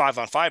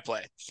 5-on-5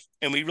 play,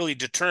 and we really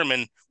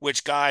determine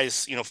which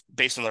guys,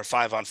 based on their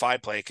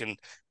 5-on-5 play,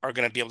 are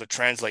going to be able to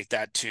translate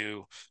that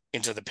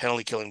into the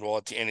penalty killing role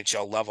at the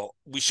NHL level.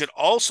 We should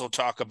also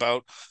talk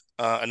about,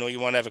 I know you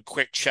want to have a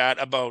quick chat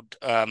about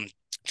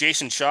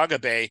Jason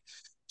Shagabe.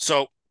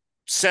 So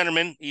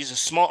centerman,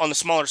 he's on the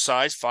smaller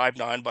size, 5'9",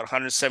 about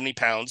 170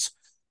 pounds.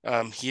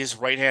 He is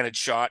right-handed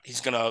shot.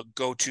 He's going to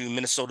go to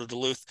Minnesota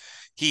Duluth.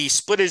 He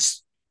split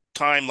his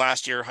time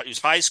last year. He was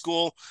high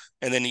school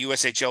and then the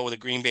USHL with the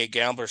Green Bay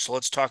Gamblers. So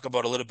let's talk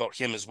about a little about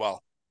him as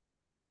well.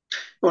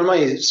 One of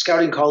my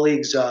scouting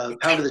colleagues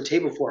pounded the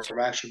table for him,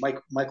 actually,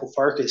 Michael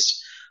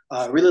Farkas.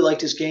 Really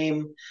liked his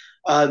game.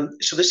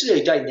 So this is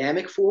a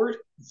dynamic forward,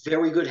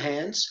 very good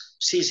hands,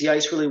 sees the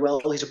ice really well.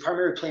 He's a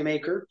primary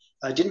playmaker.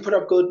 Didn't put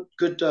up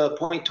good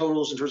point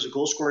totals in terms of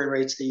goal scoring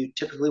rates that you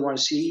typically want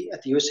to see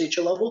at the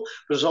USHL level,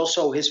 but it was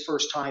also his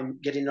first time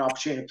getting an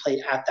opportunity to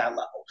play at that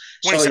level.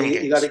 So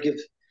you got to give.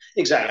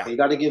 Exactly. Yeah. You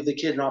got to give the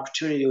kid an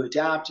opportunity to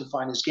adapt and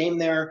find his game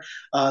there,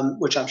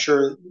 which I'm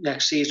sure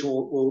next season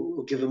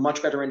will give a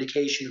much better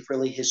indication of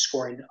really his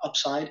scoring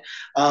upside.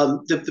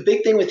 The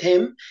big thing with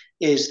him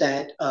is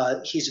that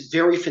he's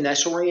very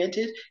finesse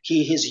oriented.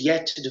 He has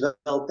yet to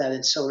develop that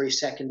ancillary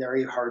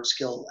secondary hard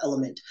skill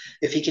element.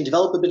 If he can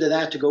develop a bit of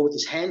that to go with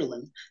his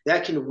handling,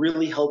 that can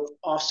really help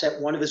offset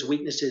one of his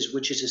weaknesses,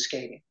 which is his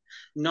skating.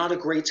 Not a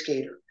great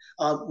skater.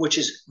 Which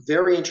is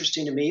very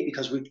interesting to me,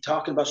 because we've been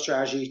talking about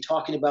strategy,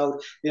 talking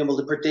about being able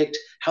to predict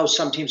how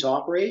some teams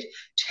operate.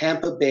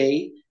 Tampa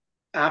Bay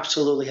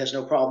absolutely has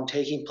no problem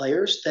taking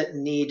players that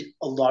need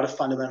a lot of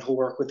fundamental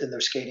work within their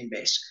skating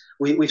base.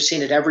 We've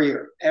seen it every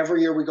year.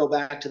 Every year we go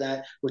back to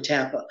that with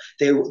Tampa.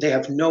 They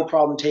have no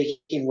problem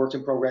taking work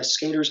in progress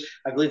skaters.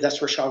 I believe that's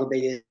where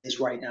Shagabe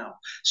is right now.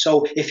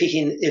 So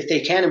if they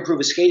can improve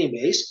his skating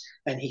base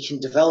and he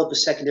can develop a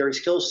secondary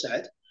skill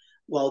set,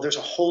 well, there's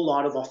a whole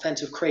lot of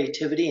offensive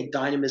creativity and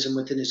dynamism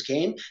within his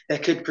game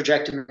that could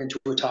project him into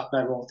a top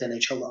 9 role at the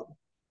NHL level.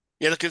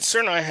 Yeah, the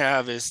concern I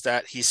have is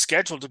that he's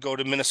scheduled to go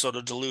to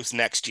Minnesota Duluth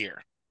next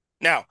year.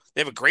 Now,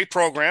 they have a great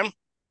program,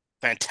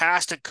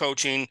 fantastic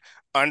coaching,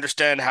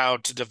 understand how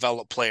to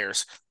develop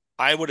players.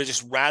 I would have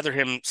just rather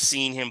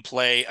seen him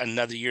play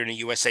another year in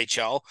the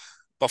USHL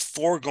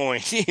before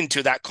going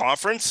into that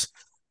conference,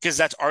 because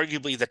that's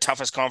arguably the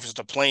toughest conference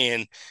to play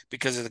in,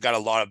 because it's got a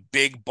lot of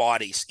big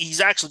bodies.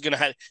 He's actually going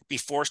to be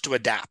forced to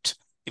adapt.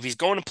 If he's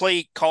going to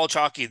play college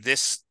hockey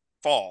this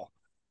fall,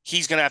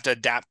 he's going to have to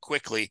adapt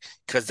quickly,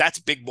 because that's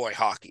big boy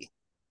hockey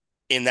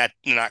in that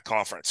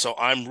conference. So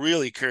I'm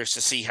really curious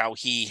to see how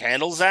he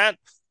handles that,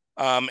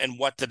 and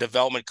what the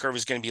development curve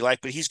is going to be like.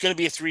 But he's going to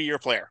be a 3-year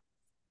player,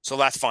 so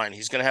that's fine.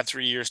 He's going to have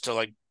 3 years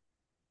to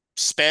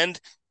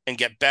spend and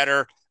get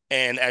better.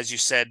 And as you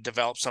said,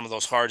 develop some of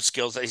those hard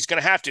skills that he's going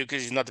to have to,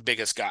 because he's not the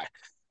biggest guy.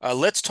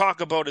 Let's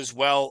talk about as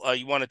well,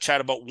 you want to chat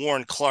about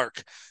Warren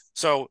Clark.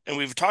 So, and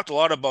we've talked a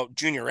lot about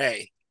Junior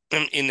A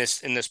in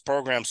this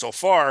program so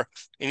far,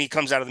 and he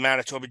comes out of the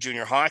Manitoba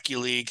Junior Hockey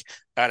League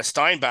out of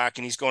Steinbach,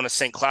 and he's going to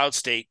St. Cloud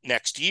State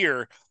next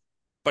year,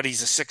 but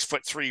he's a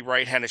 6'3"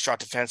 right-handed shot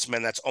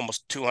defenseman that's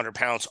almost 200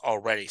 pounds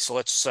already. So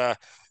let's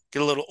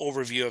get a little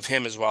overview of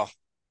him as well.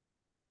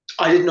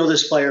 I didn't know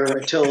this player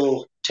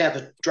until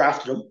Tampa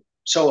drafted him,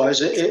 so I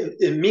was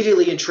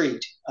immediately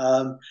intrigued.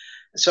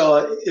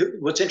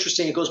 What's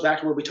interesting, it goes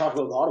back to what we talked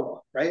about with Ottawa,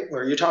 right?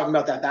 Where you're talking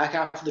about that back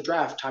half of the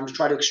draft, time to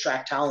try to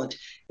extract talent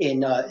in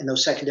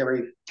those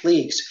secondary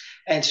leagues.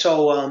 And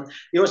so,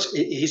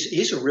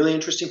 he's a really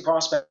interesting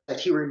prospect.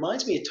 He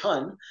reminds me a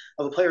ton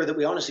of a player that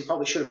we honestly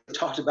probably should have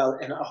talked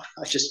about, and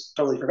I just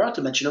totally forgot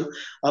to mention him,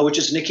 which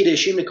is Nikita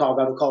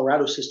Shimnikov out of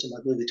Colorado system.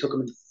 I believe they took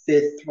him in the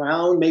 5th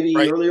round, maybe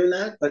earlier than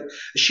that. But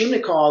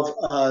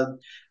Shimnikov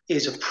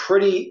is a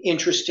pretty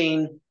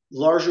interesting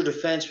larger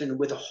defenseman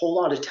with a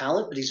whole lot of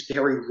talent, but he's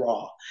very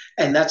raw.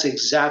 And that's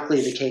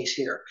exactly the case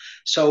here.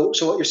 So what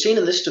you're seeing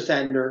in this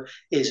defender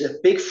is a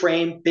big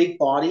frame, big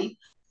body,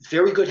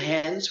 very good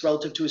hands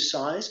relative to his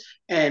size,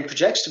 and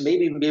projects to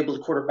maybe even be able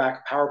to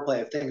quarterback a power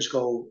play if things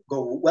go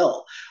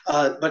well.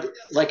 But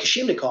like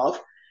Shimnikov,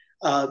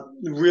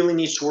 really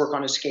needs to work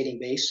on his skating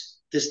base.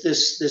 This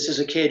is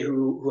a kid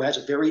who has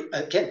a very,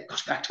 again,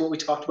 goes back to what we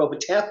talked about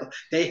with Tampa.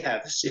 They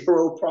have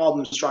zero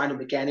problems trying to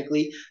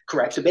mechanically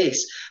correct a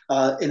base.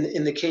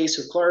 In the case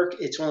of Clark,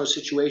 it's one of those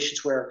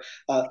situations where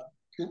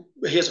he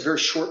has a very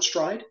short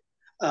stride,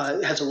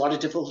 has a lot of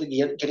difficulty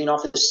getting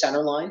off the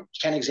center line. He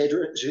can't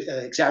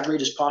exaggerate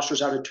his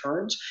postures out of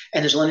turns,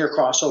 and his linear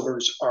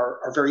crossovers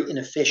are very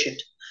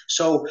inefficient.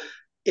 So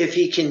if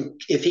he can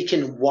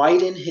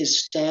widen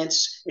his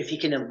stance, if he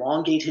can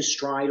elongate his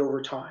stride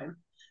over time,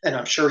 and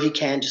I'm sure he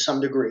can to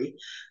some degree,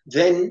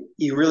 then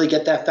you really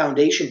get that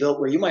foundation built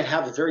where you might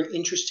have a very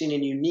interesting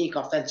and unique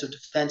offensive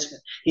defenseman.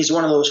 He's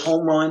one of those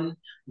home run,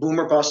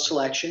 boomer bust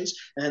selections,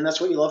 and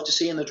that's what you love to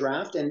see in the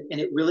draft, and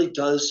it really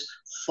does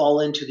fall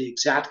into the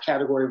exact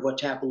category of what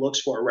Tampa looks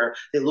for, where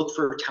they look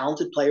for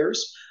talented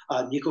players.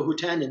 Nico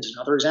Hutin is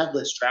another example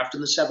that's drafted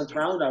in the 7th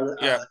round.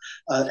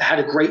 Had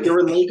a great year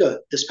in Liga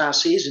this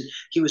past season.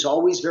 He was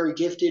always very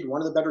gifted,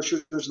 one of the better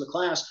shooters in the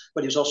class,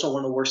 but he was also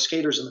one of the worst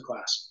skaters in the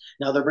class.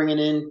 Now they're bringing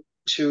in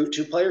two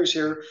players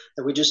here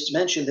that we just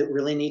mentioned that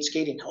really need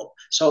skating help.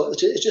 So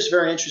it's just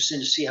very interesting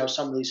to see how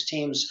some of these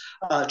teams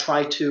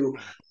try to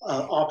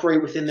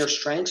operate within their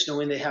strengths,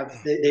 knowing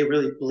they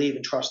really believe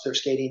and trust their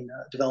skating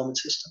development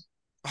system.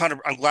 Hunter,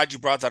 I'm glad you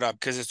brought that up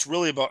because it's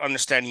really about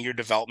understanding your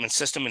development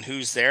system and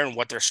who's there and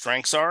what their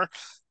strengths are.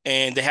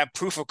 And they have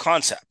proof of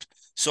concept.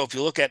 So if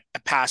you look at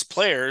past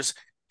players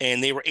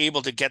and they were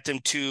able to get them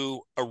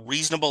to a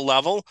reasonable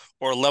level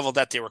or a level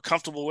that they were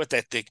comfortable with,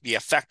 that they could be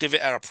effective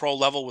at a pro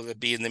level, whether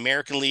it be in the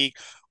American League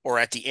or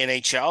at the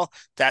NHL,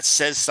 that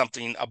says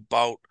something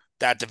about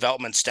that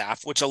development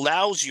staff, which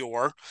allows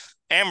your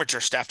amateur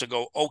staff to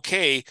go,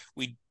 okay,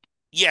 we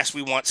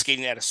want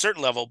skating at a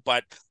certain level,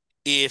 but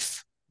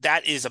if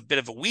that is a bit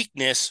of a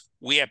weakness,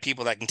 we have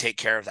people that can take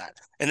care of that.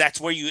 And that's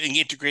where you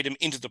integrate them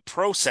into the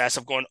process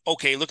of going,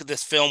 okay, look at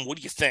this film. What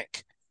do you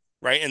think?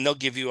 Right. And they'll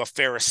give you a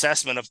fair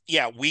assessment of,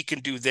 we can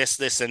do this,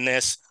 this, and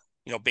this,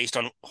 based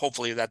on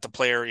hopefully that the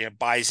player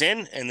buys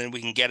in, and then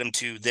we can get them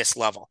to this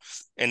level.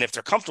 And if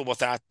they're comfortable with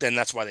that, then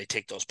that's why they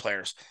take those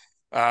players.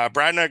 Brad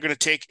and I are going to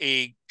take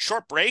a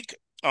short break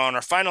on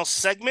our final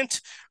segment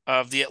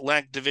of the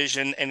Atlantic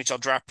Division NHL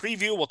Draft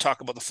Preview. We'll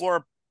talk about the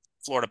Florida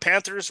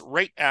Panthers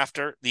right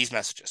after these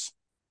messages.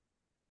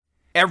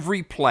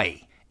 Every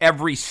play,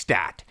 every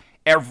stat,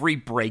 every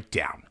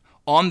breakdown.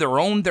 On their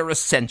own, they're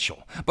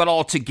essential, but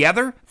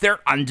altogether,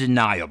 they're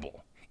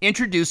undeniable.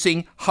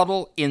 Introducing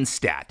Huddle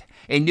Instat,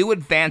 a new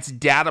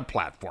advanced data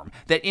platform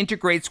that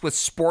integrates with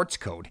Sports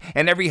Code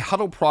and every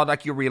Huddle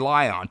product you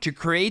rely on to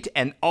create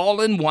an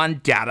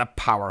all-in-one data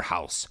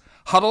powerhouse.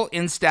 Huddle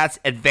Instat's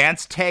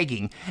advanced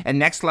tagging and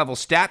next-level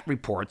stat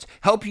reports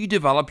help you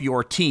develop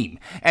your team,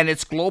 and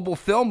its global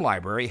film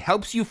library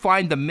helps you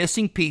find the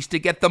missing piece to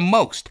get the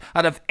most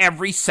out of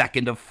every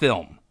second of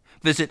film.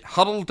 Visit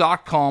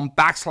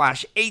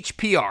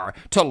huddle.com/HPR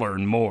to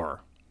learn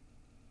more.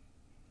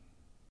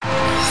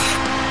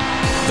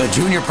 The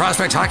Junior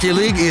Prospect Hockey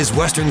League is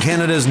Western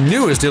Canada's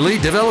newest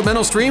elite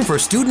developmental stream for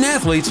student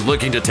athletes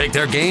looking to take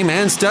their game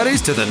and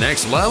studies to the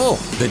next level.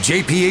 The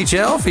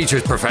JPHL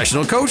features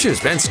professional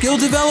coaches and skill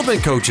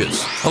development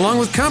coaches, along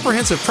with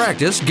comprehensive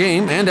practice,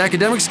 game, and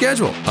academic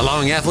schedule,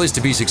 allowing athletes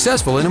to be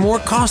successful in a more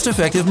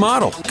cost-effective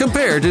model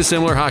compared to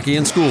similar hockey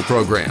and school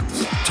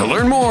programs. To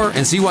learn more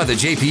and see why the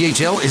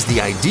JPHL is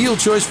the ideal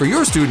choice for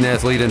your student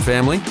athlete and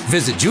family,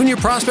 visit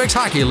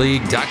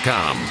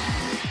juniorprospectshockeyleague.com.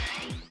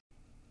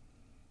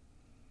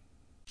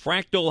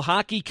 Fractal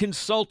Hockey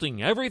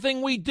Consulting.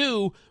 Everything we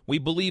do, we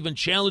believe in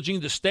challenging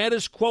the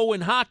status quo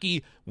in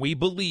hockey. We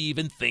believe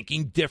in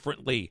thinking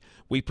differently.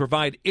 We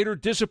provide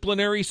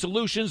interdisciplinary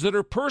solutions that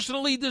are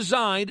personally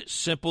designed,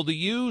 simple to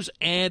use,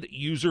 and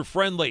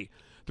user-friendly.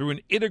 Through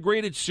an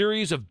integrated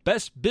series of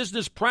best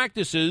business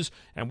practices,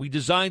 and we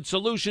design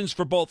solutions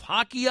for both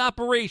hockey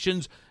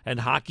operations and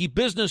hockey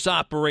business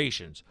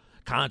operations.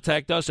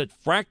 Contact us at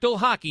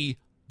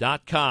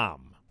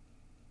fractalhockey.com.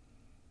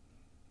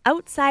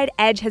 Outside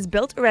Edge has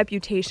built a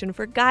reputation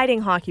for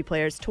guiding hockey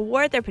players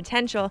toward their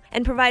potential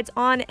and provides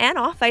on and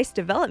off-ice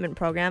development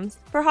programs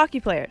for hockey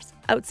players.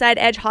 Outside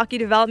Edge Hockey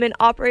Development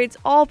operates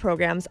all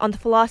programs on the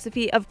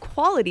philosophy of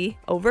quality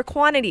over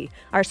quantity.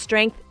 Our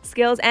strength,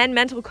 skills, and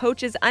mental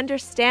coaches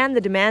understand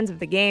the demands of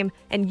the game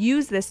and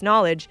use this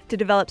knowledge to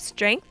develop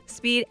strength,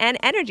 speed, and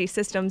energy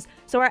systems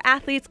so our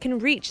athletes can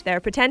reach their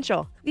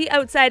potential. The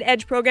Outside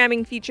Edge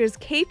programming features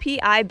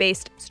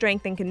KPI-based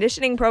strength and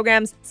conditioning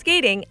programs,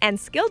 skating, and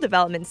skill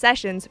development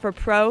sessions for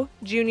pro,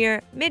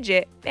 junior,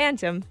 midget,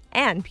 bantam,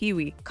 and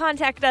peewee.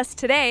 Contact us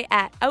today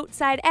at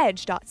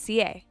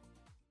outsideedge.ca.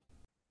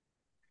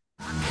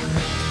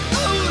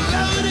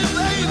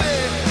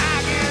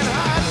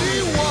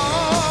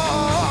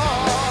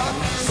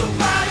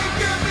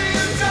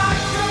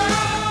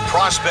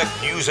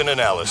 Prospect news and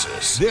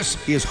analysis.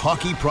 This is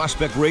Hockey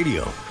Prospect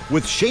Radio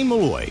with Shane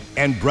Malloy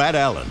and Brad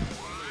Allen.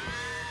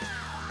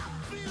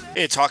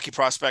 It's Hockey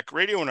Prospect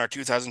Radio in our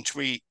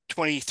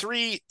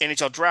 2023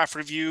 NHL Draft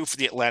Review for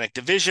the Atlantic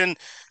Division,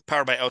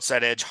 powered by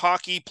Outside Edge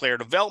Hockey Player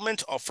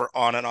Development for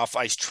on and off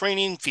ice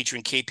training,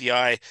 featuring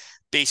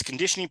KPI-based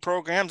conditioning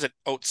programs at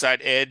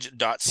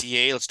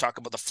outsideedge.ca. Let's talk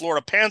about the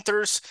Florida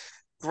Panthers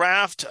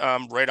draft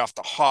right off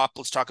the hop.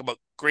 Let's talk about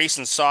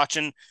Grayson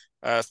Sachin,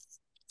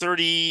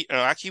 he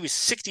was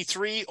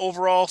 63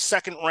 overall,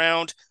 second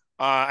round.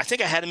 I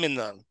think I had him in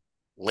the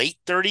late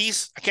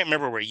 30s. I can't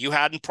remember where you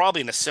had him,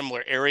 probably in a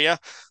similar area.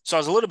 So I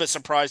was a little bit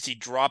surprised he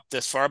dropped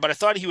this far, but I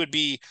thought he would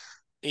be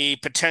a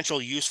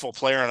potential useful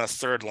player on a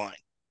third line.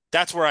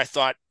 That's where I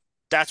thought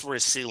that's where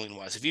his ceiling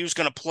was. If he was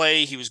going to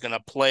play, he was going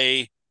to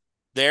play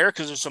there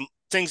because there's some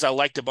things I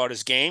liked about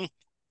his game.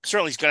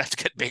 Certainly he's going to have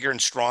to get bigger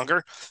and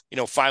stronger.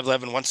 5'11",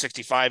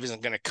 165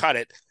 isn't going to cut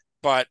it,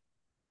 but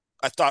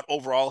I thought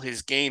overall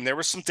his game, there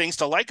were some things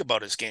to like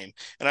about his game.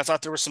 And I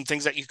thought there were some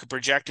things that you could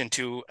project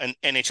into an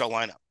NHL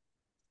lineup.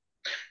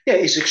 Yeah,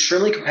 he's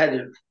extremely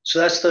competitive. So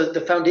that's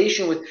the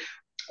foundation with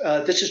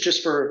this is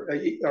just for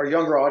our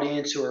younger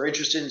audience who are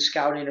interested in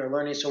scouting or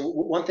learning. So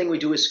one thing we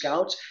do as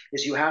scouts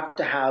is you have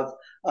to have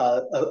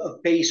a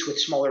base with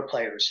smaller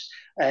players.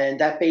 And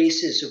that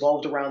base is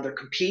evolved around their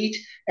compete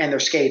and their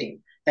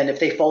skating. And if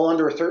they fall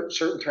under a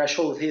certain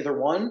threshold with either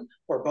one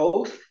or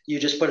both, you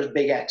just put a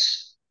big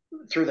X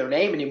through their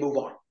name and you move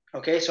on.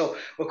 Okay, so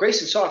what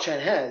Grayson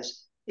Sachin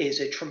has is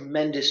a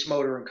tremendous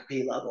motor and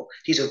compete level.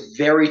 He's a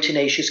very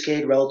tenacious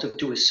kid relative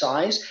to his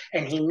size,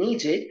 and he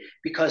needs it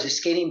because his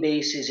skating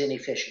base is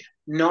inefficient.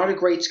 Not a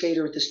great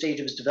skater at this stage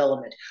of his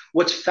development.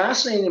 What's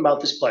fascinating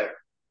about this player,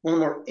 one of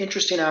the more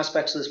interesting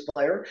aspects of this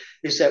player,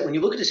 is that when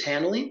you look at his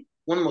handling,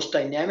 one of the most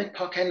dynamic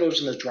puck handlers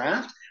in the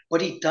draft,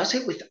 but he does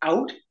it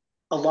without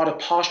a lot of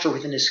posture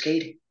within his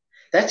skating.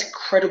 That's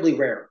incredibly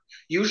rare.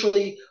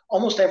 Usually,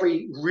 almost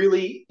every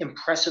really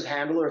impressive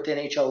handler at the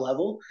NHL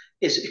level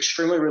is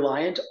extremely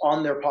reliant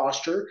on their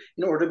posture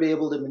in order to be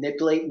able to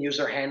manipulate and use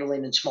their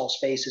handling in small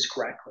spaces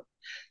correctly.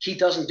 He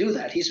doesn't do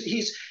that.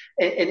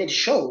 And it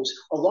shows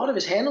a lot of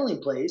his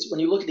handling plays. When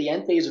you look at the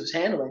end phase of his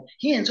handling,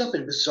 he ends up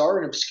in bizarre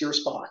and obscure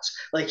spots.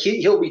 Like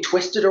he'll be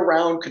twisted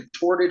around,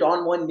 contorted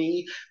on one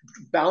knee,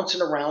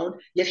 bouncing around,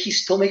 yet he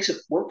still makes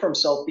it work for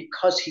himself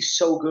because he's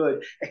so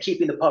good at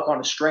keeping the puck on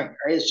a string.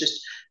 Right?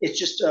 It's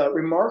just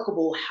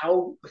remarkable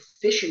how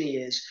efficient he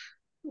is,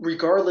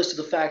 regardless of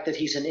the fact that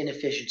he's an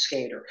inefficient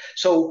skater.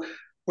 So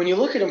when you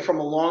look at him from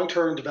a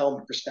long-term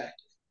development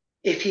perspective,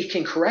 if he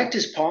can correct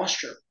his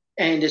posture,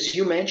 and as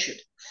you mentioned,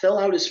 fill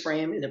out his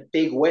frame in a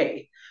big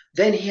way,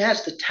 then he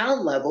has the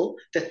talent level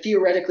that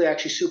theoretically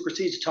actually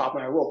supersedes a top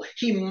 9 role.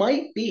 He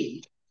might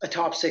be a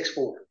top 6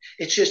 forward.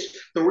 It's just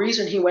the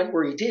reason he went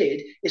where he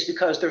did is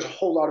because there's a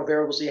whole lot of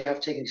variables that you have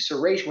to take into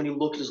consideration when you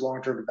look at his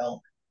long-term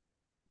development.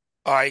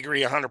 I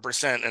agree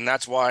 100%. And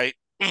that's why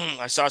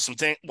I saw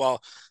something.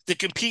 Well, the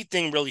compete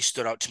thing really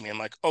stood out to me. I'm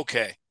like,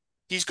 okay,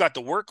 he's got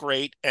the work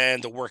rate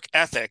and the work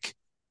ethic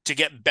to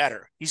get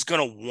better. He's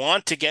going to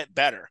want to get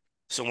better.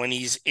 So when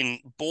he's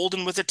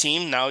emboldened with a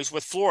team, now he's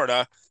with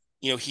Florida,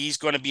 he's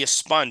going to be a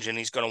sponge and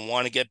he's going to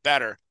want to get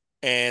better.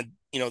 And,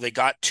 they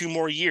got 2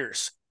 more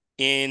years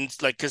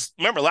because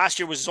remember last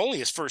year was only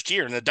his first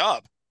year in the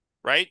dub,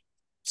 right?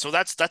 So we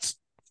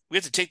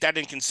have to take that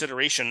in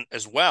consideration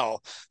as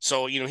well.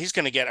 So, he's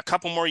going to get a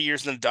couple more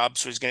years in the dub.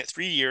 So he's going to get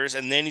 3 years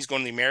and then he's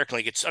going to the American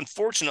League. It's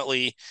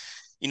unfortunately,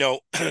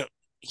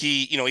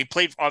 he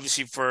played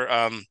obviously for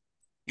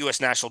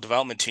U.S. National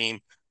Development Team,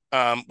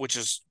 which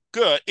is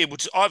good.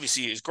 Which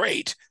obviously is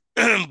great,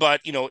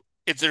 but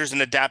if there's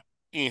an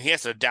he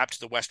has to adapt to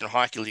the Western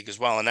Hockey League as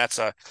well, and that's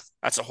a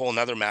whole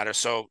nother matter.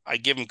 So I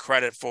give him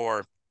credit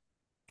for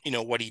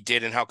what he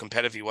did and how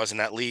competitive he was in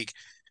that league.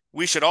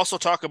 We should also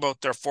talk about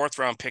their 4th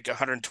round pick,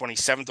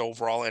 127th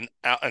overall, and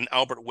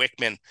Albert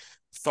Wickman.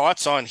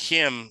 Thoughts on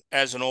him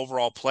as an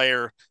overall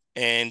player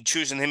and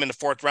choosing him in the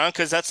 4th round?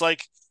 Because that's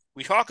like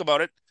we talk about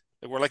it.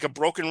 We're like a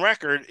broken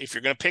record. If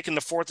you're going to pick in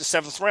the 4th to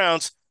 7th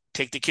rounds,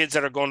 take the kids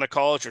that are going to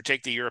college or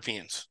take the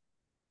Europeans.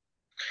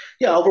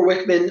 Yeah, Albert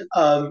Wickman,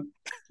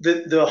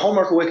 the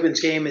hallmark of Wickman's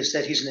game is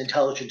that he's an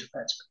intelligent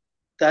defenseman.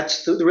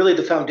 That's really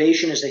the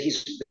foundation, is that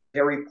he's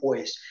very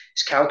poised.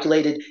 He's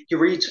calculated. He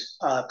reads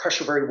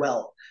pressure very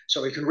well.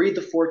 So he can read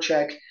the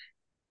forecheck.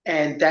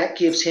 And that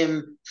gives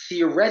him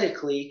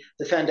theoretically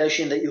the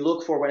foundation that you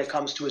look for when it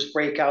comes to his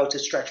breakouts,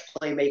 his stretch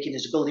playmaking,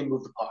 his ability to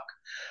move the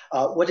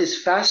puck. What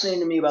is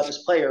fascinating to me about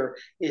this player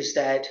is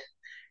that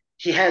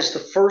he has the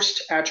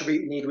first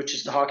attribute you need, which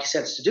is the hockey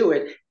sense to do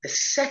it. The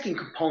second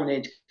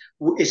component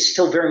is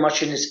still very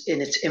much in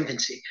its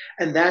infancy,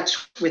 and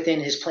that's within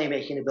his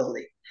playmaking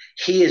ability.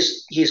 He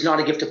is not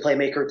a gifted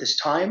playmaker at this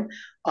time.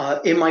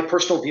 In my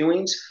personal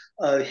viewings,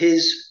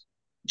 his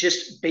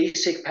just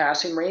basic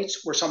passing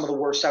rates were some of the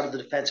worst out of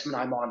the defensemen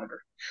I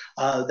monitored.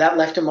 That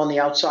left him on the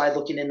outside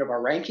looking into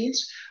our rankings.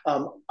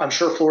 I'm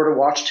sure Florida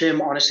watched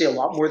him, honestly, a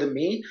lot more than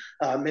me.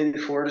 Maybe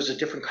Florida's a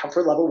different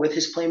comfort level with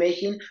his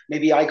playmaking.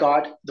 Maybe I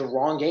got the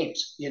wrong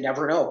games. You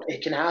never know.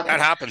 It can happen.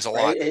 That happens a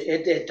lot.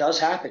 It does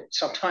happen.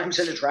 Sometimes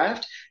in a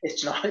draft,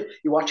 it's not.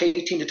 You watch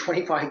 18 to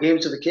 25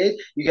 games of a kid,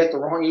 you get the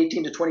wrong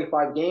 18 to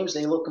 25 games,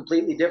 they look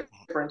completely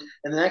different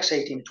in the next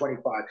 18 to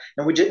 25.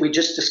 And we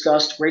just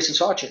discussed Grayson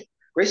Sachin.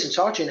 Grayson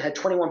Sachin had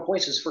 21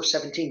 points in his first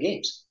 17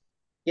 games.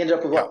 He ended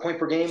up with point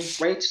per game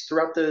rates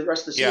throughout the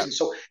rest of the season.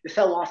 So it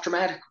fell off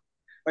dramatically,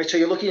 right? So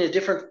you're looking at a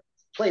different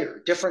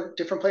player, different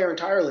player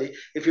entirely.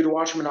 If you'd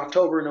watch him in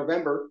October and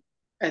November,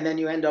 and then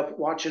you end up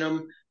watching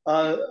him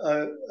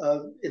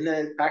in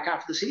the back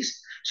half of the season.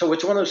 So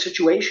it's one of those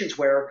situations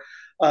where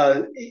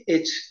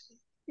it's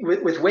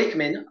with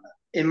Wakeman.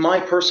 In my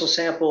personal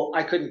sample,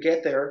 I couldn't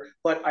get there,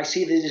 but I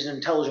see that he's an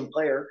intelligent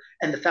player,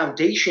 and the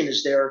foundation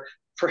is there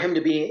for him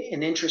to be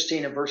an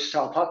interesting and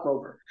versatile puck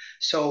mover.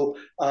 So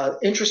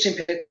interesting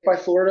pick by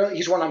Florida.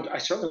 He's one I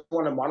certainly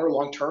want to monitor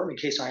long term in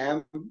case I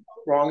am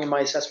wrong in my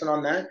assessment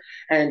on that.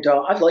 And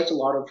I've liked a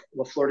lot of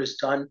what Florida's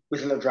done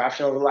within their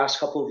drafting over the last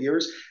couple of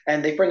years.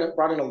 And they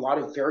brought in a lot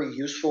of very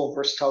useful,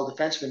 versatile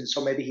defensemen.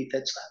 So maybe he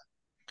fits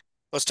that.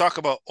 Let's talk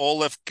about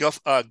Olaf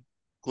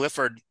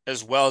Gifford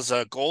as well as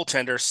a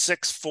goaltender,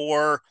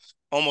 6'4",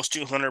 almost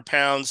 200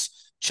 pounds.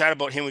 Chat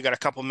about him. We got a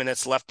couple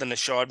minutes left in the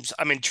show.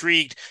 I'm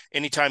intrigued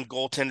anytime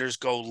goaltenders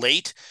go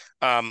late.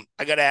 I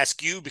got to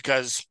ask you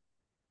because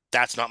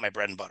that's not my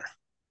bread and butter.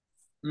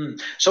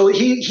 So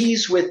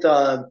he's with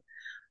the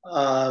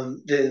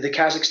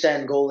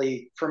Kazakhstan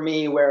goalie for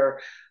me, where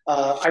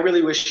I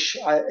really wish,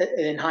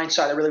 in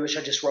hindsight, I really wish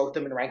I just wrote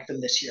them and ranked them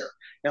this year.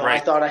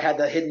 I thought I had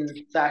the hidden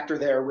factor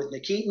there with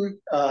Nikitin.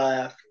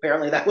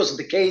 Apparently that wasn't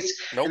the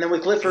case. Nope. And then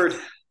with Clifford,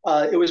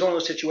 it was one of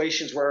those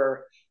situations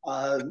where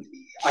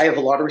I have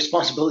a lot of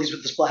responsibilities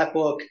with this black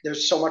book.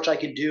 There's so much I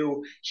could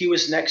do. He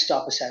was next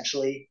up,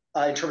 essentially,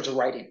 in terms of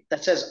writing.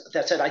 That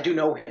said, I do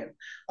know him.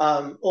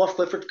 Olaf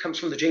Clifford comes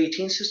from the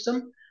J18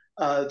 system.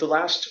 The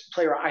last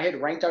player I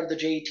had ranked out of the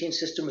J18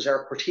 system was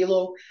Eric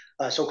Portillo.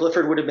 So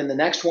Clifford would have been the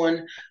next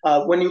one.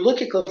 When you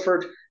look at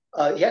Clifford,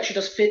 he actually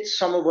does fit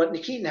some of what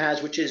Nikitin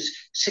has, which is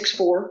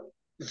 6'4",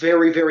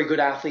 very, very good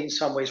athlete in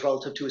some ways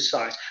relative to his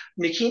size.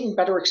 Nikitin,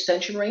 better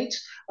extension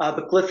rates,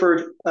 but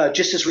Clifford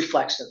just as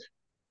reflexive.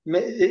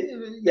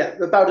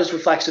 About as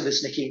reflexive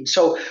as Nikitin.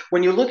 So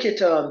when you look at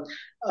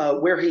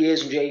where he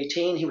is in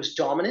J18, he was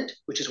dominant,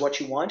 which is what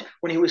you want.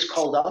 When he was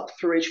called up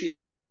through HV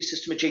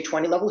system at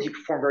J20 level, he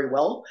performed very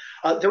well.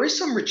 There is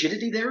some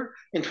rigidity there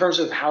in terms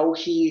of how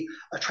he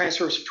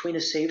transfers between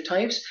his save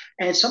types,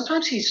 and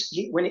sometimes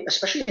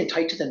especially in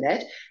tight to the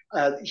net,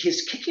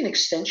 his kicking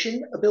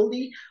extension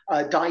ability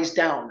dies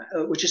down,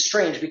 which is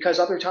strange because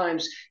other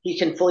times he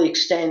can fully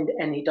extend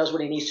and he does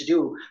what he needs to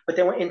do. But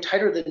then in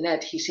tighter to the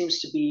net, he seems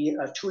to be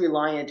too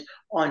reliant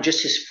on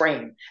just his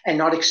frame and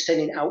not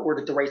extending outward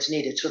at the rates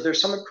needed. So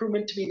there's some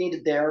improvement to be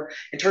needed there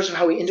in terms of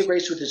how he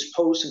integrates with his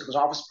post and comes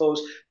off his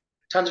post.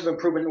 Tons of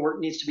improvement and work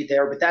needs to be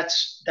there, but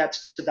that's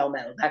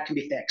developmental. That can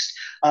be fixed.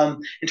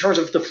 In terms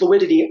of the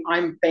fluidity,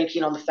 I'm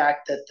banking on the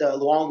fact that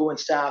Luongo and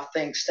staff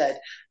thinks that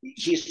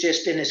he's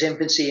just in his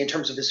infancy in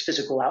terms of his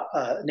physical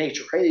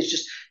nature. Right? He's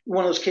just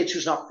one of those kids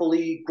who's not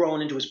fully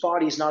grown into his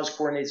body. He's not as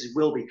coordinated as he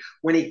will be.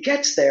 When he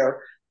gets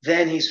there,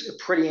 then he's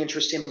a pretty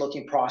interesting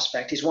looking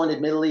prospect. He's one,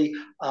 admittedly,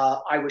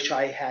 I wish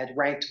I had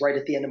ranked right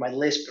at the end of my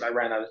list, but I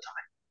ran out of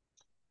time.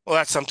 Well,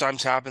 that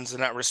sometimes happens in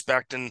that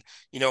respect. And,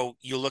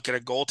 you look at a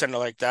goaltender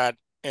like that,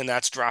 and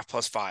that's draft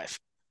 +5.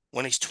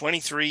 When he's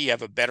 23, you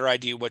have a better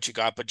idea what you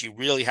got, but you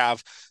really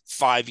have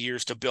 5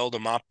 years to build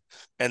him up.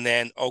 And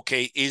then,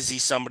 okay, is he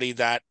somebody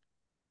that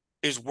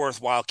is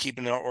worthwhile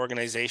keeping in our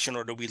organization,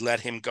 or do we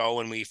let him go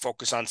and we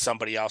focus on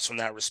somebody else in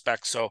that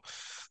respect? So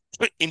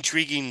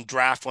intriguing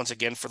draft once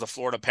again for the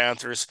Florida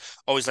Panthers.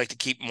 Always like to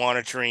keep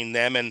monitoring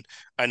them, and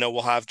I know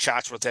we'll have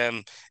chats with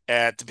them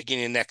at the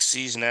beginning of next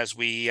season as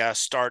we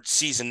start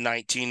season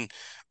 19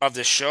 of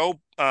the show.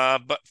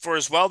 But for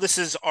as well, this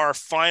is our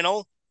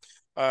final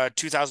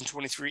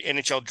 2023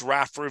 NHL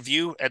draft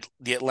review at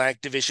the Atlantic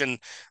Division.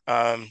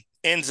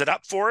 Ends it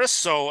up for us.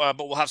 So,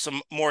 but we'll have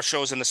some more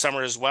shows in the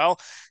summer as well.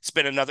 It's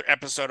been another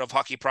episode of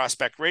Hockey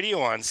Prospect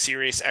Radio on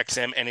Sirius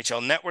XM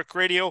NHL Network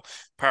Radio,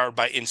 powered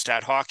by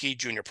Instat Hockey,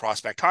 Junior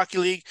Prospect Hockey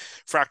League,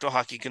 Fractal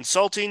Hockey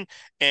Consulting,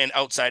 and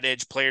Outside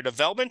Edge Player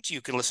Development.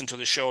 You can listen to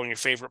the show on your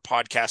favorite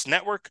podcast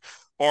network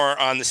or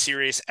on the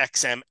Sirius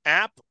XM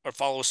app, or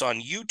follow us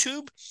on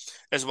YouTube,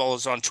 as well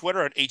as on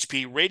Twitter at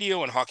HP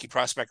Radio and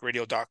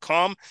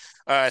hockeyprospectradio.com.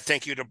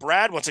 Thank you to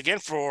Brad once again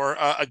for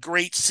a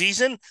great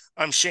season.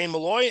 I'm Shane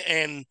Malloy,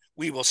 and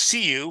we will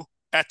see you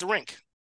at the rink.